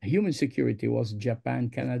human security was Japan,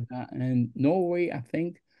 Canada, and Norway, I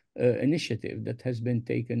think, initiative that has been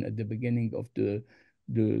taken at the beginning of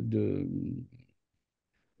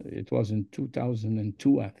it was in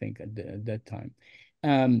 2002, I think, at that time.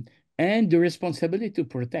 And the responsibility to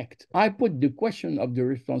protect. I put the question of the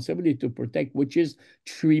responsibility to protect, which is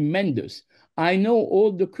tremendous. I know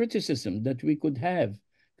all the criticism that we could have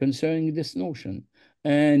concerning this notion.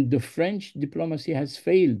 And the French diplomacy has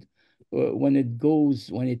failed when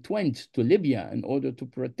it went to Libya in order to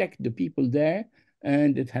protect the people there.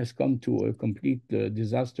 And it has come to a complete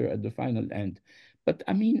disaster at the final end. But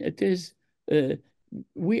I mean,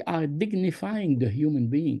 we are dignifying the human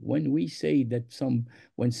being when we say that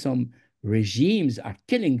when some regimes are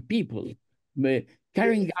killing people,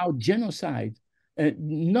 carrying out genocide,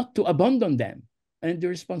 not to abandon them, and the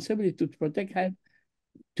responsibility to protect have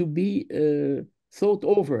to be thought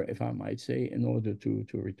over, if I might say, in order to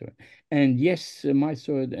return. And yes, my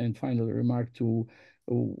third and final remark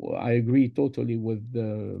I agree totally with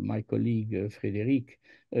my colleague Frédéric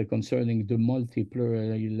concerning the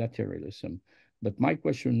multilateralism. But my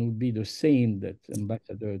question would be the same that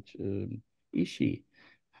Ambassador Ishii.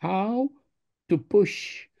 How to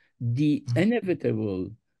push the inevitable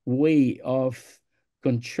way of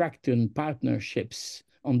contracting partnerships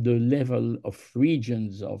on the level of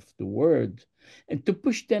regions of the world and to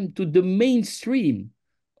push them to the mainstream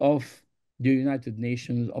of the United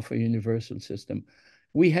Nations, of a universal system.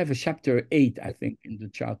 We have a chapter 8, I think, in the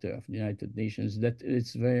Charter of the United Nations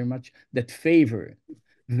that favor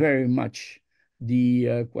very much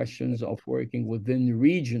the questions of working within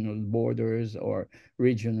regional borders or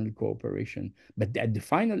regional cooperation. But at the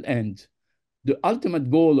final end, the ultimate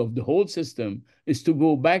goal of the whole system is to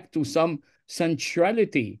go back to some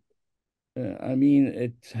centrality. I mean,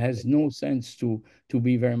 it has no sense to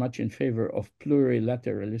be very much in favor of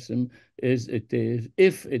plurilateralism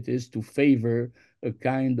if it is to favor a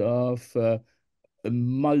kind of a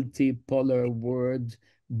multipolar world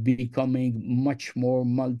becoming much more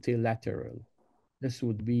multilateral. This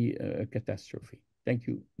would be a catastrophe. Thank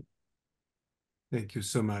you. Thank you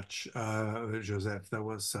so much, Joseph. That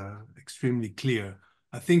was extremely clear.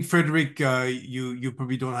 I think, Frédéric, you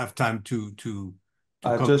probably don't have time to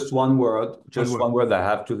just one word. One word I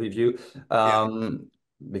have to leave you.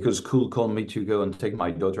 Because school called me to go and take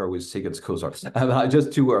my daughter with sick at school. Sorry.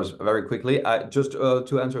 Just 2 words very quickly. Just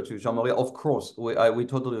to answer to Jean-Maurice, of course, we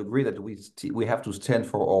totally agree that we have to stand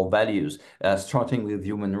for our values, starting with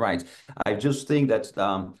human rights. I just think that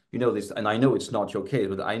this, and I know it's not your case,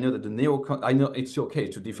 but I know that I know it's your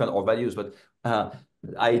case to defend our values, but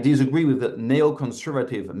I disagree with the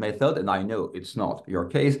neoconservative method, and I know it's not your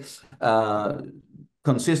case.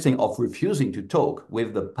 Consisting of refusing to talk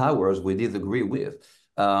with the powers we disagree with.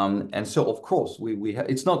 And so, of course,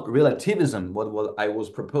 it's not relativism, what I was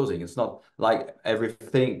proposing. It's not like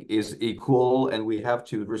everything is equal and we have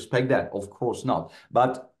to respect that. Of course not.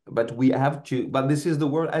 But we have to, but this is the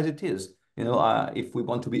world as it is. If we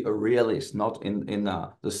want to be a realist, not in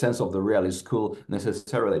the sense of the realist school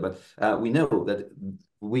necessarily, but we know that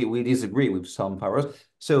we disagree with some powers.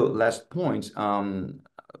 So last point,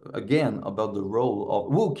 again, about the role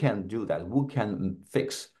of who can do that, who can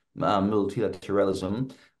fix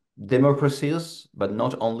multilateralism. Democracies, but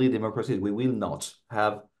not only democracies. We will not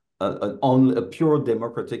have a pure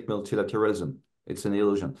democratic multilateralism. It's an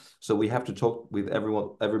illusion. So we have to talk with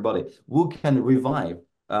everybody. Who can revive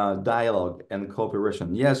dialogue and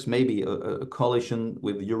cooperation? Yes, maybe a coalition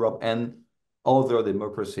with Europe and other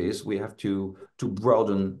democracies. We have to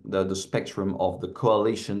broaden the spectrum of the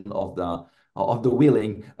coalition of the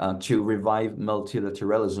willing to revive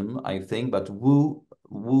multilateralism, I think. But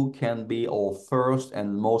who can be our first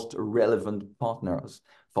and most relevant partners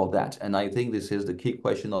for that? And I think this is the key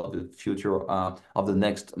question of the future of the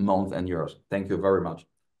next month and years. Thank you very much.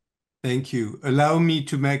 Thank you. Allow me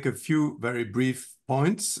to make a few very brief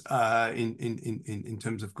points in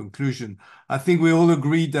terms of conclusion. I think we all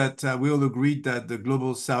agreed that the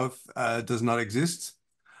global South does not exist.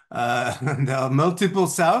 There are multiple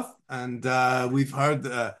South, and we've heard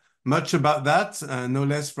much about that, no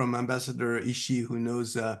less from Ambassador Ishii, who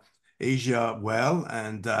knows Asia well.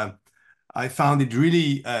 And I found it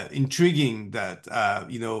really intriguing that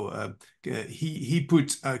he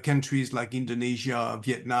put countries like Indonesia,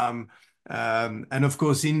 Vietnam, And of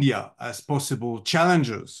course, India as possible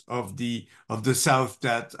challengers of the South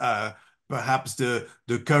that perhaps the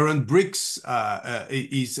current BRICS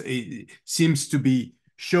seems to be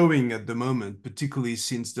showing at the moment, particularly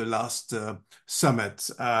since the last summit,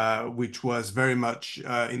 which was very much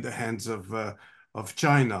in the hands of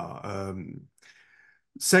China.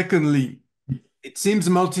 Secondly, it seems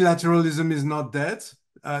multilateralism is not dead.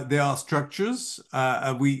 There are structures.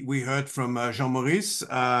 We heard from Jean-Maurice,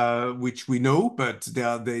 which we know, but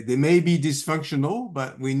they may be dysfunctional,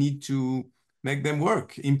 but we need to make them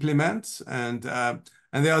work, implement, and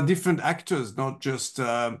there are different actors, not just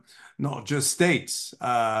states,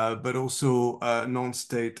 but also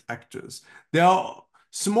non-state actors. There are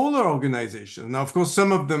smaller organizations. Now, of course,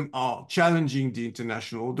 some of them are challenging the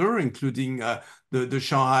international order, including the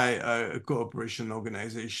Shanghai Cooperation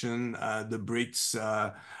Organization, the BRICS,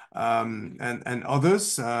 and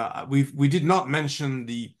others. We did not mention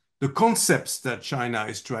the concepts that China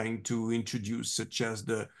is trying to introduce, such as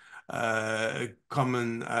the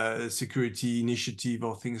Common Security Initiative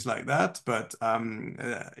or things like that. But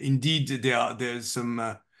indeed, there's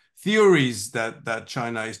some theories that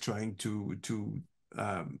China is trying to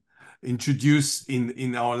introduce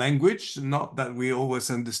in our language, not that we always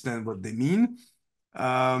understand what they mean.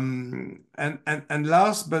 And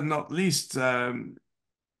last but not least,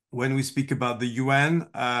 when we speak about the UN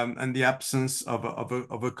and the absence of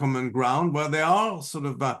a common ground, well, there are sort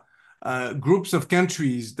of groups of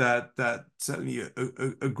countries that certainly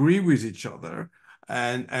agree with each other,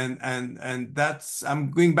 and that's,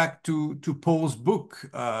 I'm going back to Paul's book.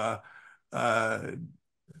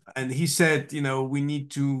 And he said, we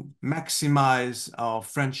need to maximize our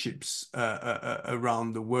friendships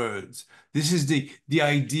around the world. This is the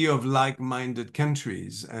idea of like-minded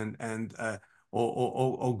countries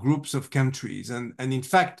or groups of countries. And in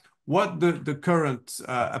fact, what the current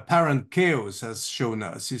apparent chaos has shown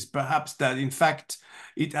us is perhaps that, in fact,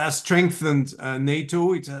 it has strengthened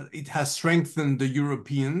NATO. It has strengthened the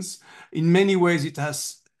Europeans. In many ways, it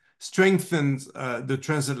has strengthened the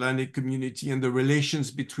transatlantic community and the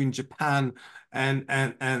relations between Japan and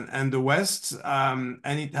the West, and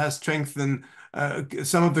it has strengthened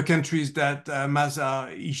some of the countries that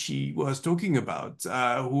Ishii was talking about,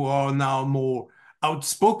 who are now more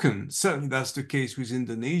outspoken. Certainly that's the case with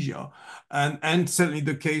Indonesia, and certainly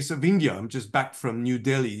the case of India. I'm just back from New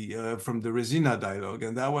Delhi, from the Resina dialogue,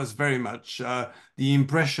 and that was very much the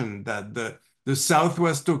impression that the South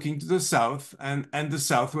was talking to the South, and the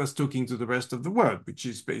South was talking to the rest of the world, which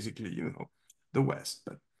is basically, the West.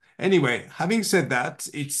 But anyway, having said that,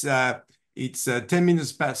 it's 10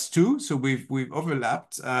 minutes past 2, so we've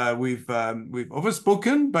overlapped. We've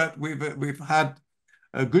overspoken, but we've had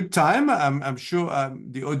a good time. I'm sure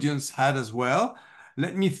the audience had as well.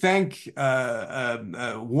 Let me thank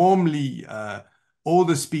warmly all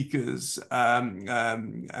the speakers,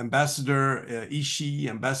 Ambassador Ishii,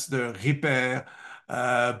 Ambassador Ripert,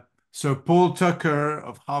 Sir Paul Tucker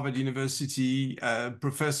of Harvard University,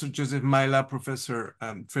 Professor Joseph Maila, Professor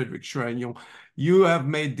Frederick Chiragnon. You have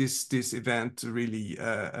made this event really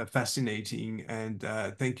fascinating, and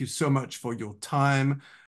thank you so much for your time.